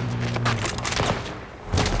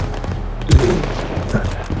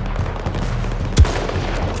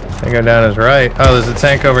 I go down his right. Oh, there's a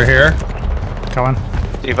tank over here. Come on.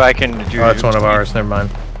 See if I can do. Oh, that's one of ours. Never mind.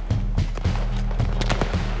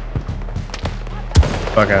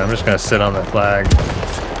 Fuck it, I'm just gonna sit on the flag.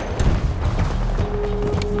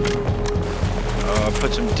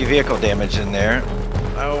 Put some vehicle damage in there.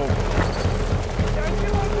 Oh.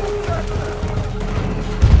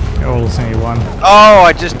 Oh, listen, E1. Oh,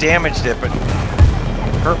 I just damaged it, but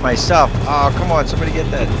hurt myself. Oh, come on, somebody get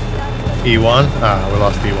that. E1? Ah, we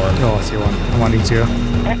lost E1. Oh, let's E1. I'm on E2.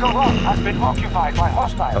 Echo 1 has been occupied by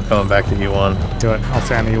hostiles. I'm coming back to E1. Do it. I'll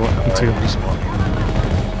stay on E1. E2.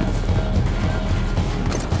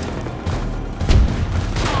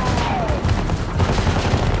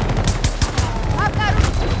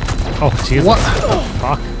 Oh, Jesus. What? Oh,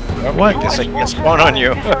 fuck. What? Guess I can spawn on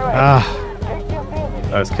you. Ah,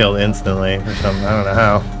 I was killed instantly or something. I don't know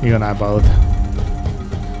how. you and I both.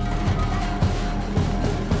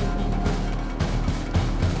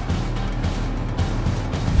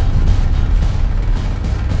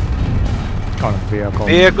 On a vehicle.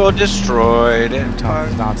 Vehicle destroyed.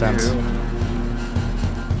 Nonsense.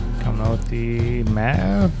 Coming out with the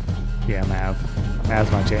Mav? Yeah, Mav.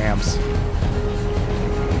 Mav's my jams.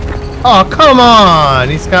 Oh, come on!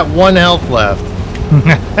 He's got 1 health left.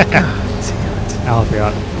 I'll help you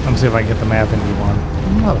out. Let me see if I can get the Mav in E1.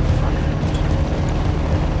 Motherfucker.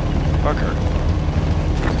 Fucker.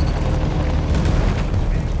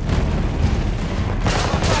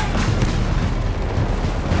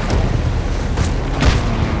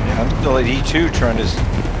 Yeah, I'm still at E2 trying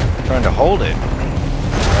to hold it.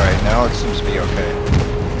 Alright, now it seems to be okay.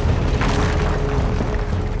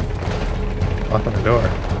 Lock on the door.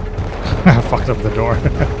 I fucked up the door.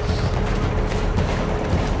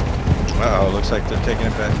 Uh-oh, looks like they're taking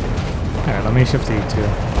it back. Alright, let me shift to E2.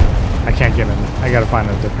 I can't get in. I gotta find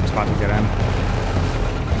a different spot to get in.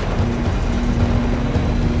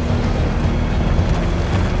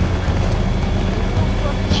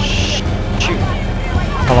 Shoot.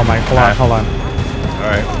 Hold on, Mike. Hold on.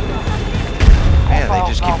 Alright. Man, they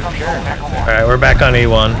just keep preparing back there. Alright, we're back on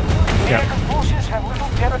E1. Yeah. Forces have little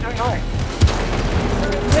territory left.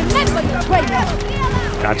 Remember your training!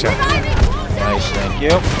 Gotcha. Nice, thank you.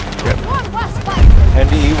 Yep. One last fight! And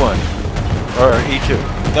to E1. Or E2.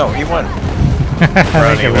 No, E1. We're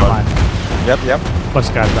on Okay, E1. we're fine. Yep, yep. Bunch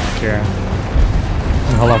of guys back here.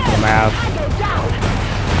 And hold up for the Mav.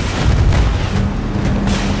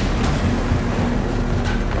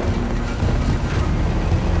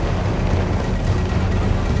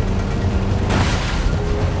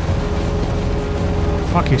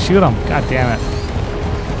 Fuck you, shoot him. God damn it.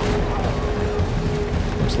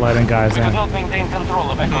 I'm just letting guys We in. do not maintain control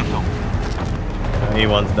of Echo 2.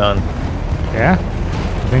 E1's done. Yeah?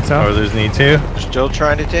 You think so? Or there's an E2. Still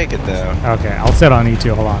trying to take it though. Okay, I'll sit on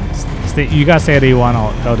E2. Hold on. You guys stay at E1,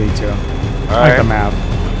 I'll go to E2. I like the map.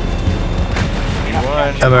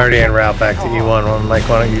 E1. I'm already en route back to E1. Mike,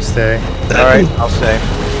 why don't you stay? Alright, I'll stay.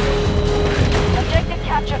 Objective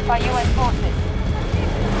captured by US forces.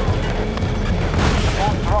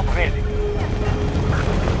 Support drop ready.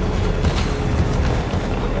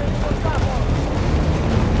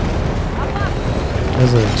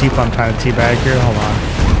 There's a Jeep I'm trying to teabag here. Hold on.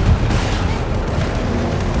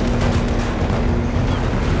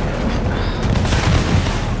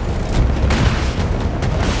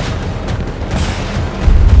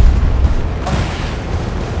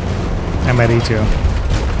 I'm at E2.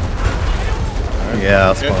 Yeah,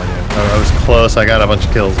 I'll spawn you. I was close. I got a bunch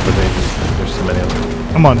of kills, but there's too many of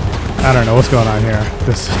them. I'm on. I don't know what's going on here.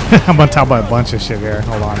 This I'm on top of a bunch of shit here.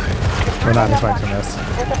 Hold on. We're not expecting this.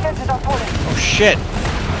 Oh shit!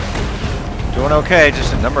 Doing okay.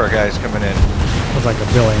 Just a number of guys coming in. Looks like a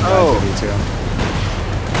billion guys at E2.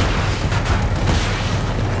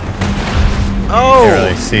 Oh! Can't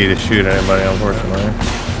really see to shoot anybody, unfortunately.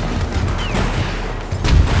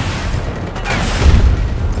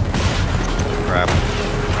 Crap.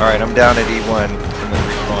 Alright, I'm down at E1 in the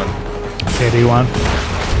respawn. Okay, D1. I'm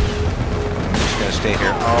just gonna stay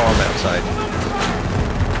here. Oh, I'm outside.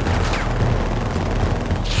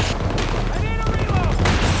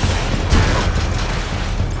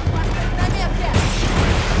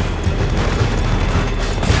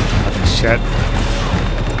 Shit.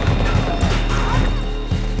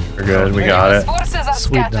 We're good, we got it.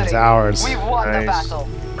 Sweet, that's ours. We won the battle.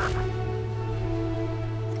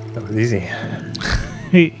 That was easy.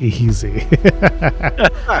 Easy.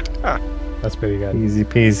 That's pretty good. Easy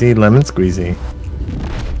peasy, lemon squeezy.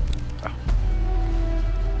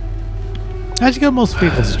 How'd you get most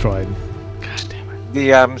people destroyed? God damn it. The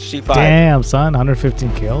C5. Damn, son.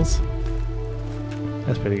 115 kills.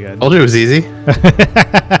 That's pretty good. Told you it was easy.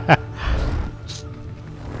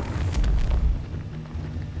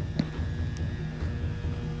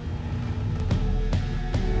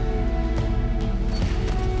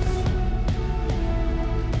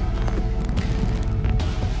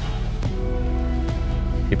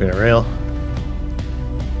 Keeping it real.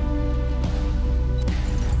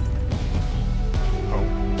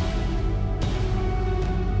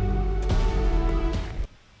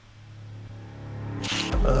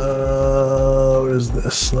 What is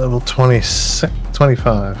this? Level 26,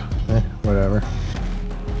 25. Whatever.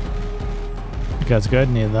 You guys good?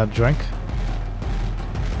 Need that drink?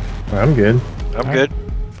 I'm good. I'm good.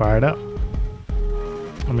 Fire it up.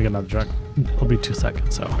 Let me get another drink. It'll be 2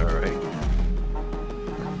 seconds, so. Alright.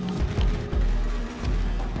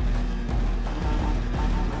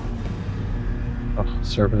 Oh,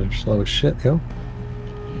 servers are slow as shit, yo.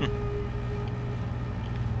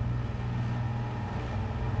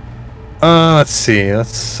 Let's see.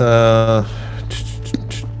 Let's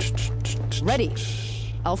Ready.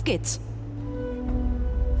 Auf geht's.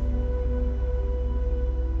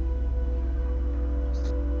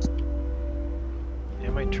 I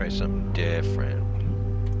might try something different.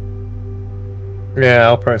 Yeah,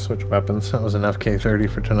 I'll probably switch weapons. That was an FK30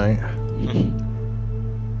 for tonight.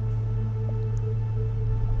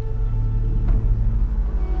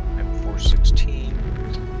 M416.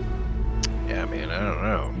 Yeah, man, I don't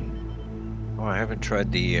know. Oh, I haven't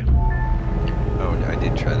tried the... Oh, I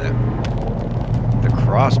did try that. The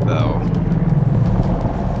crossbow.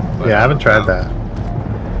 But Yeah, I haven't tried that.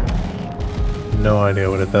 No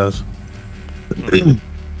idea what it does.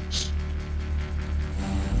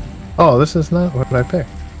 Oh, this is not what I picked.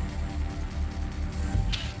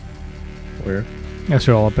 Weird. Yes,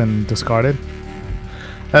 you're all up and discarded.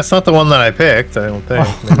 That's not the one that I picked, I don't think.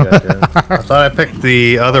 Maybe I did. I thought I picked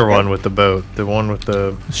the other one with the boat. The one with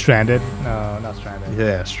the... Stranded? No, not stranded.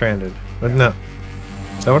 Yeah, stranded. But no.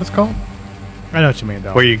 Is that what it's called? I know what you mean,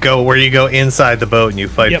 though. Where you go inside the boat and you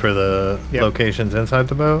fight Yep. for the Yep. locations inside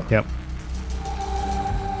the boat? Yep.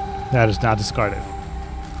 That is not discarded.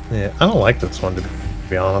 Yeah, I don't like this one, to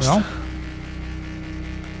be honest. No?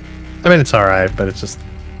 I mean, it's alright, but it's just...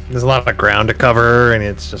 There's a lot of ground to cover, and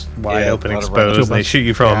it's just wide Yeah, open, a lot of exposed, and they running. shoot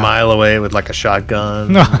you from a Yeah. mile away with like a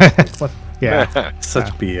shotgun. No. What? Yeah.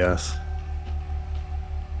 Such BS.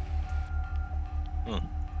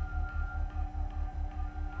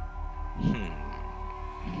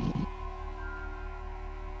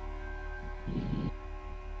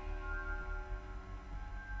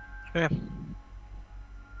 Yeah.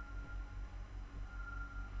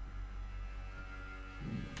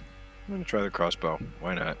 I'm gonna try the crossbow.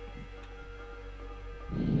 Why not?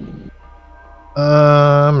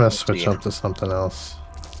 I'm gonna Let's switch see. up to something else.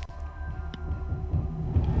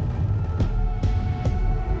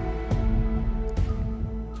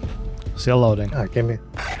 Still loading. Ah, gave me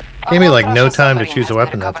like no time to choose a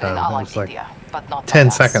weapon that time. It was like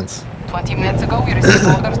 10 seconds. 20 minutes ago, we received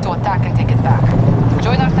orders to attack and take it back.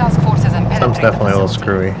 Join our task forces and Sounds penetrate definitely a the little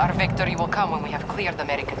facility. screwy. Our victory will come when we have cleared the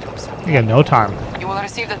American troops. You got no time. You will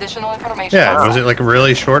receive additional information. Yeah, was it like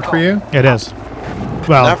really short for you? It is.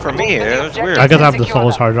 Well, Not for me. It was weird. I guess I have the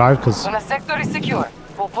Soul's hard drive because When a sector is secure,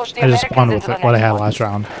 we'll push the I just spawned Americans with into it, the what I next had one. last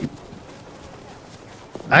round.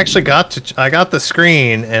 I actually I got the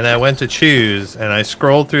screen and I went to choose and I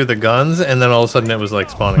scrolled through the guns and then all of a sudden it was like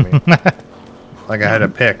spawning me. Like I had to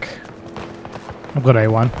pick. I'm good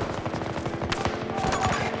A1.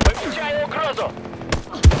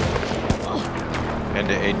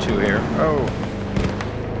 Into A2 here.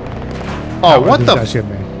 Oh, what This the? guy shoot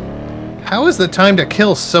me. How is the time to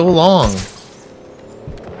kill so long?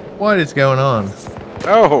 What is going on?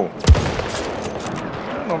 Oh!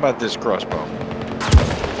 I don't know about this crossbow.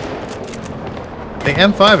 The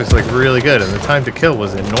M5 is like really good and the time to kill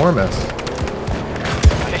was enormous.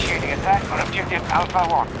 Initiating attack on objective Alpha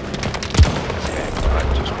 1.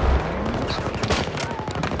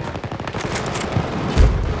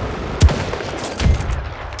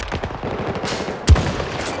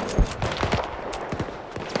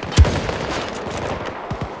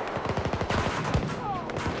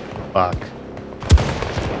 Fuck.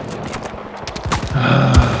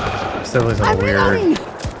 It's definitely something weird.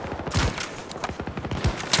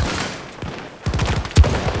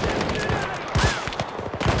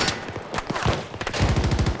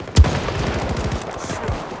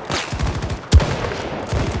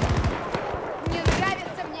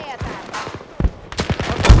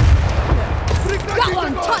 Go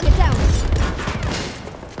on, turn it down.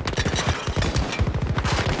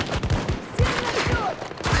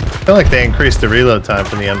 I feel like they increased the reload time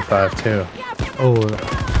for the M5 too. Oh,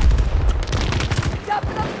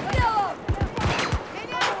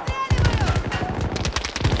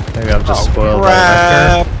 Maybe I'm just spoiled by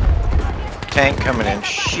Crap! Tank coming in.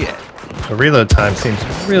 Shit. Vector. The reload time seems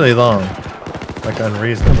really long. Like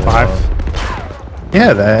unreasonable. M5? Long.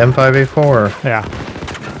 Yeah, the M5A4. yeah.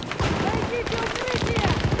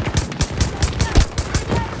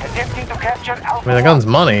 Attempting to capture I Alpha mean, the gun's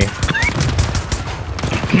money.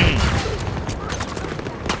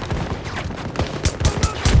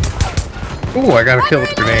 Ooh, I got a kill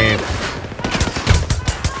with a grenade.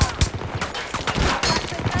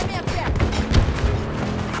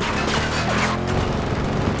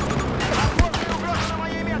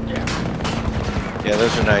 Yeah,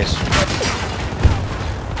 those are nice.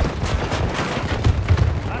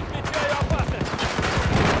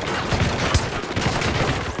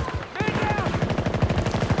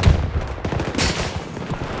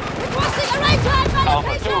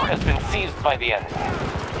 Alpha 2 has been seized by the enemy.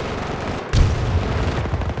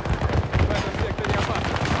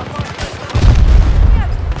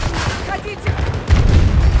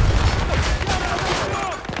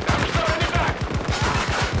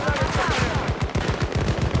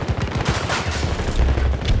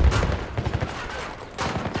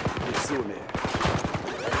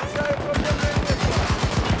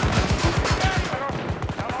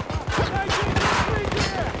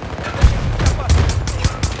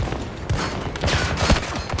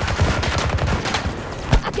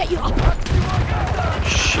 I'll get you up.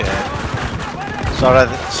 Shit. Saw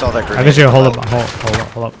that grenade. I guess you hold up.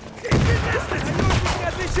 Hold up.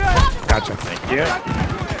 Gotcha. Thank you.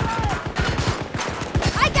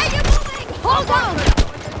 I get you moving. Hold on.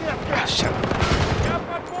 Ah, shit.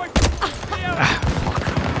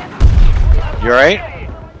 You alright?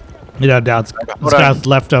 Yeah, that's Hold this on. guy's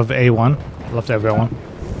left of A1. Left of A1.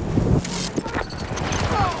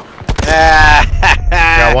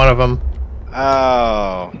 Got one of them.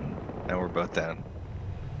 Oh. Now we're both down.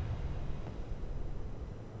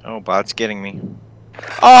 Oh, bot's getting me.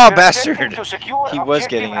 Oh, bastard! He was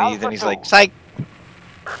getting me, then he's like, psych!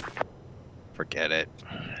 Forget it.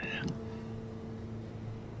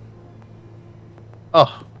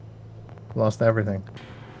 Oh. Lost everything.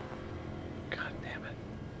 God damn it.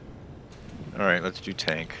 Alright, let's do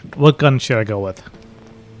tank. What gun should I go with?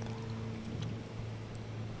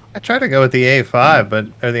 I tried to go with the A5, but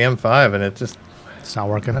or the M5, and it's not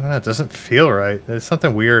working. I don't know. It doesn't feel right. There's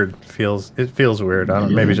something weird. It feels weird. I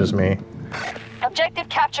don't. Maybe just me. Objective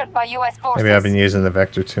captured by U.S. forces. Maybe I've been using the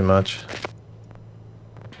Vector too much.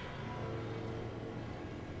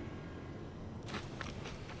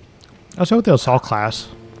 I'll start with the assault class.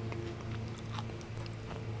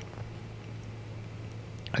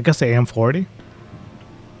 I guess the AM40.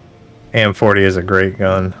 AM40 is a great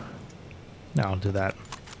gun. No, I'll do that.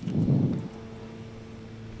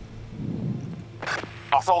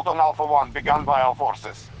 Assault on Alpha 1 begun by our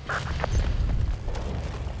forces.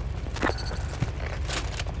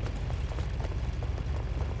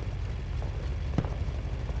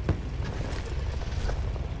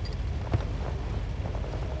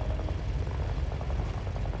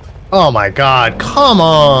 Oh my God! Come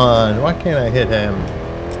on! Why can't I hit him?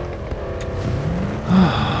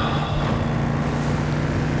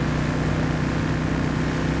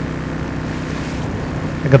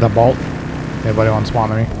 I got the bolt. Anybody want to spawn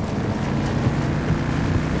to me?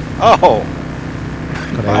 Oh!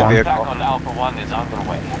 Got My A1. vehicle. Attack on Alpha 1 is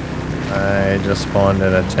underway. I just spawned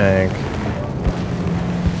in a tank.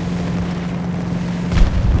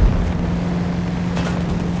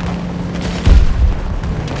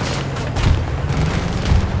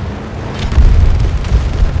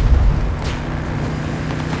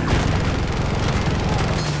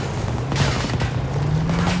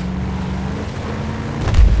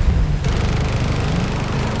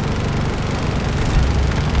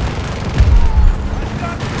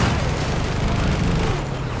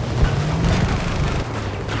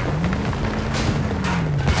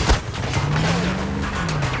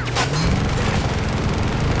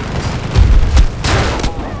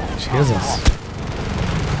 Jesus.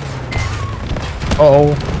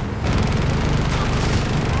 Oh,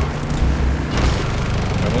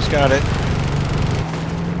 Almost got it.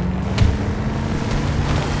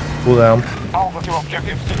 cool down. Alpha 2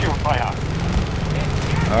 objective secured by us.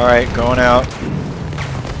 Alright, going out.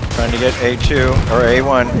 Trying to get A2 or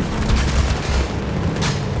A1.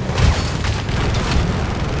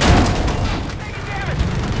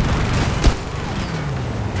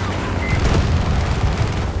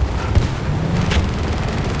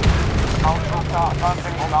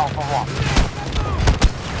 Hunting on Alpha 1.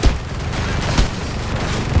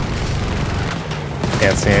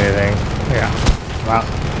 Can't see anything. Yeah. Wow.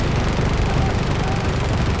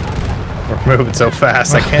 We're moving so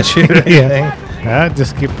fast, I can't shoot anything. Yeah,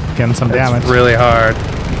 just keep getting some damage. It's really hard.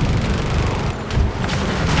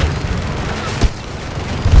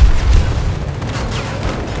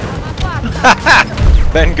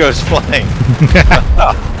 Ben goes flying.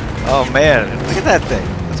 Oh man, look at that thing.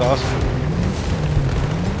 That's awesome.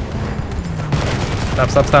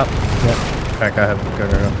 Stop. Yep. Alright, go ahead. Go.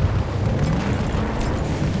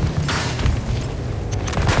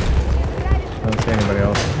 I don't see anybody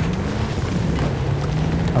else.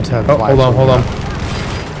 Let's have Oh, hold on.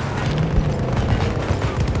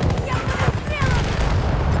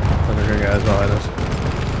 Other good guys behind us.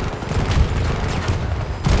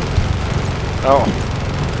 Oh.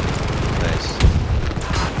 Nice.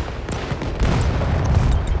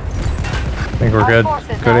 I think we're good.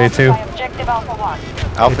 Good A2. Objective Alpha 1.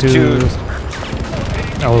 Alpha 2.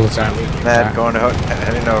 Oh, what's that? Matt going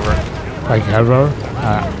heading over. Like head road?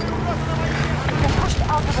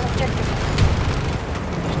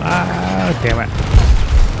 Damn it.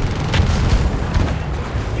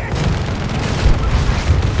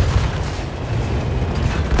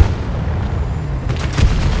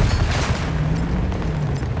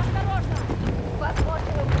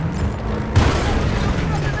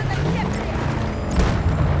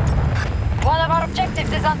 One of our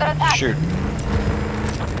objectives is under attack. Shoot.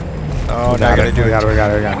 Oh, now I gotta do We got it. it.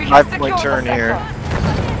 5-point turn here.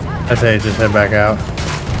 I say just head back out.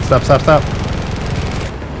 Stop.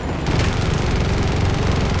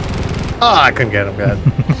 Oh, I couldn't get him good.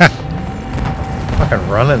 Fucking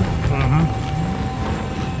running.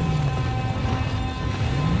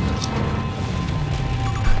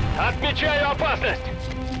 Отмечаю опасность.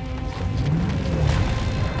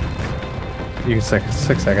 You can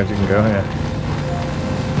 6 seconds, you can go, yeah.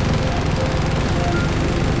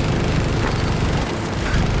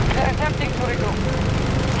 They're attempting to regroup.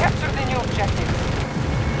 Capture the new objective.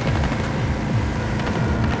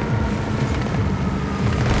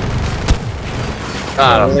 I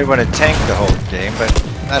don't really want to tank the whole game, but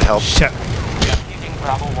that helps. Shit. Eating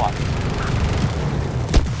Bravo 1.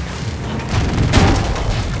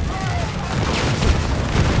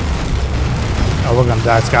 Oh, we're gonna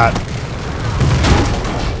die, Scott.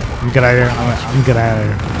 I'm get out of here. I'm get out of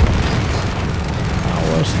here. Oh,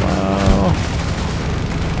 we're slow.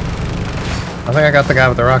 I think I got the guy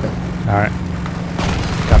with the rocket. Alright.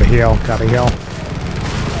 Gotta heal.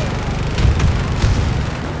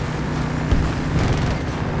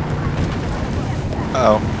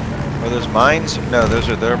 Oh. Are those mines? No, those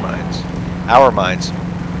are their mines. Our mines.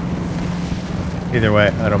 Either way,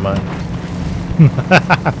 I don't mind.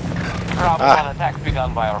 Bravo 1 attack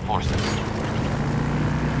begun by our forces.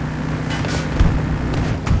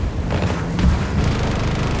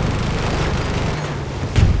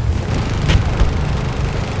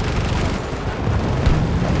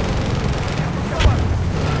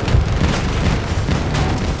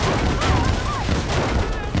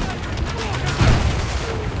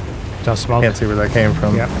 Just smoke. Can't see where that came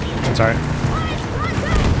from. Yep. That's alright.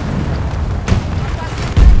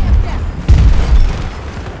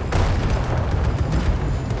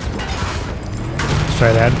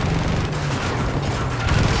 Straight ahead.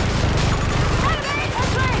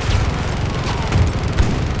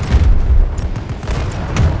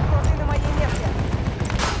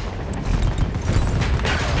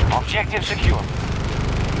 Objective secure.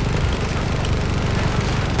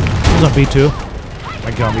 Who's on B2?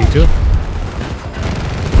 Might get on B2.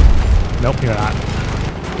 Nope, you're not.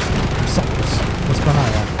 What's going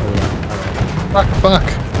on? Fuck.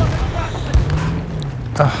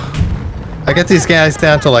 I get these guys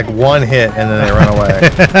down to like one hit and then they run away.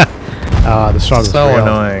 The struggle's so real.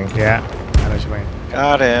 annoying. Yeah, I know what you mean.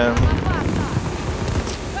 Got him.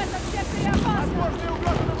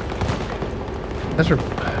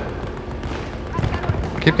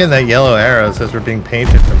 I keep getting that yellow arrow. It says we're being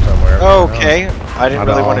painted from somewhere. Okay. I didn't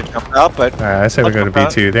really want to jump out, but... Alright, I say we go to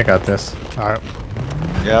B2. They got this. Alright.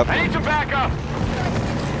 Yep. I need some backup.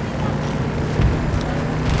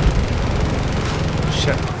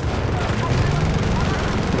 Shit.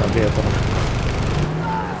 No vehicle.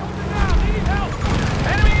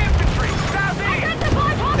 Enemy infantry. Southeast.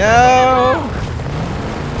 No.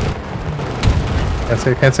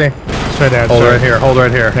 Can't see. Straight there. Hold right here. Hold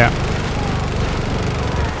right here. Yeah.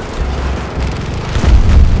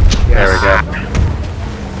 There we go.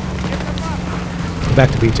 Back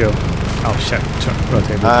to B2. Oh shit.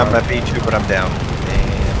 Rotate. I'm at B2, but I'm down.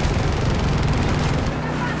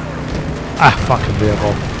 Damn. Fucking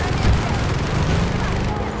vehicle.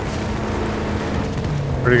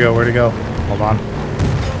 Where'd he go? Where'd he go? Hold on.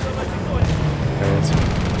 There it is.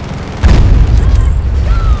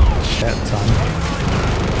 Shit, son.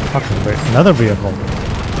 Fucking another vehicle.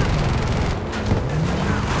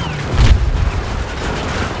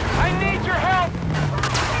 I need your help.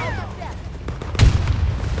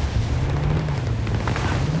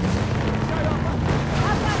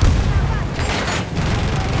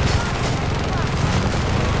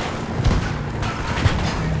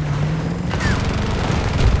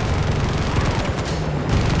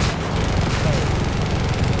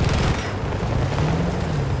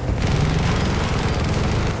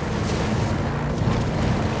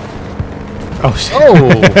 Oh shit. Oh!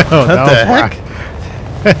 What the heck?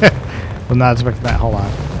 I'm not expecting that. Hold on.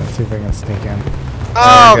 Let's see if I can sneak in.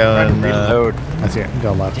 Oh, going, reload. I see it.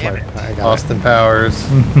 Go left. Damn Right. it. I got Austin Powers.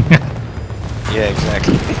 Yeah,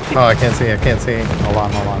 exactly. Oh, I can't see. I can't see. Hold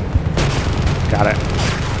on. Got it.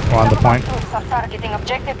 We're on the point. Troops are targeting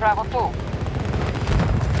objective Bravo 2.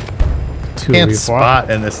 2 Can't V4. spot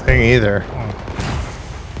in this thing either.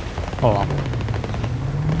 Hold on.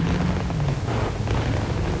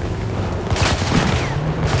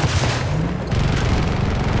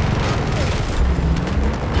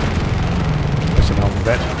 Push it home a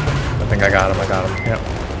bit. I think I got him. Yep.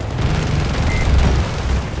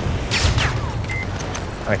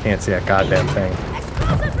 I can't see that goddamn thing.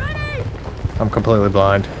 I'm completely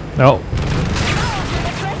blind. No.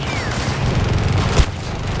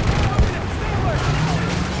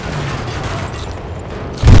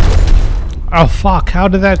 Oh fuck! How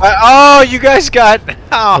did that? Oh, you guys got...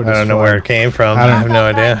 Oh. I don't know where it came from. I I don't- have no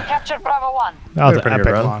idea. Capture Bravo 1. That was Pretty an good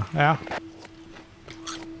epic run. one. Yeah.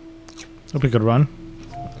 That'll be a good run.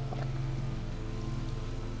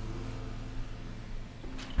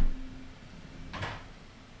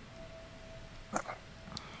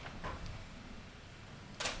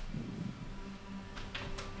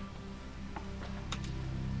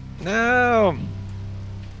 No.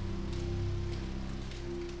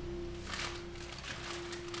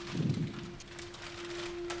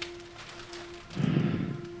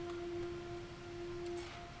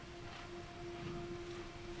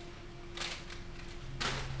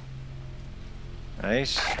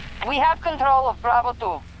 Nice. We have control of Bravo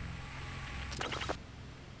 2.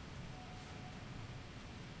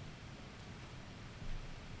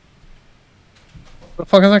 Where the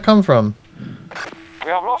fuck did that come from? We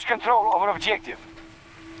have lost control over objective.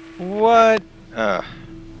 What?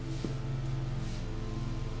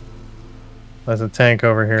 There's a tank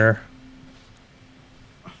over here.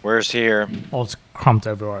 Where's here? Oh, it's crumped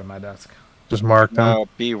everywhere on my desk. Just marked them. Oh,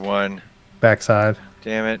 B1. Backside.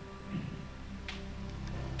 Damn it.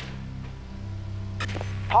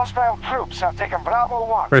 Hostile troops have taken Bravo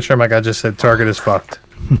 1. Pretty sure my guy just said target is fucked.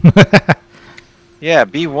 Yeah,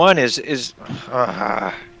 B1 is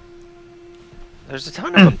there's a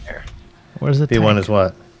ton of them there. Where's the B1 tank? is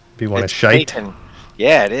what? B1 It's is shite. Clayton.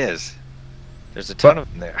 Yeah, it is. There's a ton of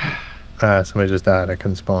them there. Somebody just died. I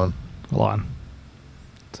couldn't spawn. Hold on.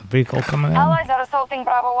 It's a vehicle coming in. Allies are assaulting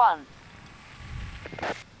Bravo 1.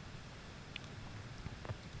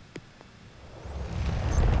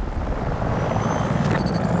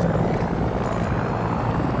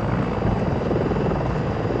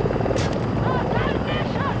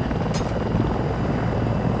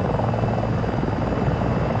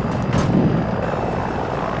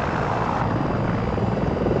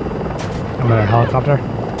 I'm in a helicopter.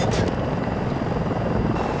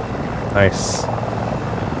 Nice.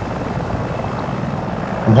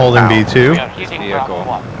 I'm holding B2. We are hitting Vehicle. Bravo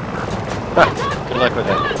 1. Good luck with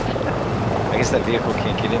that. I guess that vehicle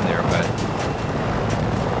can't get in there, but...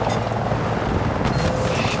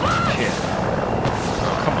 Shit.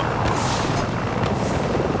 Oh, come on.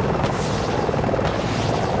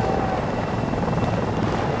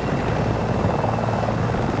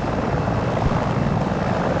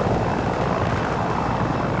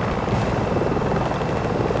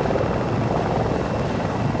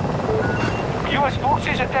 U.S.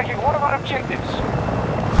 forces attacking one of our objectives.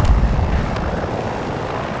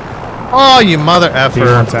 Oh, you mother effer.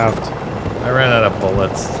 B1's aft. I ran out of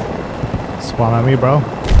bullets. Spawn on me, bro.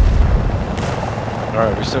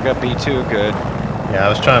 Alright, we still got B2, good. Yeah, I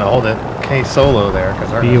was trying to hold it. K solo there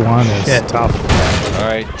because our B1 shit. is tough.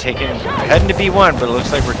 Alright, heading to B1, but it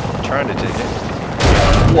looks like we're trying to take it.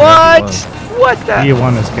 What? What the?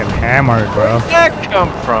 B1 is getting hammered, bro. Where'd that come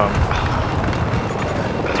from?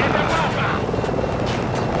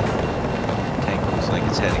 Tank looks like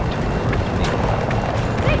it's heading toward me.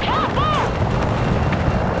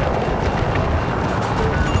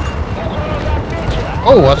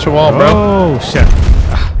 Oh, watch the wall, bro. Oh, shit.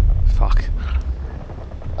 Fuck.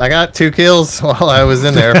 I got 2 kills while I was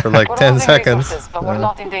in there for like We're 10 losing seconds. resources, but we're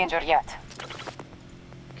not in danger yet.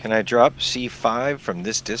 Can I drop C5 from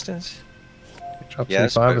this distance? Drop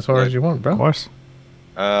Yes, C5 but- as far as you want, bro. Of course.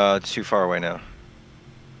 It's too far away now.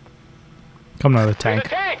 Come to the There's a tank.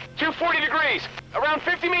 tank! 240 degrees! Around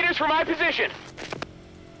 50 meters from my position!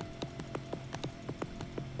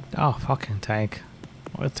 Oh, fucking tank.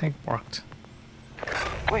 Well, the tank worked.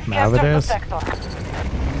 We've Now it captured the is. sector.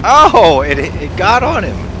 Oh, it got on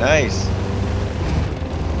him. Nice.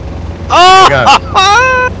 Oh!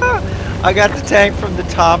 I got the tank from the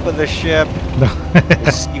top of the ship. The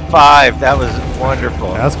C5. That was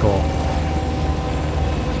wonderful. That's cool.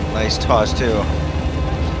 Nice toss too.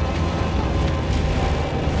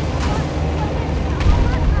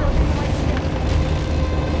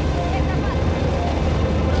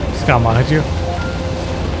 Scum behind you.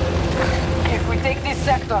 If we take this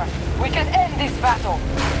sector, we can end this battle.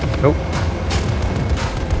 Nope.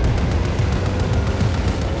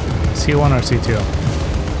 C1 or C2?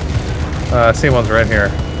 C1's right here.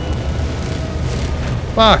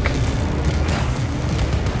 Fuck.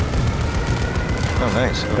 Oh,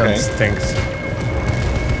 nice. That Okay. stinks.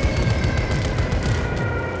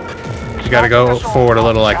 You gotta go forward a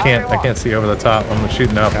little. I can't see over the top. I'm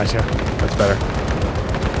shooting up. Gotcha. That's better.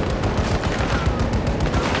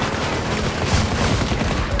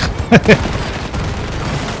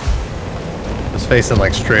 Just facing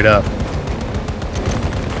like straight up.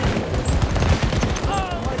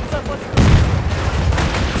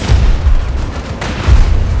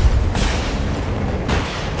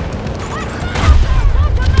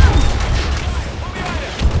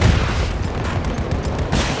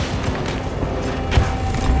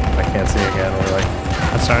 I can't see again. We're like,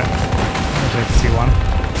 That's alright. I'll take C1.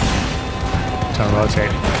 Trying to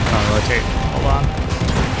rotate. Trying to rotate. Hold on.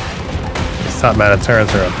 these top mounted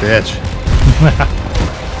turrets are a bitch.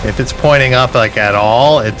 If it's pointing up like at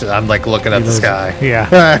all, I'm like looking at the sky. Yeah.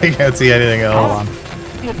 I can't see anything else. Hold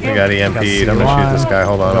on. We got EMP'd. I'm gonna shoot this guy.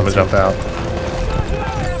 Hold on, I'm gonna jump out.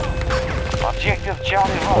 Objective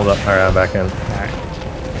Charlie Hold up. Alright, I'm back in. Alright.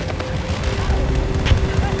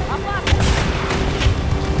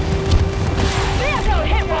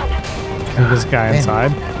 Get this guy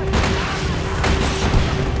inside.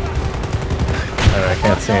 Alright, I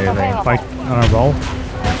can't see anything. Like on a roll.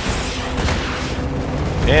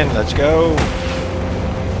 In, let's go.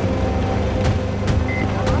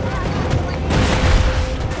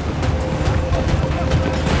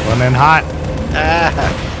 Running hot.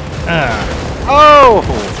 Oh!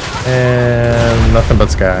 And nothing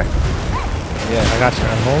but sky. Yeah, I got you.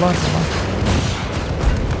 Hold on.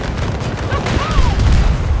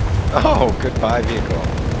 Oh, goodbye, vehicle.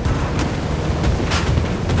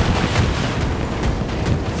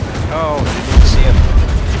 Oh, didn't see him.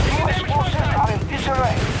 U.S. forces are in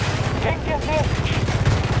disarray. Take the advantage.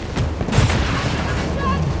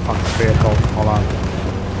 Fuck this vehicle. Hold on.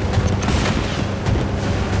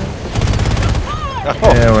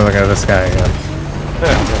 Oh. Yeah, we're looking at this guy again.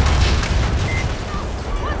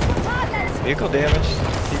 Vehicle damage.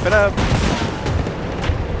 Keep it up.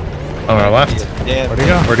 On our left. Yeah. Where'd he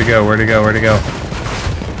go? Where'd he go? Where'd he go? Where'd he go?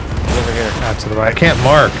 Over here. Out to the I right. can't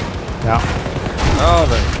mark. No. Oh,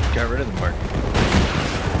 they got rid of the mark.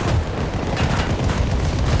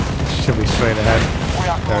 Should be straight ahead.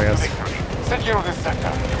 There he is. Secure this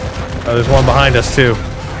sector. Oh, there's one behind us too.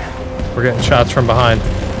 We're getting shots from behind.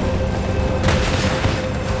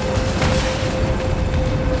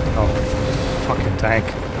 Oh, tank.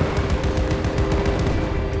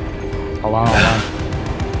 Hold on, hold on.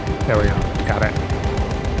 There we go. Got it.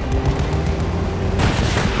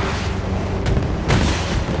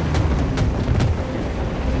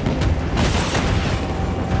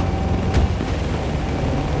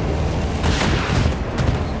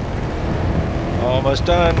 Almost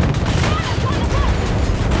done.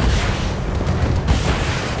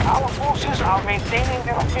 Our forces are maintaining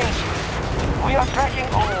their pace. We are tracking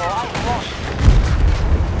on light lost.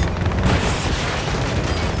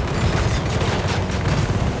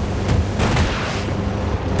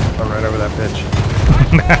 I'm right over that bitch.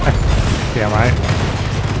 Yeah, right.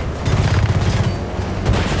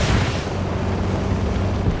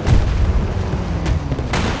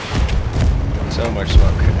 So much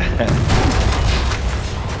smoke.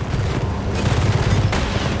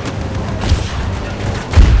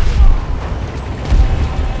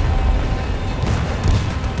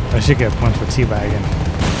 I should get points for teabagging.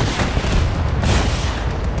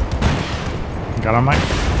 Got on, Mike?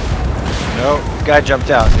 Nope, guy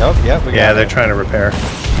jumped out. Nope, yep, we got Yeah, they're it. trying to repair.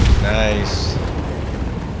 Nice.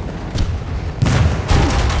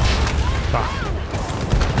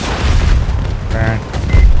 Baron.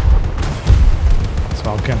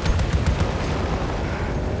 Smoking.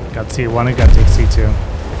 Got C1 and got take C2.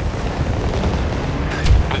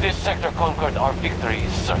 With this sector conquered, our victory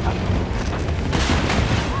is certain.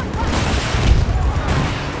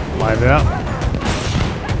 Light it up.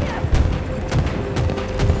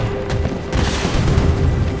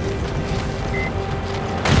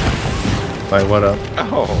 Light what up?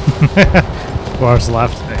 Oh. Bars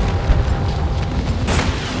left.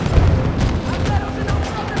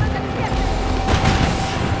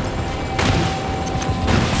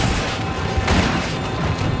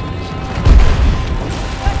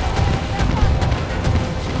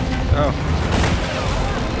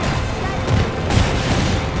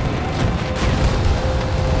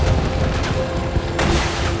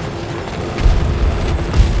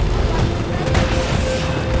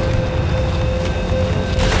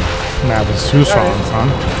 Map is too strong, son.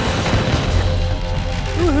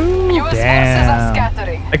 US Damn. forces are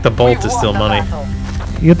scattering. I think the bolt is still money.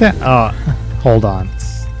 You get that? Hold on.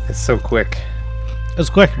 It's so quick. It's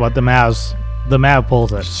quick, but the map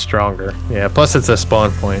pulls it. Stronger. Yeah, plus it's a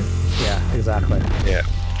spawn point. Yeah, exactly. Yeah.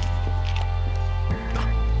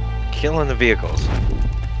 Killing the vehicles.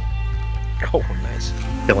 Oh, nice.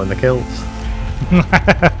 Killing the kills.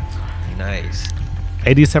 Nice.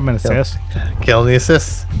 87 assists. Killing the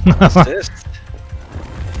assists. Assist.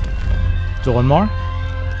 Do one more?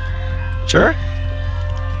 Sure.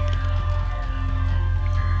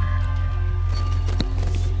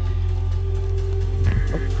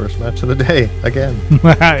 Oh, first match of the day again.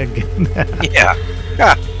 Yeah.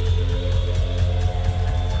 Ah.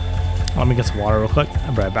 Let me get some water real quick.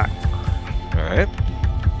 I'll be right back. All right.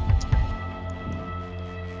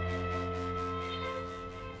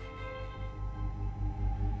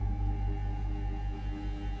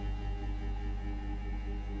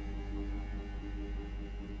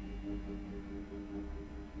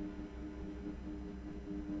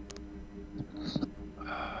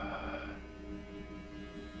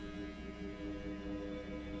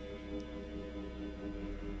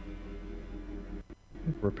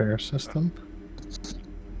 Repair system.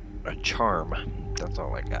 A charm. That's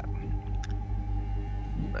all I got.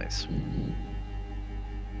 Nice.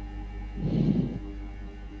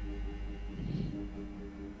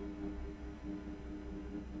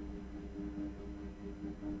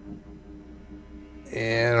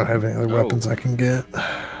 Yeah, I don't have any other weapons I can get.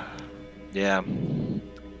 Yeah.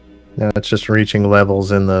 No, it's just reaching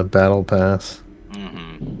levels in the battle pass.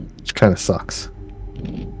 Which kind of sucks.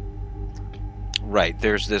 Right.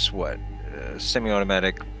 There's this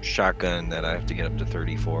semi-automatic shotgun that I have to get up to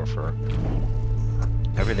 34 for.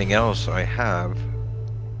 Everything else I have.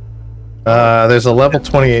 There's a level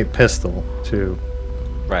 28 pistol too.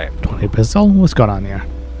 Right. 20 pistol? What's going on here?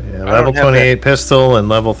 Yeah, level 28 pistol and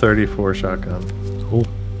level 34 shotgun. Cool.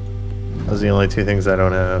 Those are the only two things I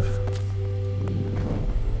don't have.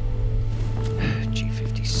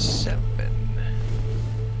 G57.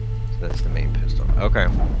 So that's the main pistol. Okay.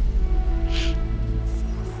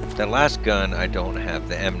 That last gun I don't have,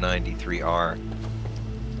 the M93R.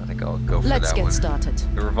 I think I'll go for Let's that get one. started.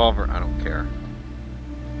 The revolver, I don't care.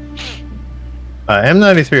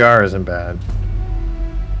 M93R isn't bad.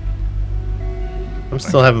 I'm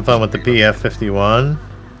still having fun with the PF51.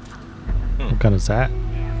 What gun is that?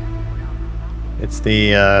 It's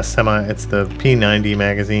the it's the P90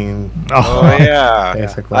 magazine. Oh yeah,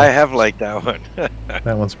 basically. I have liked that one.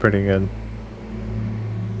 That one's pretty good.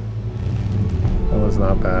 That was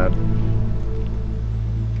not bad.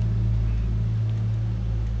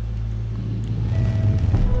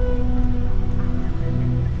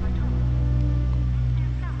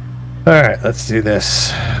 All right, let's do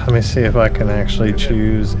this. Let me see if I can actually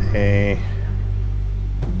choose a.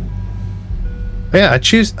 Yeah, I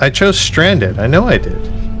chose Stranded. I know I did.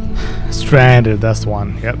 Stranded, that's the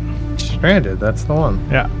one. Yep. Stranded, that's the one.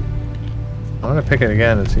 Yeah. I'm gonna pick it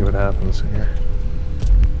again and see what happens here.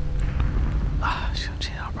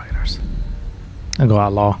 Operators. I'll go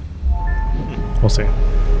outlaw. We'll see.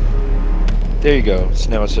 There you go. So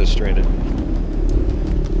now it says Stranded.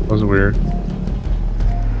 That was weird.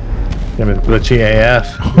 Damn it, glitchy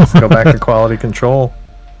AF. Let's go back to quality control.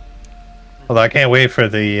 Although I can't wait for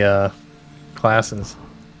the classes.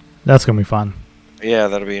 That's gonna be fun. Yeah,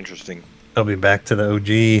 that'll be interesting. I'll be back to the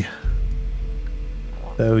OG.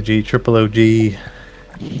 The OG, triple OG.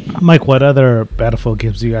 Mike, what other Battlefield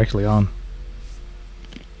games do you actually own?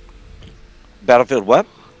 Battlefield what?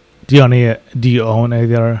 Do you own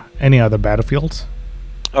any other Battlefields?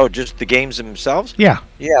 Oh, just the games themselves? Yeah.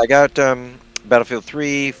 Yeah, I got Battlefield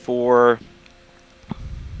 3, 4.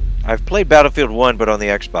 I've played Battlefield 1, but on the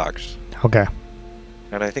Xbox. Okay.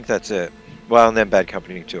 And I think that's it. Well, and then Bad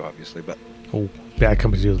Company 2, obviously, but... Oh, Bad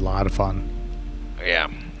Company 2 is a lot of fun. Yeah.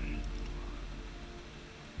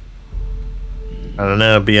 I don't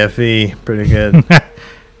know, BFE, pretty good.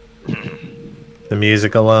 The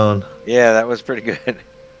music alone. Yeah, that was pretty good.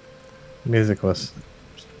 Music was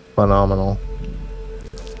phenomenal.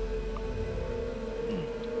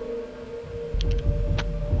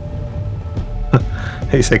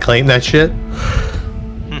 Hey, say claim that shit?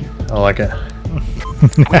 I like it.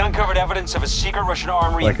 We uncovered evidence of a secret Russian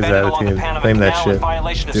armory Like his embedded along the attitude. Panama Claim that Canal shit. in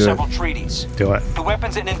violation of Do it. several treaties. Do it. The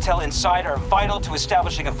weapons and intel inside are vital to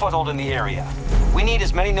establishing a foothold in the area. We need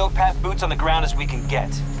as many no-path boots on the ground as we can get.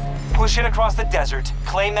 Push it across the desert,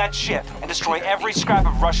 claim that ship, and destroy every scrap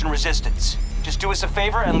of Russian resistance. Just do us a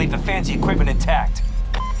favor and leave the fancy equipment intact.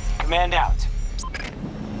 Command out.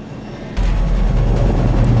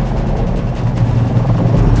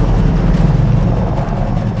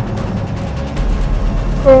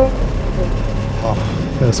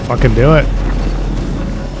 Let's fucking do it.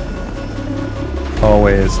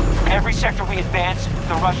 Always. Every sector we advance,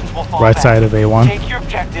 the Russians will fall Right back. side of A1. Take your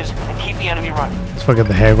objectives and keep the enemy running. Let's fucking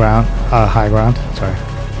the high ground. High ground. Sorry.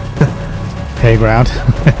 Hay ground.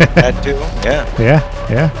 That too? Yeah.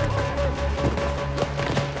 Yeah, yeah.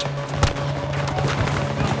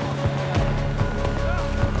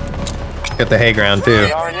 Get the hay ground too.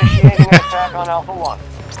 We are initiating an attack on Alpha 1.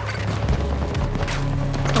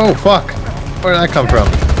 Oh fuck! Where did that come from?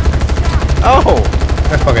 Oh!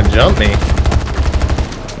 That fucking jumped me.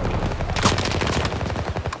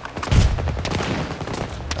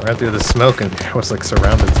 I ran through the smoke and I was like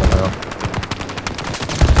surrounded somehow.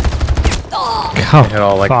 Oh, I had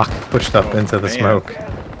all like fuck. pushed up into the man. smoke.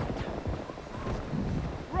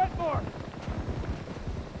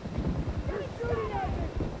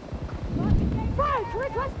 Frank,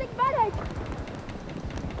 requesting medic!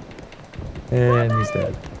 And he's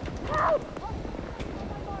dead.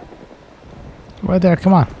 Right there,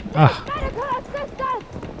 come on. Ah, Medical assistance!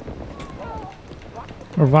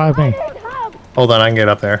 revive me. Hold on, I can get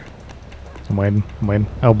up there. I'm waiting, I'm waiting.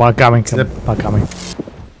 Oh, bot got me. Zip. Bot got me.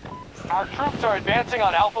 Our troops are advancing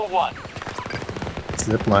on Alpha 1.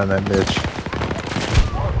 Zipline that bitch.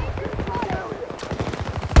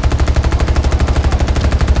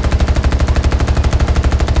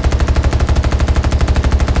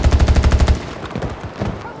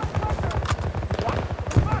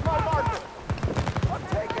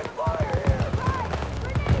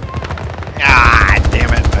 Ah,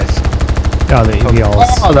 damn it. Oh, the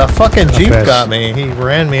EVLs. Oh, the fucking The Jeep fish. got me. He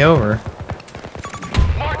ran me over.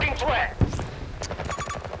 Marking threat.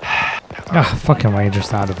 Ah, fucking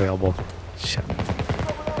Ranger's not available. Shit.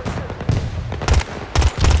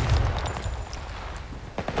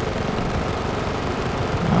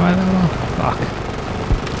 Oh, I don't know. Fuck.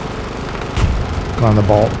 Go on the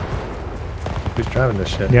bolt. Who's driving this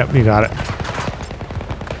shit? Yep, you got it.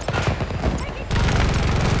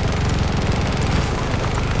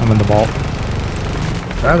 I'm in the bolt.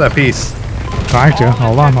 Grab that piece. Trying to.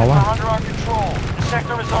 Hold on, hold We're on. under our control. The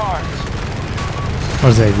sector is ours.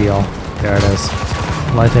 Where's the AVL? There it is.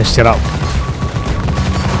 Light that shit up.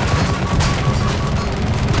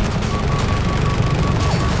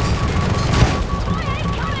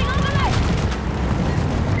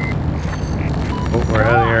 Oh, we're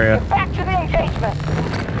out of the area. Back to the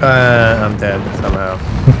engagement. I'm dead somehow.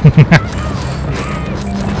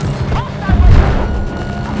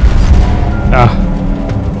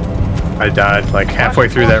 Ah, I died like halfway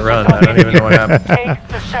through that run. I don't even know what happened. Take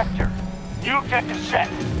the sector. New objective set.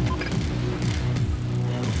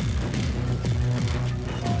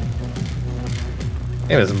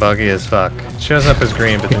 It was buggy as fuck. It shows up as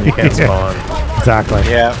green, but then you can't spawn. Exactly.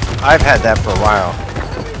 Yeah, I've had that for a while.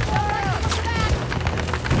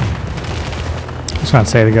 Just trying to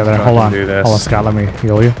stay together. Hold on. Do this. Hold on, Scott. Let me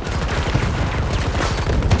heal you.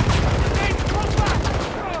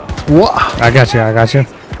 What? I got you. I got you.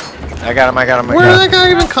 I got him. I got him. Where did that guy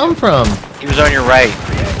even come from? He was on your right.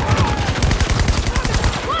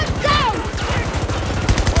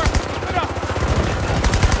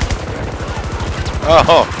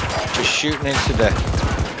 Oh, just shooting into the.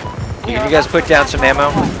 Can you guys put down some ammo?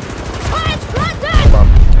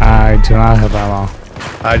 I do not have ammo.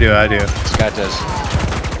 I do. Scott does.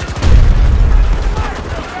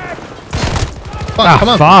 Fuck, come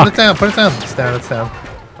on. fuck. Put it down. Put it down. It's down. It's down.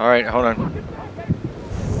 All right, hold on.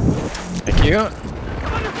 Thank you.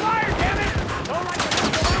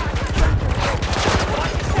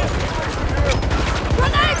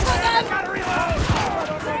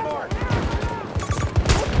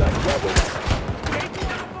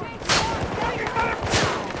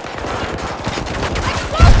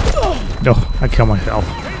 No, I killed myself.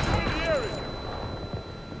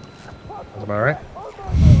 That's about right.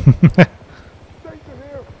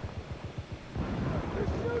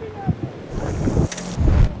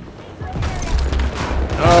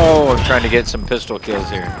 Oh, I'm trying to get some pistol kills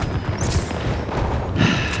here.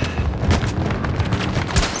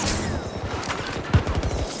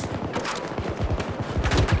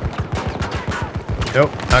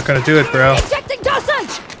 Nope, not gonna do it, bro. Ejecting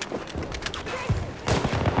dosage!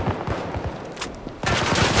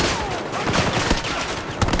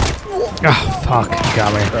 Ah, fuck. You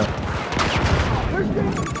got me.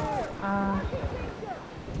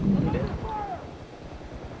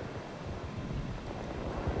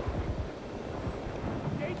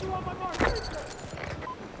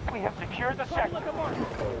 We have secured the sector.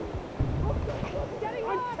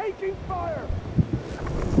 I'm taking fire!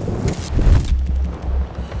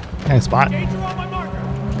 Hey, spot. Danger on my marker!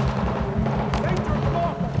 Danger at the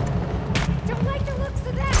marker! Don't like the looks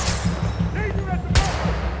of that! Danger at the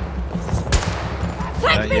marker!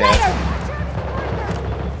 Flank me yet. later!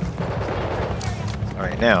 All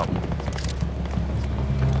right, now.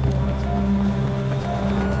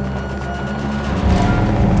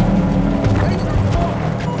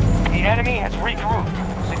 The enemy has regrouped.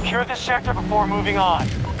 Secure the sector before moving on.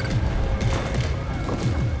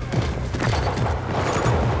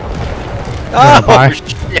 Yeah, bye.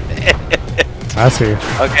 shit. I see.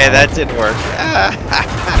 Okay, that didn't work.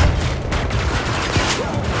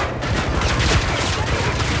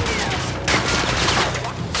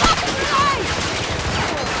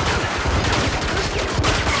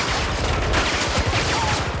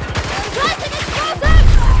 Plastic explosive!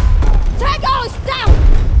 Tango's down!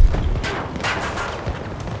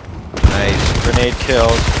 Nice. Grenade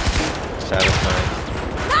kills. Satisfying.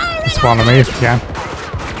 Spawn on me if you can.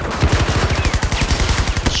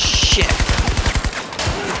 Shit.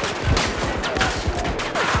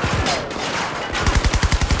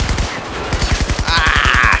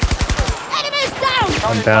 Enemies down!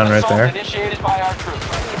 I'm down right there. Initiated by our troops.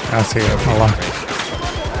 I see it. Hold on.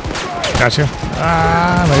 Got you.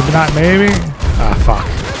 Ah, maybe not. Maybe. Ah, fuck.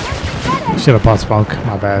 Should have bought smoke.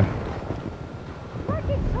 My bad.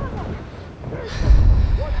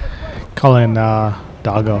 Call in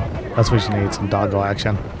doggo. That's what you need. Some doggo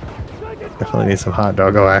action. Definitely need some hot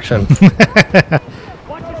doggo action.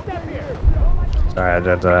 Sorry, I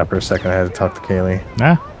did that for a second. I had to talk to Kaylee.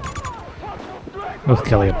 Nah. What's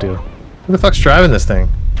Kelly up to? Who the fuck's driving this thing?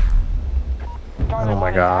 Oh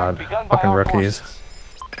my god. Fucking rookies.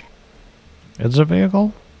 Is it a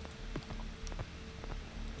vehicle?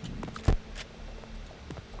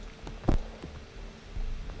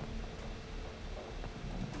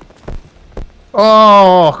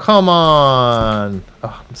 Oh, come on.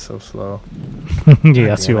 Oh, I'm so slow.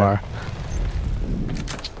 Yes, you are.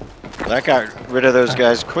 That got rid of those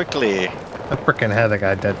guys quickly. I freaking had the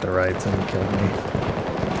guy dead to rights and he killed me.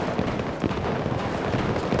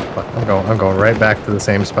 Fuck, I'm going right back to the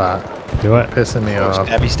same spot. Do it. Pissing me off.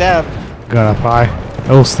 Stabby stab. Gonna apply.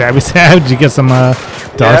 Oh, stabby stab. Did you get some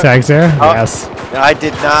dog tags there? Oh, Yes. I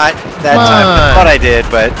did not that time. I thought I did,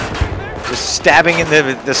 but just stabbing in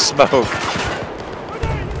the smoke.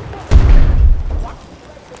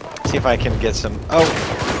 See if I can get some. Oh.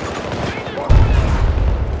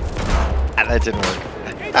 Ah, that didn't work.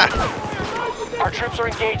 Our troops are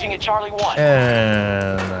engaging at Charlie 1.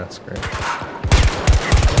 And that's great.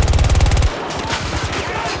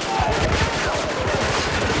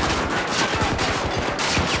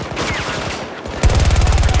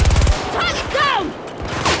 Target down!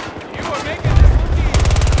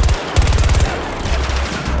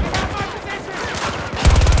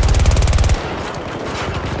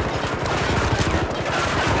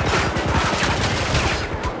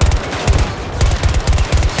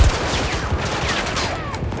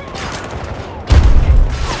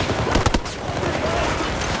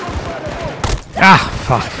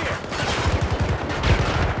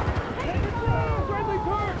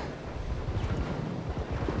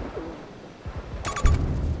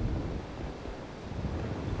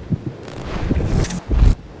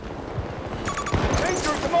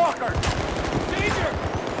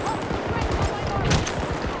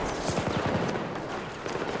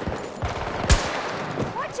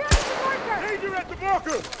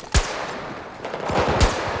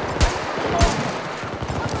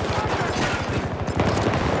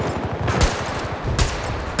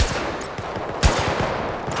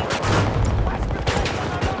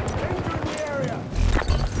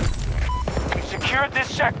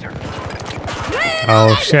 sector.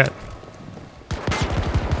 Oh shit.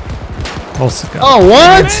 Oh,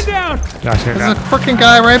 what? Gosh, There's a freaking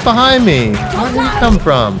guy right behind me. Where did he come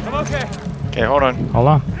from? Okay, hold on. Hold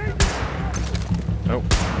on. Nope.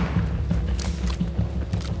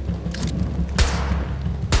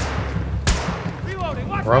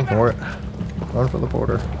 Run for it. Run for the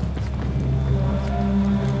border.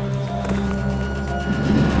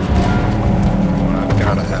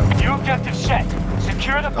 Gotta have. New objective set.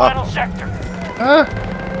 Secure the final sector.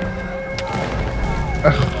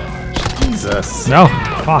 Jesus. No.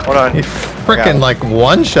 Fuck. Hold on. He freaking like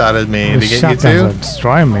one-shotted me to These get you shotguns are to.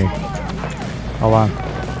 destroying me. Hold on.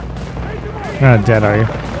 You're not dead, are you?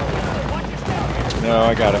 No,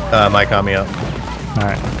 I got it. Mike got me up.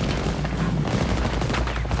 Alright.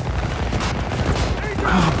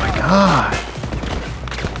 Oh my god.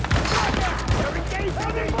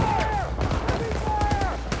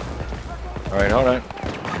 Alright, hold on.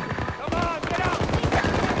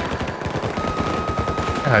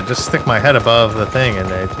 I just stick my head above the thing and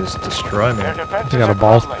they just destroy me. You got a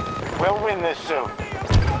ball. We'll win this soon.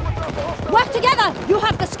 Work together! You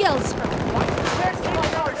have the skills!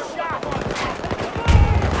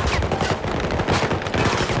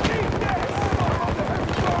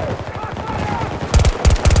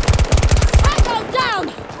 Tango down!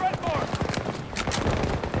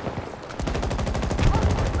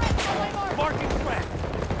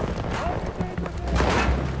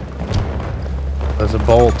 There's a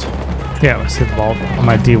bolt. Yeah, let's hit the ball on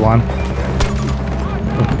my D1.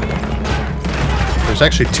 There's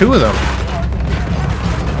actually two of them.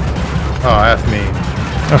 Oh, F me.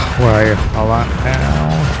 Oh, where are you? Hold on.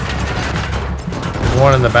 There's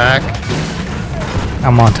one in the back.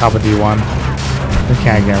 I'm on top of D1. They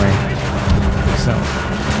can't get me. So.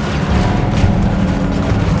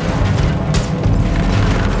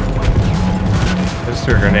 Just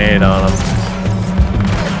threw a grenade on him.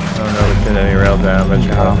 I don't know if it did any real damage.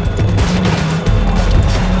 No.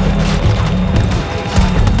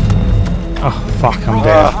 Oh, fuck, I'm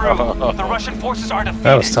dead. The Russian forces are defeated.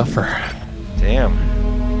 That was tougher. Damn.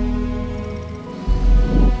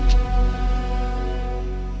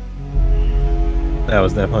 That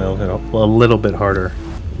was definitely a little bit harder.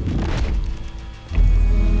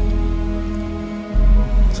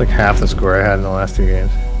 It's like half the score I had in the last two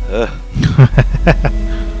games. Ugh.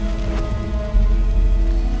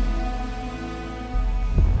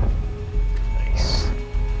 Nice.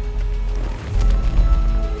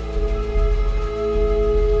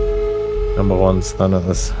 Number one's none of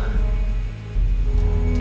this.